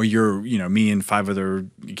team where you're, me and 5 other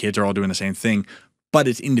kids are all doing the same thing, but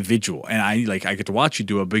it's individual. And I get to watch you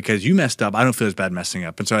do it because you messed up. I don't feel as bad messing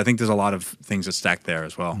up. And so I think there's a lot of things that stack there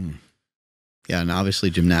as well. Yeah, and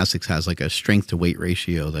obviously gymnastics has like a strength to weight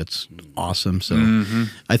ratio that's awesome. So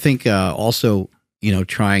I think also,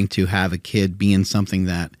 trying to have a kid be in something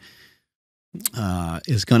that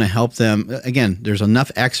is going to help them. Again, there's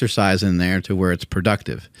enough exercise in there to where it's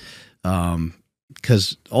productive.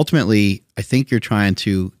 Because ultimately, I think you're trying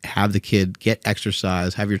to have the kid get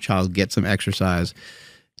exercise, have your child get some exercise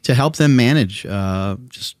to help them manage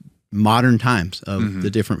just modern times of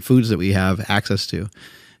the different foods that we have access to.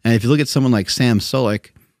 And if you look at someone like Sam Sulek,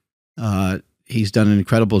 he's done an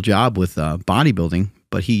incredible job with bodybuilding,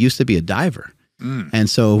 but he used to be a diver. And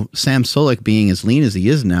so Sam Sulek, being as lean as he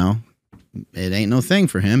is now, it ain't no thing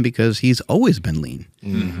for him because he's always been lean.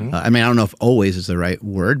 I mean, I don't know if always is the right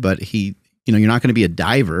word, but he, you're not going to be a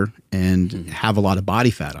diver and have a lot of body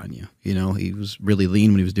fat on you. He was really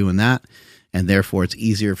lean when he was doing that. And therefore it's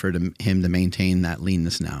easier for him to maintain that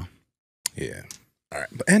leanness now. Yeah. All right.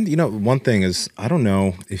 And, one thing is, I don't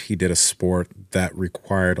know if he did a sport that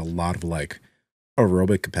required a lot of like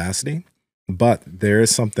aerobic capacity, but there is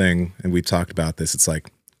something, and we've talked about this. It's like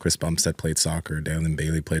Chris Bumstead played soccer, Dalen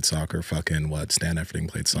Bailey played soccer, Stan Efferding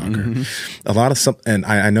played soccer. A lot of and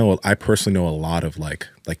I personally know a lot of like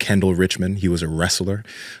Kendall Richmond. He was a wrestler.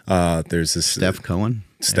 There's this Steph Cohen.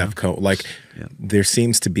 There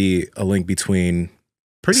seems to be a link between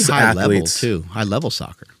pretty high athletes. level too, high level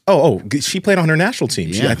soccer. She played on her national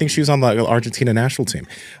team. I think she was on the Argentina national team.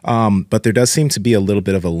 But there does seem to be a little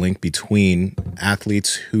bit of a link between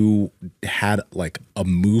athletes who had like a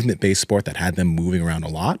movement-based sport that had them moving around a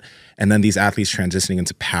lot, and then these athletes transitioning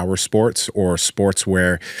into power sports or sports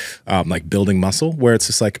where like building muscle, where it's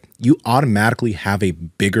just like you automatically have a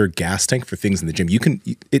bigger gas tank for things in the gym.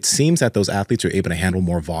 It seems that those athletes are able to handle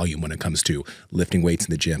more volume when it comes to lifting weights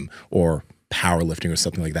in the gym or powerlifting or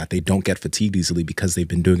something like that. They don't get fatigued easily because they've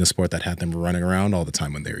been doing a sport that had them running around all the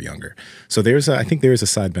time when they were younger. So I think there is a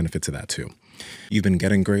side benefit to that too. You've been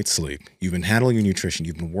getting great sleep. You've been handling your nutrition.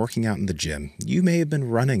 You've been working out in the gym. You may have been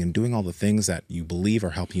running and doing all the things that you believe are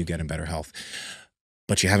helping you get in better health,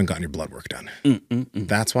 but you haven't gotten your blood work done.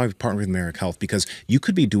 That's why we partner with Merrick Health, because you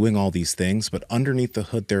could be doing all these things, but underneath the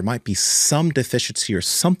hood, there might be some deficiency or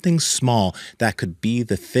something small that could be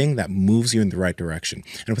the thing that moves you in the right direction.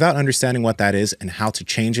 And without understanding what that is and how to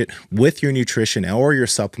change it with your nutrition or your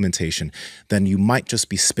supplementation, then you might just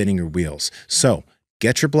be spinning your wheels. So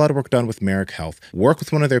get your blood work done with Merrick Health. Work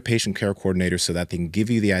with one of their patient care coordinators so that they can give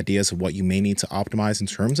you the ideas of what you may need to optimize in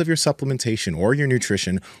terms of your supplementation or your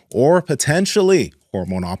nutrition or potentially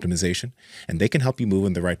hormone optimization, and they can help you move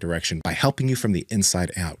in the right direction by helping you from the inside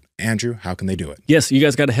out. Andrew, how can they do it? Yes, you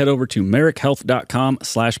guys got to head over to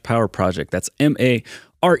merrickhealth.com/power project. That's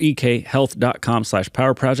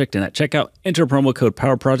MAREKhealth.com/power project. And at checkout, enter promo code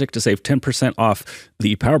Power Project to save 10% off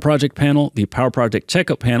the Power Project panel, the Power Project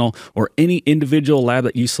checkup panel, or any individual lab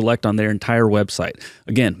that you select on their entire website.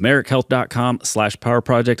 Again, merrickhealth.com/power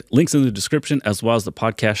project. Links in the description as well as the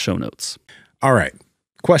podcast show notes. All right.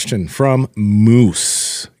 Question from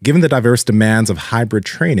Moose. Given the diverse demands of hybrid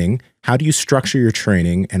training, how do you structure your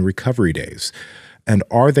training and recovery days? And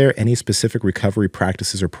are there any specific recovery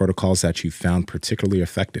practices or protocols that you found particularly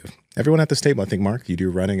effective? Everyone at this table, I think, Mark, you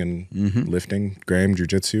do running and lifting. Graham,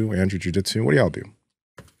 jiu-jitsu. Andrew, jiu-jitsu. What do y'all do?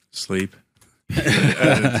 Sleep.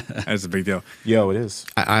 That's a big deal. Yo, it is.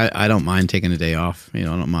 I don't mind taking a day off. I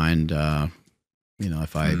don't mind,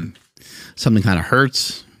 if something kind of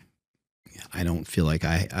hurts. I don't feel like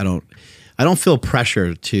I don't feel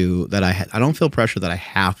pressure I don't feel pressure that I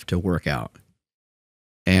have to work out.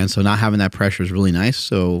 And so not having that pressure is really nice.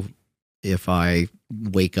 So if I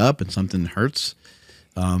wake up and something hurts,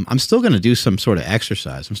 I'm still going to do some sort of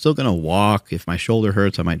exercise. I'm still going to walk. If my shoulder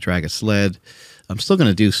hurts, I might drag a sled. I'm still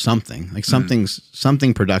going to do something. Like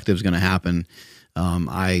something productive is going to happen.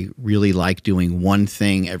 I really like doing one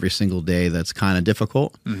thing every single day that's kind of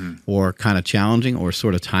difficult or kind of challenging or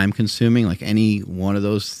sort of time consuming. Like any one of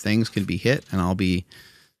those things could be hit and I'll be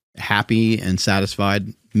happy and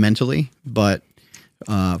satisfied mentally. But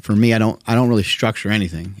for me, I don't really structure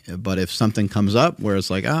anything. But if something comes up where it's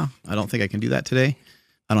like, I don't think I can do that today,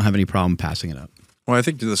 I don't have any problem passing it up. Well, I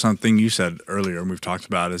think there's something you said earlier and we've talked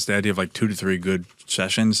about is the idea of like 2 to 3 good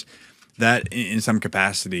sessions. That in some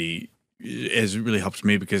capacity has really helped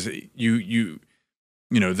me because you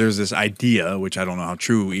know, there's this idea, which I don't know how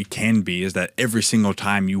true it can be, is that every single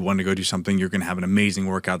time you want to go do something, you're going to have an amazing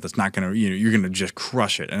workout that's not going to, you're going to just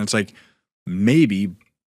crush it. And it's like, maybe,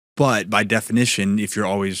 but by definition, if you're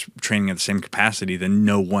always training at the same capacity, then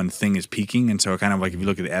no one thing is peaking. And so kind of like if you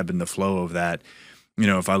look at the ebb and the flow of that, you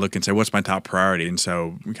know, if I look and say, what's my top priority? And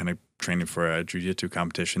so we kind of training for a jiu-jitsu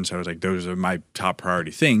competition. So I was like, those are my top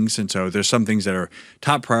priority things. And so there's some things that are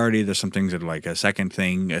top priority. There's some things that are like a second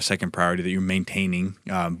thing, a second priority that you're maintaining.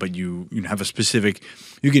 But you have a specific,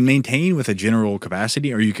 you can maintain with a general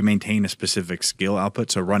capacity or you can maintain a specific skill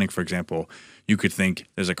output. So running, for example, you could think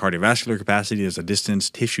there's a cardiovascular capacity, there's a distance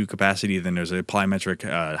tissue capacity, then there's a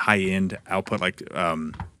plyometric high-end output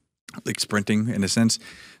like sprinting in a sense.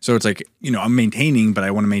 So it's like, you know, I'm maintaining, but I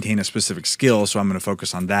want to maintain a specific skill. So I'm going to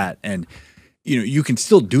focus on that. And, you know, you can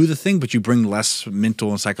still do the thing, but you bring less mental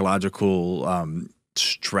and psychological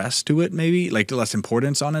stress to it, maybe like less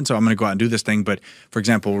importance on it. So I'm going to go out and do this thing. But for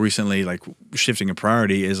example, recently, like shifting a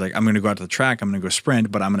priority is like, I'm going to go out to the track, I'm going to go sprint,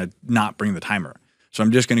 but I'm going to not bring the timer. So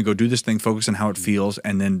I'm just going to go do this thing, focus on how it feels,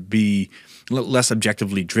 and then be less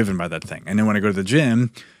objectively driven by that thing. And then when I go to the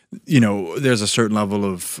gym, you know, there's a certain level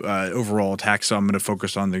of overall attack, so I'm going to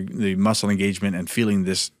focus on the muscle engagement and feeling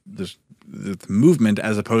this movement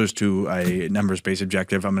as opposed to a numbers-based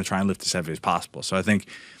objective. I'm going to try and lift as heavy as possible. So I think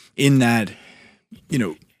in that, you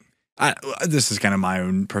know, this is kind of my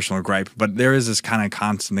own personal gripe, but there is this kind of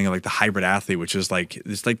constant thing of like the hybrid athlete, which is like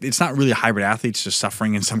it's not really a hybrid athlete, it's just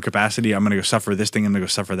suffering in some capacity. I'm going to go suffer this thing, I'm going to go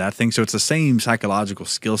suffer that thing. So it's the same psychological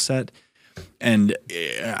skill set. And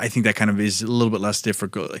I think that kind of is a little bit less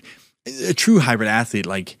difficult. Like, a true hybrid athlete,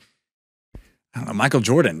 like, I don't know, Michael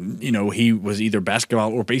Jordan, you know, he was either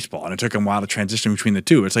basketball or baseball, and it took him a while to transition between the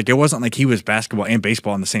two. It's like, it wasn't like he was basketball and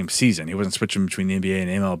baseball in the same season. He wasn't switching between the NBA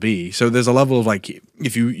and MLB. So there's a level of like,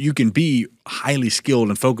 if you can be highly skilled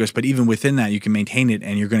and focused, but even within that, you can maintain it,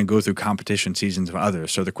 and you're going to go through competition seasons of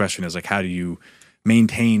others. So the question is like, how do you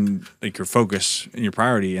maintain like your focus and your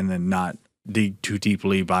priority and then not dig too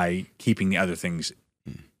deeply by keeping the other things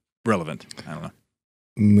relevant? I don't know.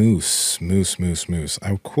 Moose.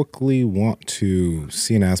 I quickly want to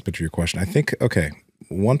see an aspect of your question. I think, okay,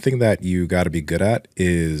 one thing that you got to be good at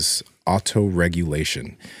is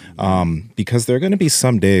auto-regulation. Because there are going to be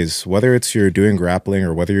some days, whether it's you're doing grappling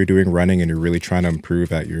or whether you're doing running and you're really trying to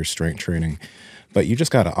improve at your strength training, but you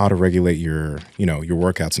just got to auto-regulate your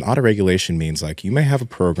workouts. And auto-regulation means like you may have a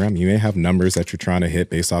program, you may have numbers that you're trying to hit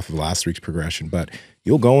based off of last week's progression, but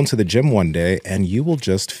you'll go into the gym one day and you will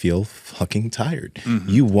just feel fucking tired. Mm-hmm.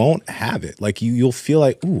 You won't have it. Like you'll feel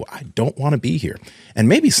like, ooh, I don't want to be here. And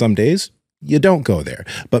maybe some days you don't go there,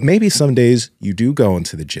 but maybe some days you do go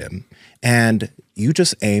into the gym and you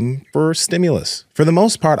just aim for stimulus. For the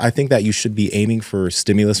most part, I think that you should be aiming for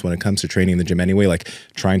stimulus when it comes to training in the gym anyway, like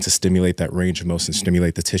trying to stimulate that range of motion,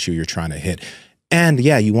 stimulate the tissue you're trying to hit. And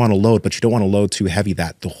yeah, you want to load, but you don't want to load too heavy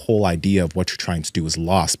that the whole idea of what you're trying to do is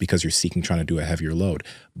lost because you're trying to do a heavier load.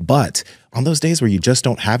 But on those days where you just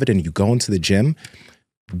don't have it and you go into the gym,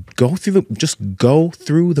 go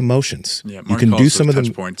through the motions. Yeah, you can do some of the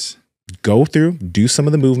touch points. Go through, do some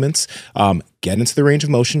of the movements, get into the range of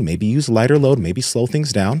motion, maybe use lighter load, maybe slow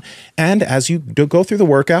things down. And as you go through the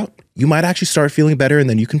workout, you might actually start feeling better and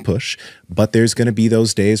then you can push. But there's going to be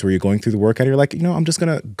those days where you're going through the workout and you're like, I'm just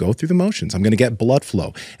going to go through the motions. I'm going to get blood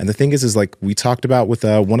flow. And the thing is like we talked about with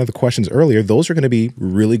one of the questions earlier, those are going to be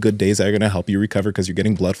really good days that are going to help you recover because you're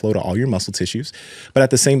getting blood flow to all your muscle tissues. But at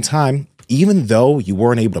the same time, even though you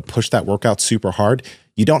weren't able to push that workout super hard,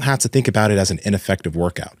 you don't have to think about it as an ineffective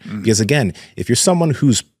workout. Mm-hmm. Because again, if you're someone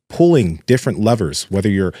who's pulling different levers, whether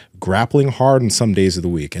you're grappling hard in some days of the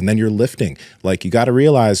week and then you're lifting, like you got to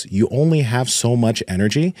realize you only have so much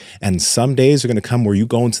energy, and some days are going to come where you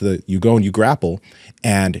go and you grapple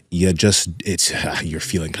and you're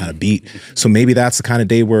feeling kind of beat. So maybe that's the kind of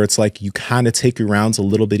day where it's like you kind of take your rounds a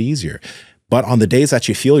little bit easier. But on the days that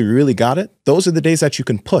you feel you really got it, those are the days that you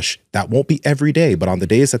can push. That won't be every day, but on the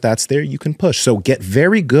days that that's there, you can push. So get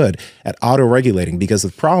very good at auto-regulating, because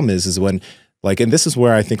the problem is when, like, and this is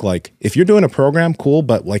where I think, like, if you're doing a program, cool,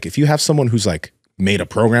 but like if you have someone who's like made a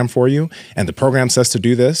program for you and the program says to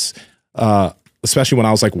do this, especially when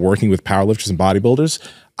I was like working with powerlifters and bodybuilders,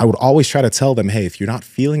 I would always try to tell them, hey, if you're not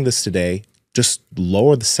feeling this today, just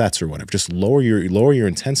lower the sets or whatever. Just lower your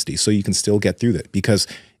intensity so you can still get through that. Because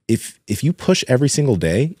if you push every single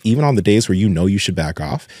day, even on the days where you know you should back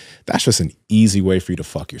off, that's just an easy way for you to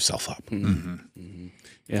fuck yourself up.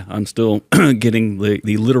 Yeah, I'm still getting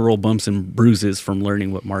the literal bumps and bruises from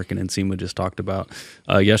learning what Mark and Nsima just talked about.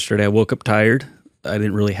 Yesterday, I woke up tired. I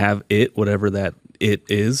didn't really have it, whatever that it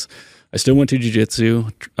is. I still went to jiu-jitsu,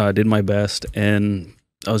 did my best, and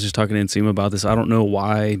I was just talking to Nsima about this. I don't know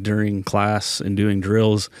why during class and doing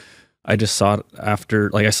drills, I just sought after,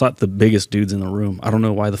 like I sought the biggest dudes in the room. I don't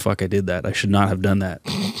know why the fuck I did that. I should not have done that.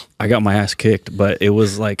 I got my ass kicked, but it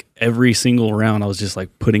was like every single round I was just like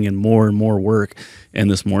putting in more and more work. And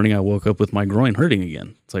this morning I woke up with my groin hurting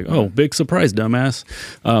again. It's like, oh, big surprise, dumbass.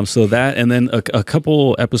 So that, and then a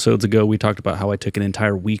couple episodes ago, we talked about how I took an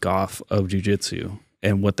entire week off of jiu-jitsu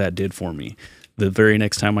and what that did for me. The very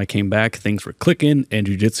next time I came back, things were clicking and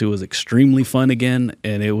jiu-jitsu was extremely fun again.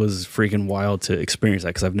 And it was freaking wild to experience that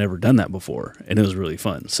because I've never done that before. And it was really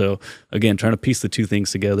fun. So again, trying to piece the two things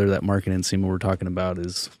together that Mark and Nsima were talking about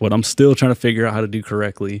is what I'm still trying to figure out how to do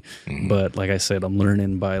correctly. But like I said, I'm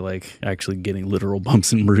learning by like actually getting literal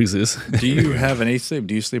bumps and bruises. Do you have an 8 sleep?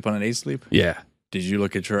 Do you sleep on an 8 sleep? Yeah. Did you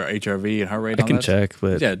look at your HRV and heart rate I on can that? check,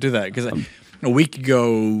 but Yeah, do that. Because a week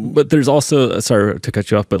ago... But there's also, sorry to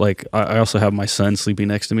cut you off, but like I also have my son sleeping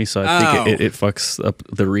next to me, so I think it fucks up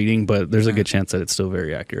the reading, but there's a good chance that it's still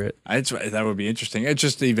very accurate. That would be interesting. It's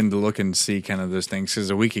just even to look and see kind of those things.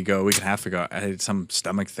 Because a week and a half ago, I had some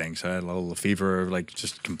stomach thing. So I had a little fever, like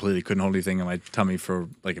just completely couldn't hold anything in my tummy for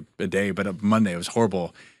like a day. But on Monday, it was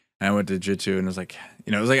horrible. And I went to jiu-jitsu and it was like,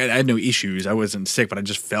 it was like I had no issues. I wasn't sick, but I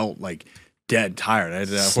just felt like dead tired. I had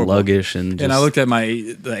sluggish and just... And I looked at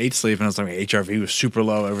the 8 sleep and I was like, my HRV was super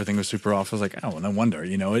low. Everything was super off. I was like, oh, no wonder.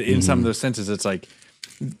 In some of those senses, it's like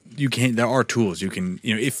you can't. There are tools you can.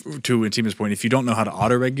 If to Nsima's point, if you don't know how to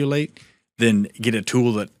auto-regulate, then get a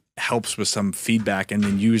tool that helps with some feedback and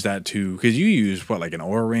then use that to, because you use like an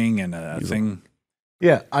Oura ring and a thing.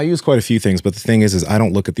 Yeah, I use quite a few things, but the thing is I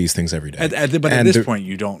don't look at these things every day. But at this point,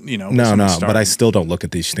 you don't, No, but I still don't look at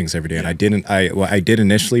these things every day. And I did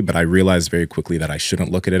initially, but I realized very quickly that I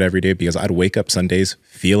shouldn't look at it every day because I'd wake up Sundays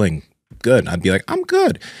feeling good. I'd be like, I'm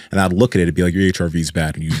good. And I'd look at it and be like, your HRV's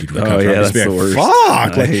bad. And you need to recover. That's the worst.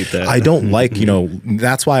 Fuck. I hate that. I don't like,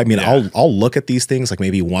 that's why, I'll look at these things like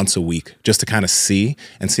maybe once a week just to kind of see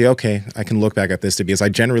and say, okay, I can look back at this because I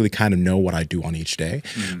generally kind of know what I do on each day.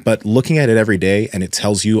 But looking at it every day and it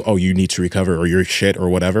tells you, oh, you need to recover or you're shit or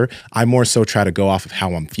whatever, I more so try to go off of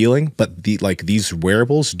how I'm feeling. But these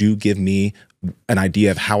wearables do give me an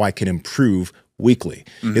idea of how I can improve weekly.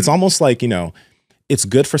 It's almost like, it's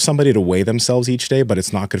good for somebody to weigh themselves each day, but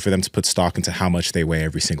it's not good for them to put stock into how much they weigh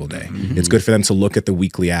every single day. It's good for them to look at the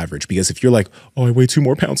weekly average because if you're like, oh, I weigh 2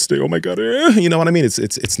 more pounds today, oh my God, you know what I mean?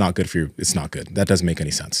 It's not good for you. It's not good. That doesn't make any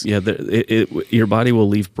sense. Yeah, your body will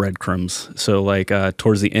leave breadcrumbs. So like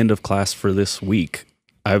towards the end of class for this week,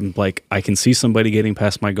 I'm like, I can see somebody getting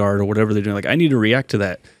past my guard or whatever they're doing. Like I need to react to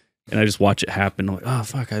that. And I just watch it happen. I'm like, oh,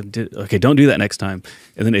 fuck, I did. Okay, don't do that next time.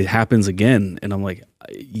 And then it happens again. And I'm like,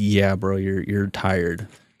 yeah, bro, you're tired.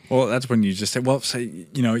 Well, that's when you just say, well,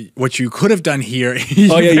 what you could have done here.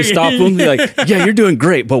 Oh, yeah, you stop them. You're like, yeah, you're doing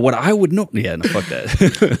great. But what I would know. Yeah, no, fuck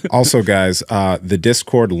that. Also, guys, the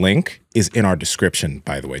Discord link is in our description,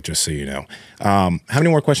 by the way, just so you know. How many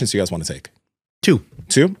more questions do you guys want to take? 2.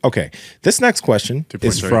 Okay. This next question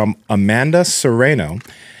is from Amanda Sereno.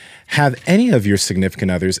 Have any of your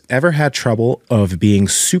significant others ever had trouble of being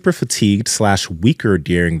super fatigued / weaker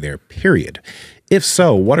during their period? If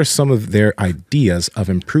so, what are some of their ideas of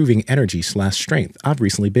improving energy / strength? I've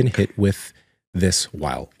recently been hit with this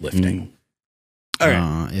while lifting.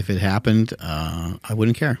 Okay. If it happened, I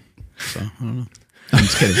wouldn't care. So I don't know. I'm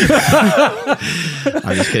just kidding.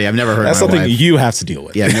 I'm just kidding. I've never heard. That's something you have to deal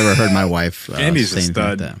with. Yeah, I've never heard my wife. Andy's a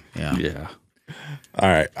stud. Like that. Yeah. All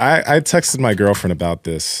right. I texted my girlfriend about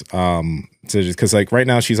this because like right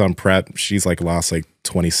now she's on prep. She's like lost like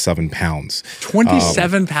 27 pounds.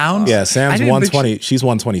 27 pounds? Yeah, Sam's 120. She's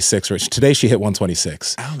 126. Right? Today she hit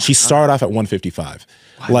 126. She started off at 155.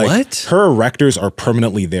 Like what? Her erectors are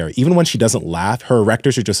permanently there. Even when she doesn't laugh, her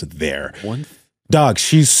erectors are just there. Dog,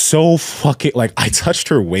 she's so fucking like I touched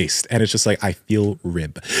her waist and it's just like I feel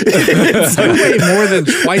rib. It's like way more than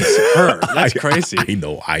twice her. That's crazy.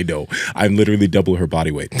 I know. I'm literally double her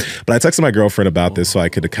body weight. But I texted my girlfriend about this so I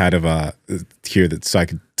could kind of hear that, so I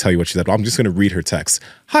could tell you what she said. I'm just going to read her text.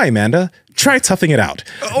 Hi, Amanda. Try toughing it out.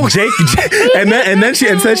 Jake, and then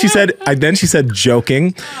she said,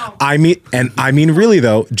 joking. I mean, really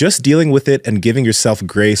though, just dealing with it and giving yourself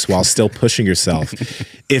grace while still pushing yourself.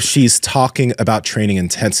 If she's talking about training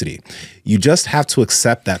intensity, you just have to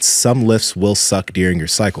accept that some lifts will suck during your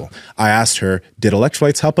cycle. I asked her, did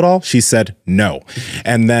electrolytes help at all? She said, no.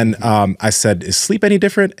 And then I said, is sleep any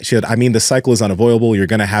different? She said, I mean, the cycle is unavoidable. You're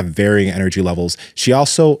going to have varying energy levels. She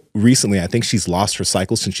also recently, I think she's lost her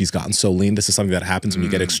cycle since she's gotten so lean. This is something that happens when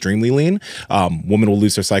you get extremely lean. Women will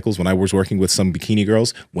lose their cycles. When I was working with some bikini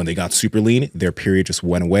girls, when they got super lean, their period just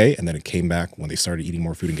went away and then it came back when they started eating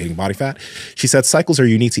more food and getting body fat. She said cycles are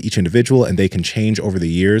unique to each individual and they can change over the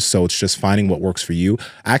years. So it's just finding what works for you.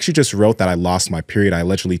 I actually just wrote that I lost my period. I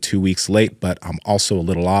allegedly 2 weeks late, but I'm also a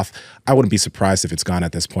little off. I wouldn't be surprised if it's gone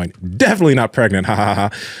at this point. Definitely not pregnant. Ha ha ha.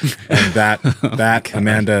 And that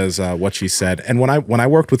Amanda is what she said. And when I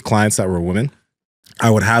worked with clients that were women, I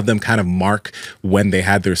would have them kind of mark when they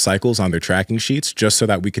had their cycles on their tracking sheets just so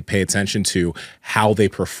that we could pay attention to how they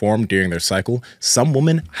performed during their cycle. Some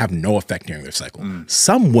women have no effect during their cycle.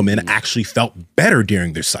 Some women actually felt better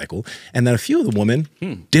during their cycle. And then a few of the women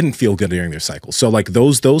didn't feel good during their cycle. So like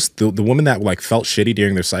the women that like felt shitty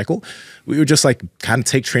during their cycle, we would just like kind of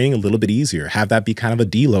take training a little bit easier, have that be kind of a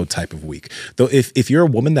deload type of week. Though if you're a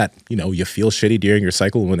woman that, you know, you feel shitty during your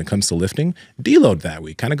cycle when it comes to lifting, deload that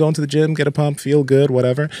week. Kind of go into the gym, get a pump, feel good,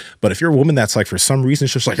 whatever. But if you're a woman that's like, for some reason,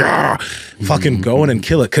 it's just like, fucking go in and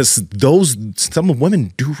kill it. Because some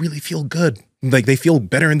women do really feel good. Like they feel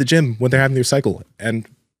better in the gym when they're having their cycle, and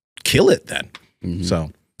kill it then.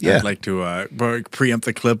 So yeah. I'd like to preempt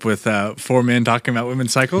the clip with 4 men talking about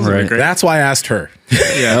women's cycles. Right. Great. That's why I asked her.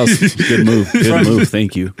 Yeah, that was good move. Good move.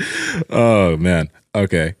 Thank you. Oh man.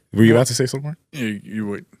 Okay. Were you about to say something more? You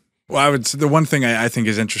would. Well, I would. The one thing I think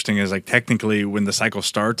is interesting is like technically when the cycle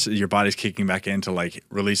starts, your body's kicking back in to like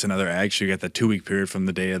release another egg. So you get that 2 week period from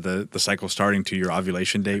the day of the cycle starting to your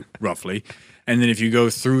ovulation date, roughly. And then if you go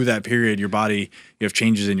through that period, your body, you have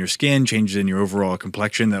changes in your skin, changes in your overall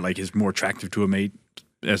complexion that like is more attractive to a mate,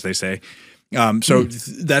 as they say.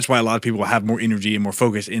 That's why a lot of people have more energy and more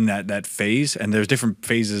focus in that phase. And there's different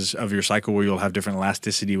phases of your cycle where you'll have different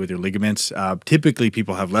elasticity with your ligaments. Typically,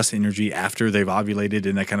 people have less energy after they've ovulated,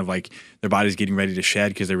 and that kind of like their body's getting ready to shed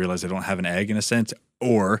because they realize they don't have an egg in a sense,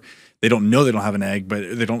 or they don't know they don't have an egg, but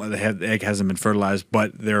the egg hasn't been fertilized,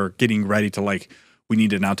 but they're getting ready to like, we need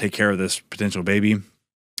to now take care of this potential baby.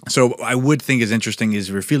 So I would think is interesting is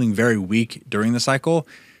if you're feeling very weak during the cycle,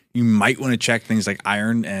 you might want to check things like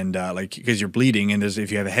iron and like because you're bleeding, and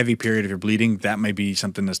if you have a heavy period, if you're bleeding, that might be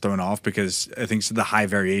something that's thrown off because I think the high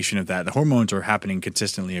variation of that. The hormones are happening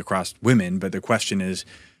consistently across women, but the question is,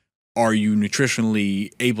 are you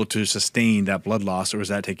nutritionally able to sustain that blood loss, or is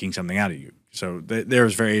that taking something out of you? So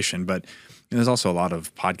there's variation, but there's also a lot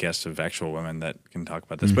of podcasts of actual women that can talk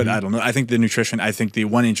about this. But I don't know. I think the nutrition. I think the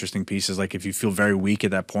one interesting piece is like if you feel very weak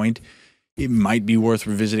at that point, it might be worth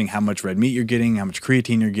revisiting how much red meat you're getting, how much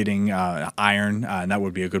creatine you're getting, iron, and that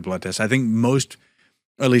would be a good blood test. I think most,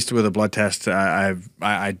 at least with a blood test, I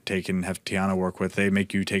take and have Tiana work with. They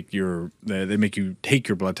make you take your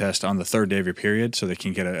blood test on the 3rd day of your period, so they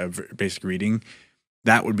can get a basic reading.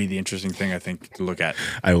 That would be the interesting thing I think to look at.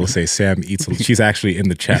 I will say Sam eats. She's actually in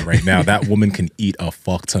the chat right now. That woman can eat a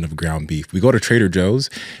fuck ton of ground beef. We go to Trader Joe's,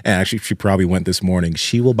 and actually she probably went this morning.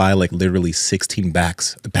 She will buy like literally 16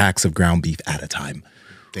 packs of ground beef at a time.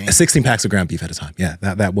 Damn. 16 packs of ground beef at a time. Yeah,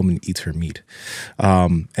 that woman eats her meat.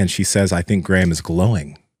 And she says, I think Graham is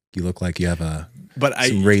glowing. You look like you have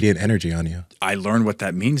some radiant energy on you. I learned what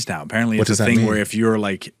that means now. Apparently it's a thing where if you're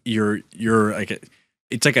like you're like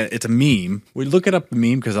it's a meme. We look it up the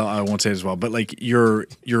meme because I won't say it as well. But like you're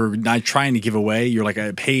not trying to give away. You're like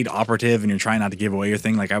a paid operative, and you're trying not to give away your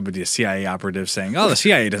thing. Like I would be a CIA operative saying, "Oh, the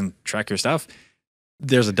CIA doesn't track your stuff."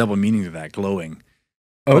 There's a double meaning to that. Glowing.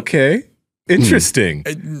 Okay, interesting.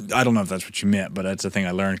 I don't know if that's what you meant, but that's the thing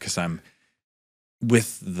I learned because I'm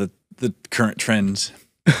with the current trends.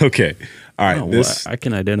 Okay, all right. Well, I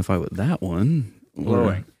can identify with that one.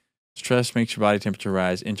 Glowing. Stress makes your body temperature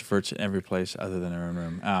rise. Introverts in every place other than their own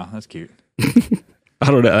room. Oh, that's cute. I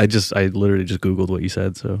don't know. I literally just Googled what you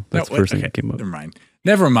said, so that's the first thing that came up.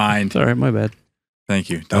 Never mind. It's all right. My bad. Thank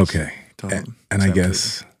you. Okay. And I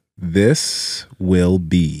guess this will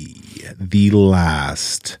be the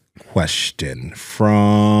last question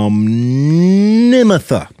from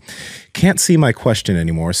Nimitha. Can't see my question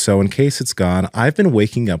anymore, so in case it's gone, I've been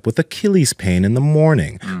waking up with Achilles pain in the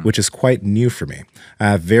morning, which is quite new for me. I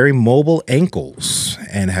have very mobile ankles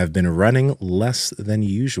and have been running less than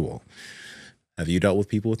usual. Have you dealt with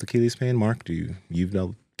people with Achilles pain, Mark? You've dealt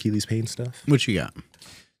with Achilles pain stuff? What you got?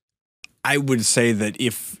 I would say that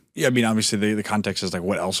I mean, obviously the context is like,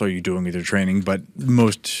 what else are you doing with your training? But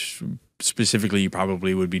most specifically, you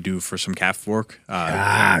probably would be due for some calf work.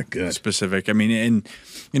 Good. Specific. I mean, and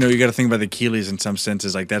you know, you got to think about the Achilles in some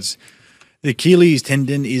senses. Like the Achilles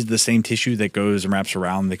tendon is the same tissue that goes and wraps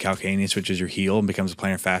around the calcaneus, which is your heel, and becomes a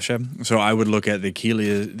plantar fascia. So I would look at the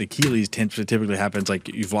Achilles. The Achilles typically happens like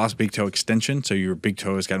you've lost big toe extension, so your big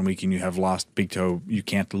toe has gotten weak, and you have lost big toe. You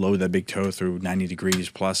can't load that big toe through 90 degrees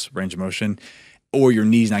plus range of motion, or your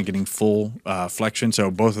knee's not getting full flexion. So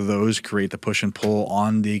both of those create the push and pull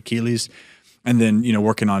on the Achilles. And then, you know,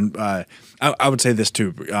 working on, I would say this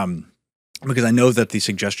too, because I know that the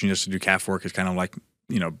suggestion just to do calf work is kind of like,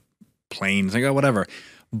 you know, plain, it's like, oh, whatever.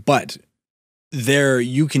 But there's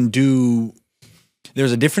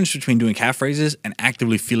a difference between doing calf raises and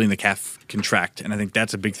actively feeling the calf contract. And I think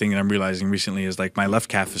that's a big thing that I'm realizing recently is like my left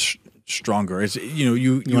calf is stronger. It's, you know,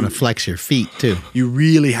 you want to flex your feet too. You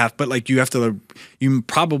really have, but like you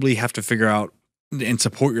probably have to figure out and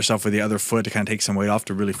support yourself with the other foot to kind of take some weight off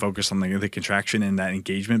to really focus on the contraction and that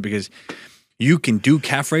engagement, because you can do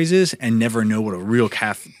calf raises and never know what a real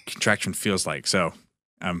calf contraction feels like. So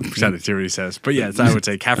I'm excited to see what he says. But yeah, I would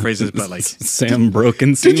say calf raises, but like Sam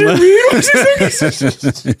broken Nsima. Did you read what she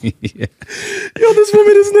said? Yo, this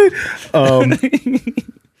woman is nice.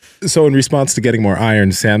 So in response to getting more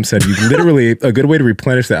iron, Sam said you literally, a good way to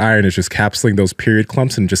replenish the iron is just capsuling those period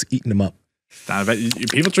clumps and just eating them up.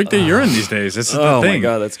 People drink their urine these days. This is the thing. Oh my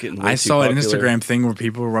God, that's getting way I too saw an popular. Instagram thing where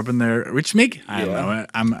people were rubbing their, which make, I don't know,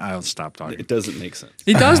 I'll stop talking. It doesn't make sense.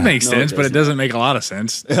 It does make No, sense, it but it doesn't. doesn't make a lot of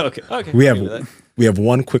sense. Okay. We I'll give you that. have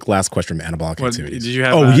one quick last question from anabolic activities. did you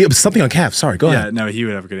have, yeah, something on calves. Sorry, go Yeah, ahead. no, he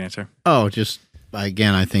would have a good answer. Oh, just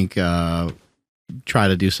again, I think try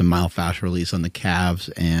to do some myofascial release on the calves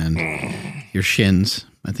and your shins.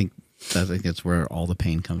 I think that's where all the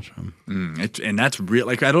pain comes from. And that's real.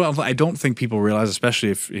 Like I don't think people realize, especially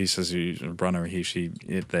if he says he's a runner, he, she,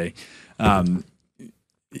 it, they.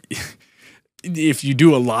 If you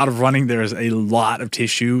do a lot of running, there's a lot of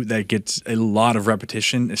tissue that gets a lot of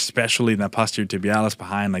repetition, especially in that posterior tibialis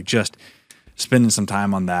behind. Like just spending some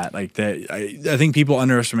time on that. Like that, I think people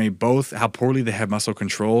underestimate both how poorly they have muscle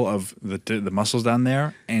control of the muscles down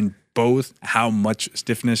there, and both how much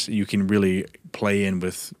stiffness you can really play in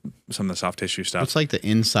with some of the soft tissue stuff. It's like the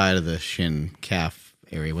inside of the shin calf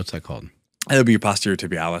area. What's that called? That'll be your posterior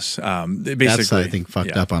tibialis. Basically, That's, I think,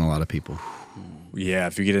 fucked up on a lot of people. Yeah,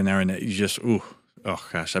 if you get in there and you just, oh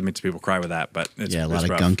gosh, that makes people cry with that. But it's, a lot of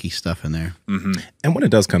rough. gunky stuff in there. And when it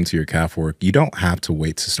does come to your calf work, you don't have to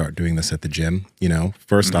wait to start doing this at the gym. You know,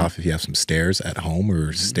 first off, if you have some stairs at home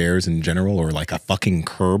or stairs in general, or like a fucking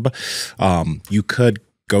curb, you could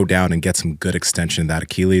go down and get some good extension in that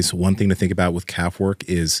Achilles. One thing to think about with calf work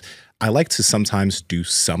is I like to sometimes do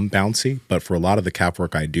some bouncy, but for a lot of the calf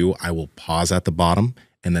work I do, I will pause at the bottom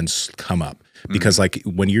and then come up. Because like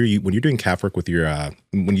when you're doing calf work with your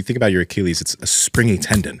when you think about your Achilles, it's a springy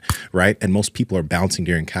tendon, right? And most people are bouncing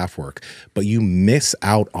during calf work, but you miss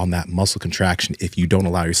out on that muscle contraction if you don't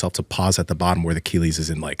allow yourself to pause at the bottom where the Achilles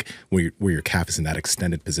is in, like where your calf is in that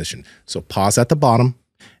extended position. So pause at the bottom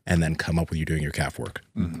and then come up when you're doing your calf work.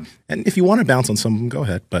 And if you want to bounce on some of them, go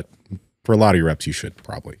ahead. But for a lot of your reps, you should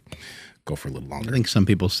probably go for a little longer. I think some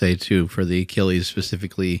people say too, for the Achilles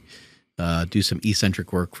specifically, do some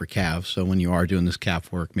eccentric work for calves. So when you are doing this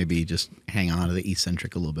calf work, maybe just hang on to the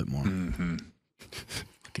eccentric a little bit more.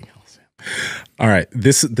 Fucking hell, Sam. All right,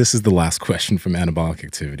 this is the last question from anabolic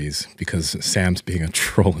activities because Sam's being a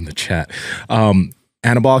troll in the chat.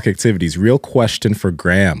 Anabolic activities, real question for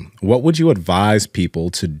Graham. What would you advise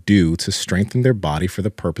people to do to strengthen their body for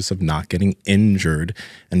the purpose of not getting injured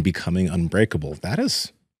and becoming unbreakable? That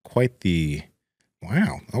is quite the,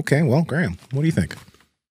 wow. Okay, well, Graham, what do you think?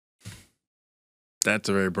 That's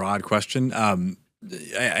a very broad question.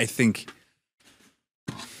 I think,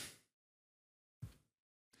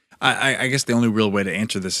 I guess the only real way to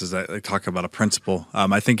answer this is I talk about a principle.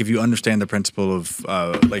 I think if you understand the principle of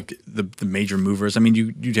like the major movers, I mean,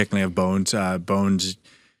 you technically have bones,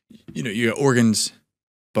 you know, you have organs,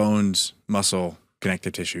 bones, muscle,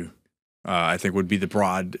 connective tissue. I think would be the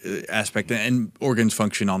broad aspect, and organs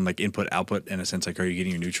function on like input output in a sense. Like, are you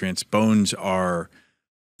getting your nutrients? Bones are.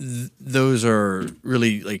 Those are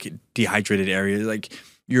really like dehydrated areas. Like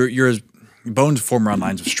your bones form around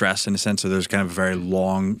lines of stress in a sense. So there's kind of a very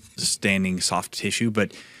long standing soft tissue.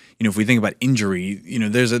 But, you know, if we think about injury, you know,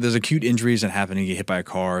 there's acute injuries that happen. You get hit by a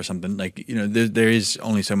car or something, like, you know, there is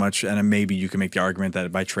only so much. And maybe you can make the argument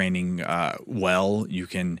that by training well, you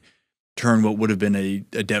can turn what would have been a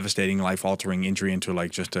devastating life altering injury into like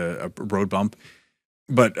just a road bump.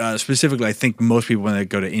 But specifically, I think most people when they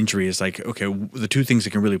go to injury is like, okay, the two things that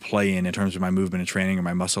can really play in terms of my movement and training are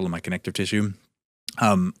my muscle and my connective tissue.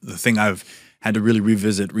 The thing I've had to really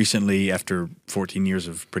revisit recently after 14 years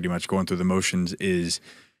of pretty much going through the motions is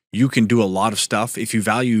you can do a lot of stuff. If you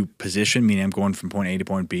value position, meaning I'm going from point A to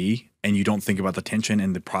point B, and you don't think about the tension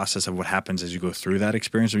and the process of what happens as you go through that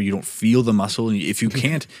experience, or you don't feel the muscle, and if you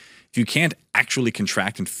can't actually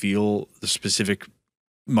contract and feel the specific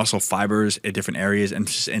muscle fibers at different areas and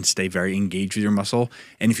stay very engaged with your muscle.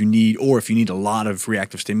 And if you need a lot of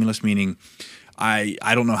reactive stimulus, meaning I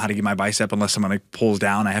don't know how to get my bicep unless someone like pulls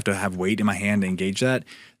down, I have to have weight in my hand to engage that.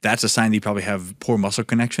 That's a sign that you probably have poor muscle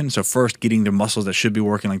connection. So first, getting the muscles that should be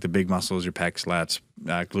working, like the big muscles, your pecs, lats,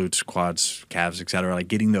 glutes, quads, calves, etc., like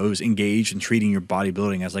getting those engaged and treating your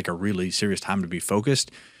bodybuilding as like a really serious time to be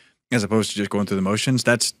focused, as opposed to just going through the motions.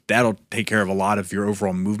 That'll take care of a lot of your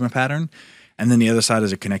overall movement pattern. And then the other side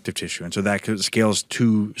is a connective tissue. And so that scales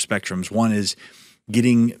two spectrums. One is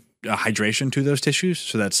getting hydration to those tissues.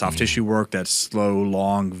 So that's soft tissue work, that's slow,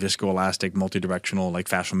 long, viscoelastic, multidirectional, like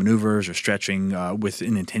fascial maneuvers or stretching with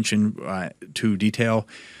an intention to detail.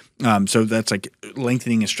 So that's like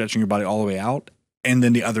lengthening and stretching your body all the way out. And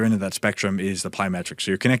then the other end of that spectrum is the plyometrics.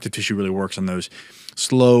 So your connective tissue really works on those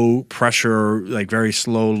slow pressure, like very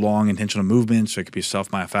slow, long, intentional movements. So it could be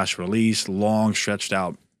self-myofascial release, long, stretched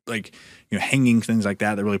out, like, hanging, things like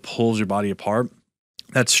that really pulls your body apart.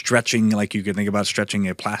 That's stretching, like you could think about stretching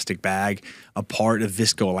a plastic bag apart, a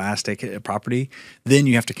viscoelastic property. Then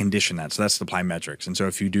you have to condition that. So that's the plyometrics. And so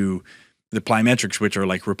if you do the plyometrics, which are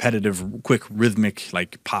like repetitive, quick, rhythmic,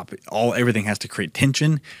 like pop, everything has to create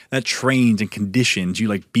tension. That trains and conditions. You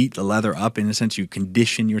like beat the leather up in a sense. You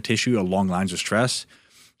condition your tissue along lines of stress.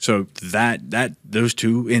 So those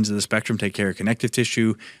two ends of the spectrum take care of connective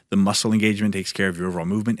tissue. The muscle engagement takes care of your overall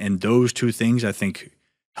movement. And those two things, I think,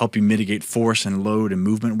 help you mitigate force and load and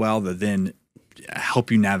movement well, that then help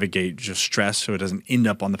you navigate just stress so it doesn't end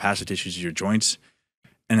up on the passive tissues of your joints.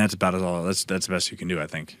 And that's about as all. That's the best you can do, I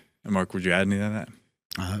think. And Mark, would you add any to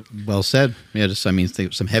that? Well said. Yeah, some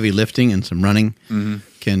heavy lifting and some running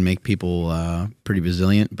can make people pretty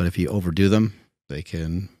resilient, but if you overdo them, they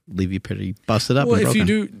can leave you pretty busted up. Well, and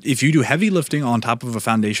if you do heavy lifting on top of a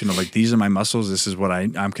foundation of like, these are my muscles, this is what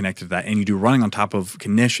I'm connected to that, and you do running on top of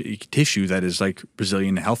tissue that is like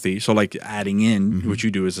resilient and healthy, so like adding in what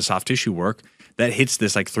you do is the soft tissue work, that hits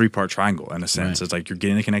this like three-part triangle in a sense. Right. It's like you're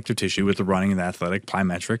getting the connective tissue with the running and the athletic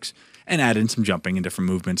plyometrics, and add in some jumping and different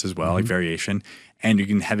movements as well, like variation, and you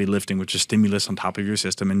can heavy lifting, which is stimulus on top of your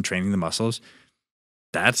system and training the muscles.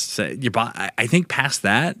 That's your body. I think past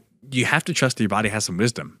that, you have to trust that your body has some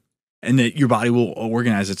wisdom, and that your body will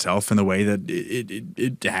organize itself in the way that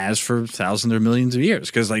it has for thousands or millions of years.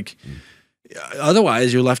 Because like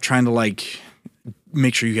otherwise, you're left trying to like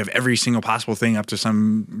make sure you have every single possible thing up to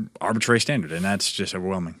some arbitrary standard, and that's just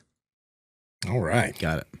overwhelming. All right,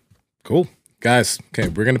 got it. Cool, guys. Okay,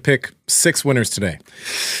 we're gonna pick 6 winners today.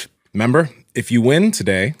 Remember, if you win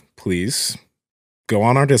today, please go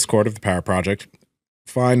on our Discord of the Power Project,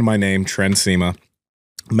 find my name, Nsima.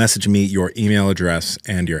 Message me your email address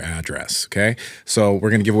and your address, okay? So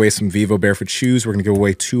we're going to give away some Vivo Barefoot shoes. We're going to give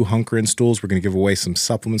away 2 Hunkerin stools. We're going to give away some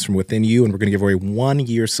supplements from within you, and we're going to give away 1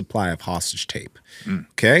 year supply of hostage tape,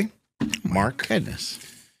 okay? Mark? Goodness.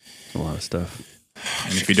 A lot of stuff.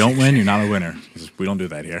 And if you don't win, you're not a winner. We don't do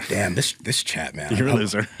that here. Damn, this chat, man. You're a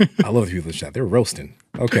loser. I love the people in the chat. They're roasting.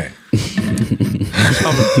 Okay.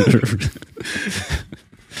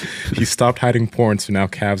 He stopped hiding porn, so now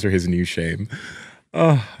calves are his new shame.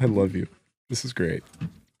 Oh, I love you. This is great.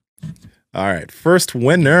 All right. First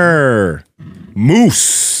winner,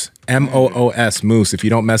 Moose. M-O-O-S, Moose. If you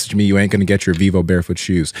don't message me, you ain't going to get your Vivo Barefoot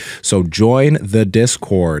shoes. So join the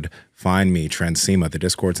Discord. Find me, Nsima. The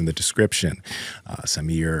Discord's in the description. Send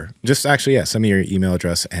me your email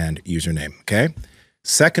address and username, okay?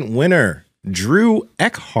 Second winner, Drew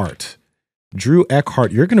Eckhart. Drew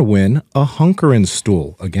Eckhart, you're going to win a Hunkerin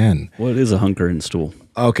stool again. What is a Hunkerin stool?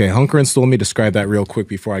 Okay, Hunkerin stool, let me describe that real quick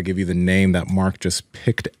before I give you the name that Mark just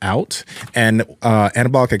picked out. And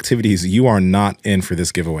anabolic activities, you are not in for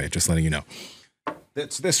this giveaway, just letting you know.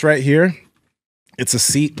 It's this right here. It's a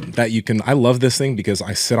seat that you can, I love this thing because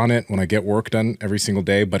I sit on it when I get work done every single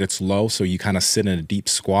day, but it's low, so you kind of sit in a deep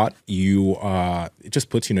squat. It just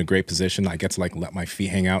puts you in a great position. I get to like let my feet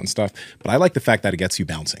hang out and stuff, but I like the fact that it gets you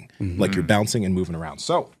bouncing. Like you're bouncing and moving around.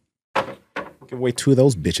 So, give away 2 of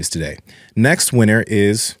those bitches today. Next winner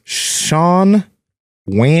is Sean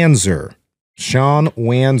Wanzer. Sean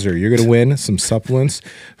Wanzer, you're going to win some supplements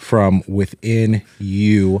from Within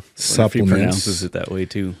You Supplements. He pronounces it that way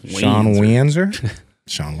too. Sean Wanzer.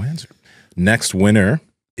 Sean Wanzer. Next winner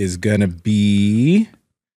is going to be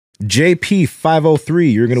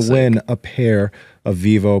JP503, you're going to win a pair of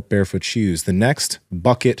Vivo Barefoot shoes. The next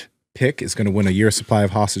bucket pick is going to win a year's supply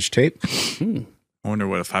of hostage tape. I wonder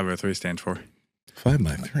what a 503 stands for.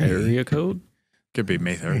 5x3. Area code? Could be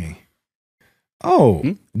May 3rd.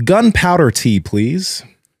 Oh, gunpowder tea, please.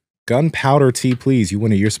 Gunpowder tea, please. You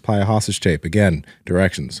win a year's supply of hostage tape. Again,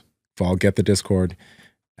 directions. Follow, get the Discord,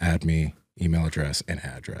 add me, email address, and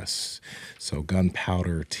address. So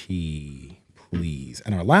gunpowder tea, please.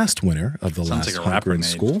 And our last winner of the Sounds last like a Hunker in rapper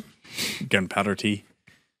School. Gunpowder tea.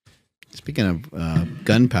 Speaking of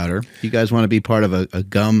gunpowder, you guys want to be part of a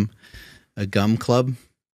gum club?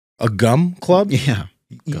 A gum club? Yeah.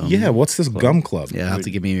 Yeah, what's this gum club? Yeah, you'll have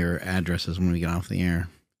to give me your addresses when we get off the air.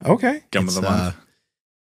 Okay. Gum of the month.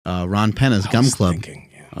 Ron Penna's Gum Club.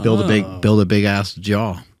 Yeah. Build a big ass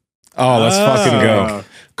jaw. Oh, let's fucking go.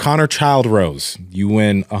 Connor Childrose, you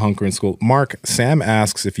win a Hunker in School. Mark, Sam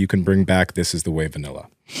asks if you can bring back This Is the Way vanilla.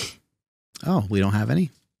 Oh, we don't have any?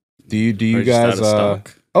 Do you Or just out guys of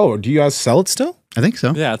stock. do you guys sell it still? I think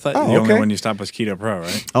so. Yeah, I thought Oh, the only okay. one you stopped was Keto Pro,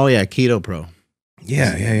 right? Oh, yeah, Keto Pro.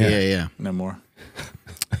 Yeah. No more.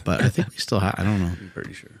 But I think we still have, I don't know. I'm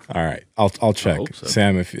pretty sure. All right. I'll check. hope so.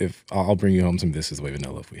 Sam, if I'll bring you home some This Is the Way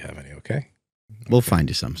vanilla if we have any, okay? We'll find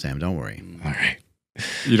you some, Sam. Don't worry. All right.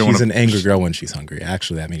 You don't She's want an angry girl when she's hungry.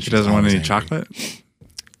 Actually, that means She doesn't want always any angry. chocolate?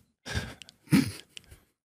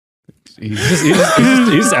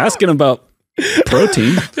 He's asking about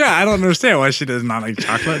protein. Yeah, I don't understand why she does not like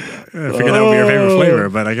chocolate. I figured that would be her favorite flavor,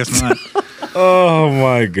 but I guess not. Oh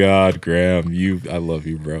my God, Graham. I love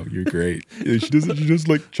you, bro. You're great. She just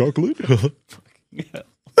like chocolate. It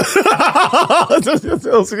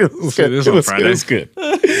was good.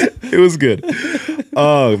 It was good.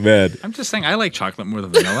 Oh man. I'm just saying I like chocolate more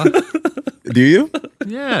than vanilla. Do you?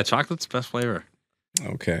 Yeah, chocolate's the best flavor.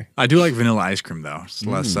 Okay. I do like vanilla ice cream though. It's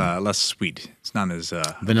less sweet. It's not as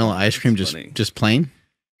Vanilla ice cream, funny. just plain?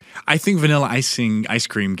 I think vanilla ice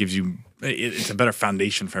cream gives you it's a better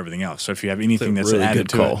foundation for everything else. So if you have anything that's really added good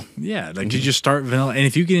to call. it, yeah, like you just start vanilla, and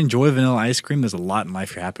if you can enjoy vanilla ice cream, there's a lot in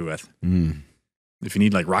life you're happy with. If you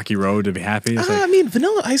need like Rocky Road to be happy, it's I mean,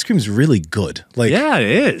 vanilla ice cream is really good. Like, yeah,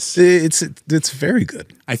 it is. it's very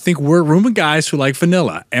good. I think we're a room of guys who like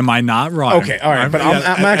vanilla. Am I not wrong? Okay, all right, but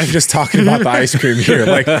I'm actually just talking about the ice cream here.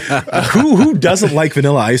 Like, who doesn't like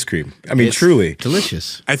vanilla ice cream? I mean, truly.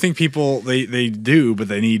 Delicious. I think people they do, but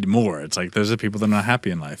they need more. It's like those are people that are not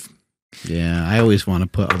happy in life. Yeah, I always want to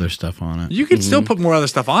put other stuff on it. You can still put more other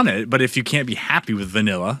stuff on it, but if you can't be happy with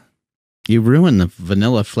vanilla, You ruin the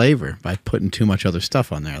vanilla flavor by putting too much other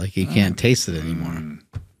stuff on there. Like you can't taste it anymore.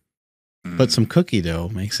 But some cookie dough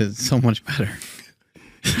makes it so much better.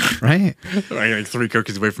 Right? like 3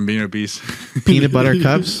 cookies away from being obese. Peanut butter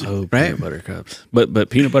cups. Oh, right? peanut butter cups.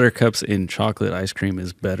 But peanut butter cups in chocolate ice cream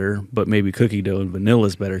is better, but maybe cookie dough and vanilla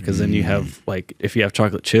is better because then you have, like, if you have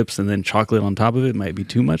chocolate chips and then chocolate on top of it, might be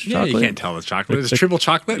too much Yeah, chocolate. you can't tell it's chocolate. It's triple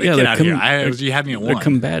chocolate. Yeah, Get out of here. they're You had me at They're 1.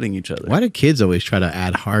 combating each other. Why do kids always try to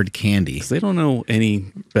add hard candy? Because they don't know any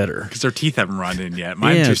better. Because their teeth haven't run in yet.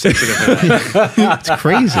 Mine's Yeah. too sensitive for that. It's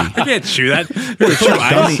crazy. I can't chew that. You wanna chew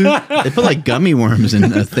ice? They put like gummy worms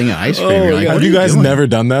in a thing of ice cream. You're like, Have what you are guys doing? never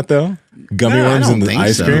done that though? Gummy No, I worms don't in the think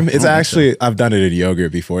ice so. cream? I It's don't think actually, I've done it in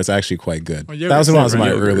yogurt before. It's actually quite good. Well, That was when I was in my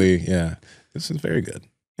yogurt's early, this is very good.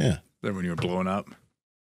 Yeah. Then when you were blowing up.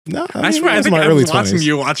 No, I swear, I was think in my I early was watching 20s.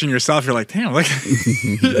 you watching yourself. You're like, damn, like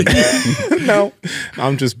No,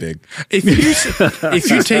 I'm just big. if you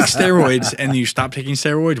take steroids and you stop taking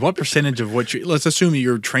steroids, what percentage of what you let's assume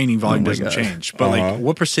your training volume doesn't change, but like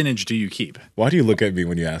what percentage do you keep? Why do you look at me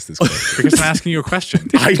when you ask this question? Because I'm asking you a question.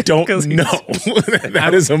 I don't know.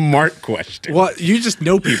 That is a Mark question. Well, you just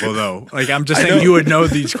know people though. Like I'm just saying you would know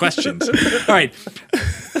these questions. All right.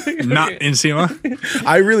 Not Nsima.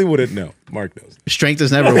 I really wouldn't know. Mark knows. Strength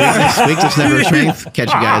is never weakness. Weakness never strength. Catch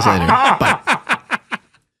you guys later. Bye.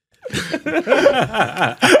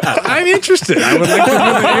 I'm interested. I would like to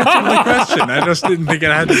know the answer to the question. I just didn't think it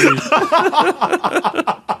had to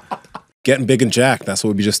be. Getting big and jacked, that's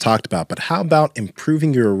what we just talked about. But how about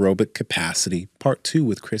improving your aerobic capacity? Part 2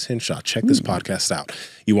 with Chris Hinshaw. Check this podcast out.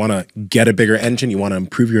 You want to get a bigger engine? You want to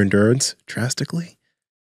improve your endurance drastically?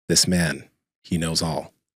 This man, he knows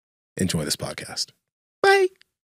all. Enjoy this podcast.